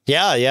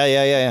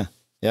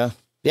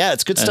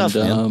 It's good stuff,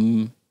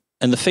 man.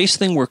 And the face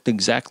thing worked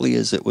exactly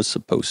as it was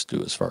supposed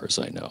to, as far as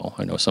I know.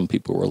 I know some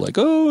people were like,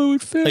 "Oh,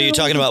 it failed." Are you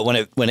talking about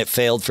when it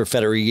failed for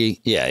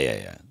Federighi?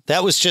 Yeah.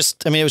 That was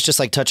just. I mean, it was just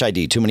like Touch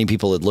ID. Too many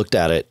people had looked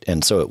at it,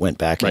 and so it went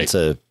back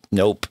into,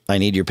 nope. I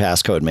need your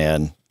passcode,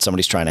 man.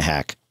 Somebody's trying to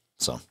hack.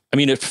 So. I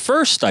mean, at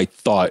first I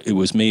thought it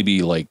was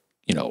maybe like,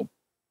 that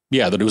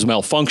it was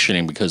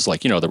malfunctioning because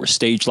there were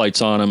stage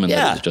lights on them, and it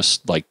was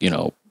just like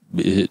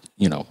it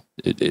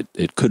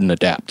couldn't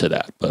adapt to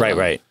that. But,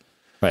 right.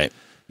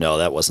 No,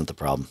 that wasn't the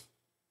problem.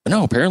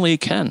 No, apparently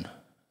it can.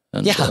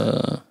 And,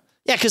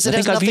 because it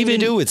has nothing to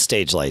do with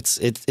stage lights.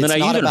 It's and I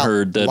not even about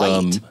heard that,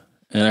 light.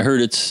 and I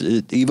heard it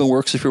even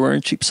works if you're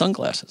wearing cheap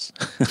sunglasses.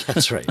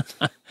 That's right.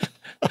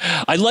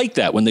 I like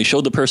that when they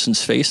showed the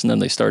person's face and then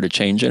they started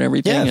changing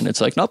everything, and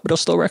it's like, nope, but I'll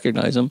still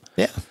recognize them.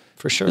 Yeah,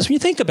 for sure. Because when you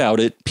think about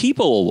it,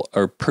 people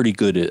are pretty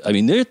good at. I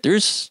mean,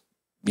 there's,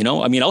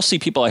 I'll see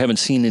people I haven't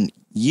seen in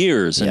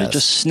years, and it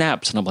just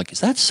snaps, and I'm like, is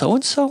that so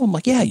and so? I'm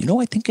like, yeah,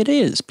 I think it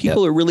is.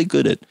 People are really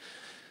good at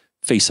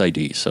Face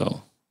ID.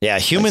 So yeah,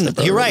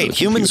 you're right.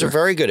 Humans are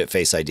very good at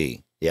Face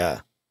ID. Yeah.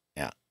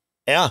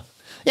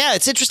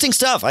 It's interesting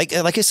stuff. Like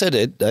I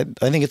said,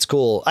 I think it's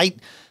cool. I'm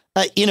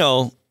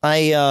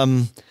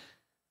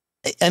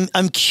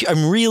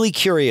really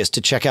curious to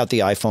check out the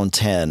iPhone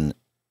 10.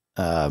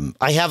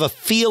 I have a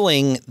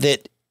feeling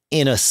that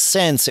in a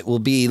sense it will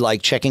be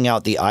like checking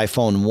out the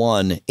iPhone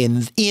 1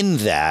 in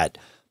that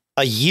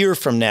a year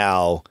from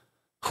now,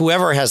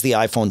 whoever has the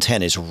iPhone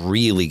 10 is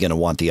really going to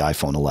want the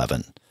iPhone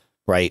 11.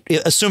 Right.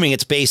 Assuming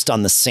it's based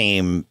on the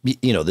same,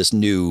 this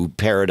new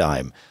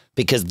paradigm,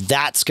 because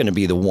that's going to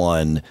be the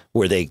one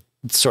where they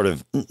sort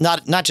of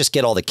not just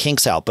get all the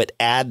kinks out, but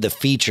add the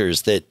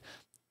features that,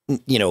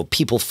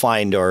 people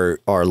find are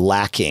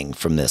lacking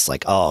from this.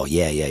 Like, oh,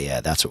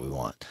 yeah. That's what we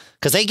want.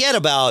 Because they get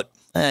about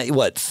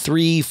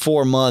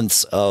 3-4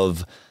 months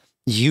of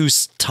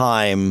use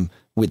time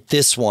with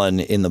this one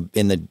in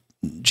the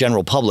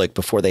general public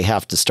before they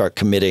have to start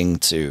committing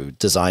to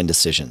design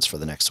decisions for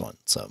the next one.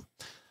 So,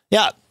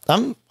 yeah,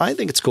 I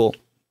think it's cool.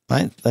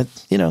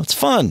 It's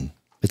fun.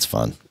 It's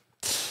fun.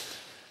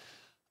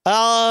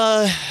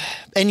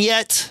 And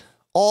yet,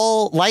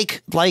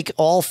 like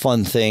all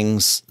fun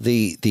things,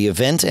 the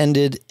event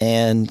ended,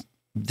 and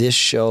this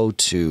show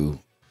too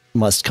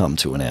must come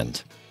to an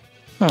end.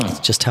 It's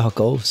just how it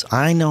goes.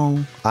 I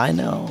know.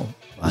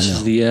 This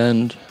is the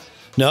end.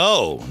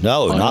 No,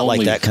 not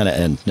like that kind of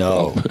end.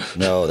 No,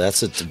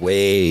 that's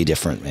way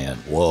different, man.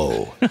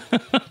 Whoa.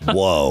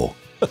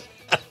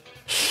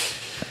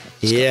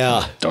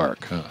 Yeah.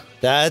 Dark, huh?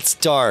 That's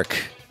dark.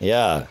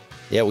 Yeah.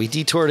 Yeah, we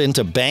detoured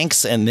into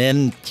banks and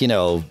then,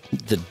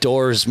 the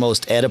Doors'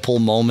 most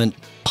Oedipal moment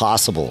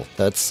possible.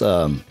 That's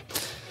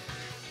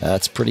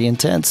pretty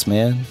intense,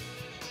 man.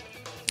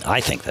 I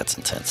think that's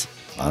intense.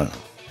 I don't know.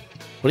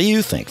 What do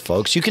you think,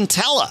 folks? You can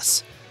tell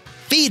us.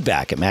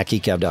 Feedback at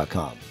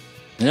MacGeekGab.com.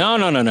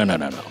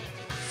 No.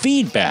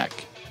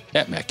 Feedback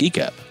at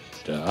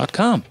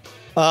MacGeekGab.com.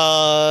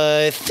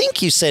 I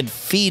think you said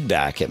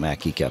feedback at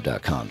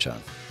MacGeekGab.com,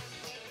 John.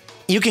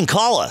 You can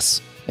call us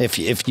if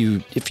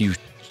you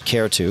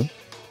care to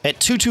at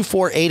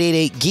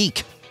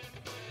 224-888-GEEK,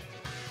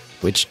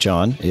 which,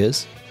 John,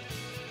 is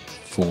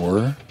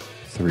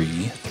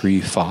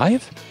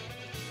 4335.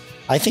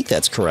 I think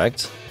that's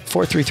correct.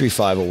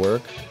 4335 will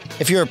work.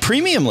 If you're a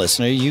premium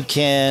listener, you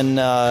can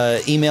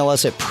email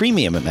us at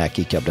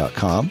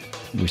premium@MacGeekGab.com.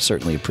 We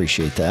certainly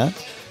appreciate that.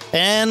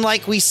 And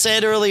like we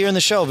said earlier in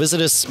the show, visit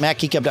us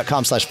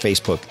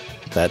MacGeekGab.com/Facebook.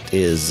 That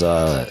is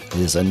a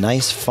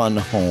nice, fun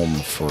home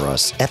for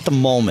us at the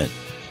moment.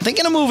 I'm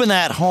thinking of moving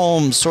that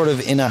home sort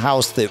of in a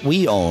house that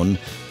we own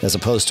as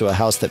opposed to a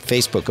house that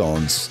Facebook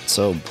owns.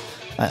 So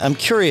I'm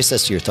curious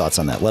as to your thoughts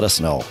on that. Let us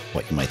know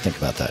what you might think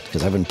about that,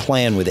 because I've been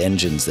playing with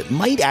engines that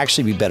might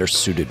actually be better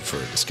suited for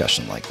a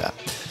discussion like that.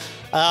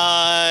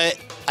 I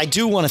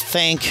do want to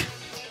thank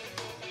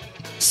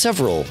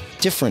several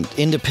different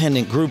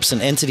independent groups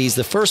and entities.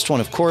 The first one,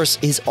 of course,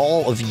 is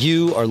all of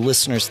you, our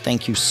listeners.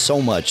 Thank you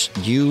so much.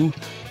 You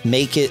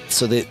make it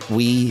so that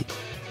we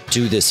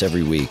do this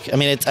every week. I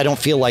mean, I don't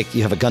feel like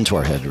you have a gun to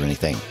our head or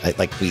anything.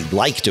 We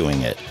like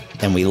doing it,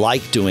 and we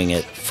like doing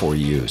it for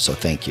you. So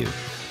thank you.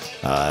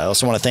 I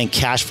also want to thank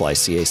Cashfly,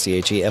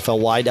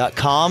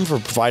 CACHEFLY.com, for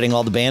providing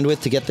all the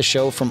bandwidth to get the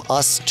show from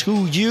us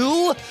to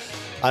you.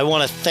 I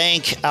want to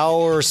thank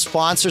our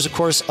sponsors, of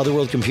course,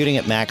 Otherworld Computing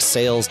at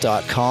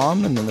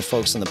MacSales.com, and then the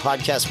folks in the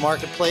podcast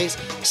marketplace,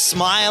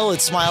 Smile at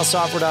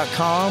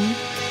SmileSoftware.com,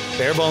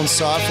 Barebones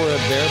Software at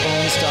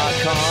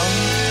Barebones.com.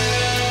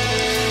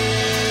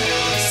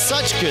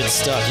 Such good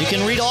stuff. You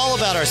can read all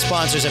about our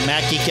sponsors at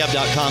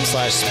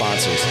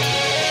MacGeekGab.com/sponsors.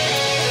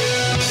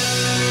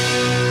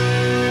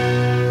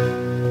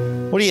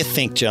 What do you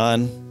think,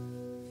 John?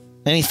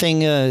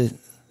 Anything? I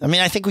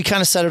think we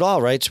kind of said it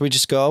all, right? Should we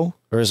just go,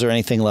 or is there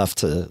anything left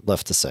to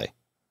say?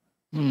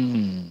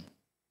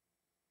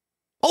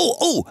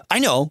 Oh, I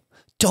know.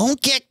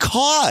 Don't get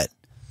caught.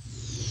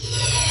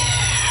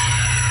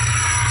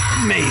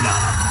 Made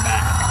up.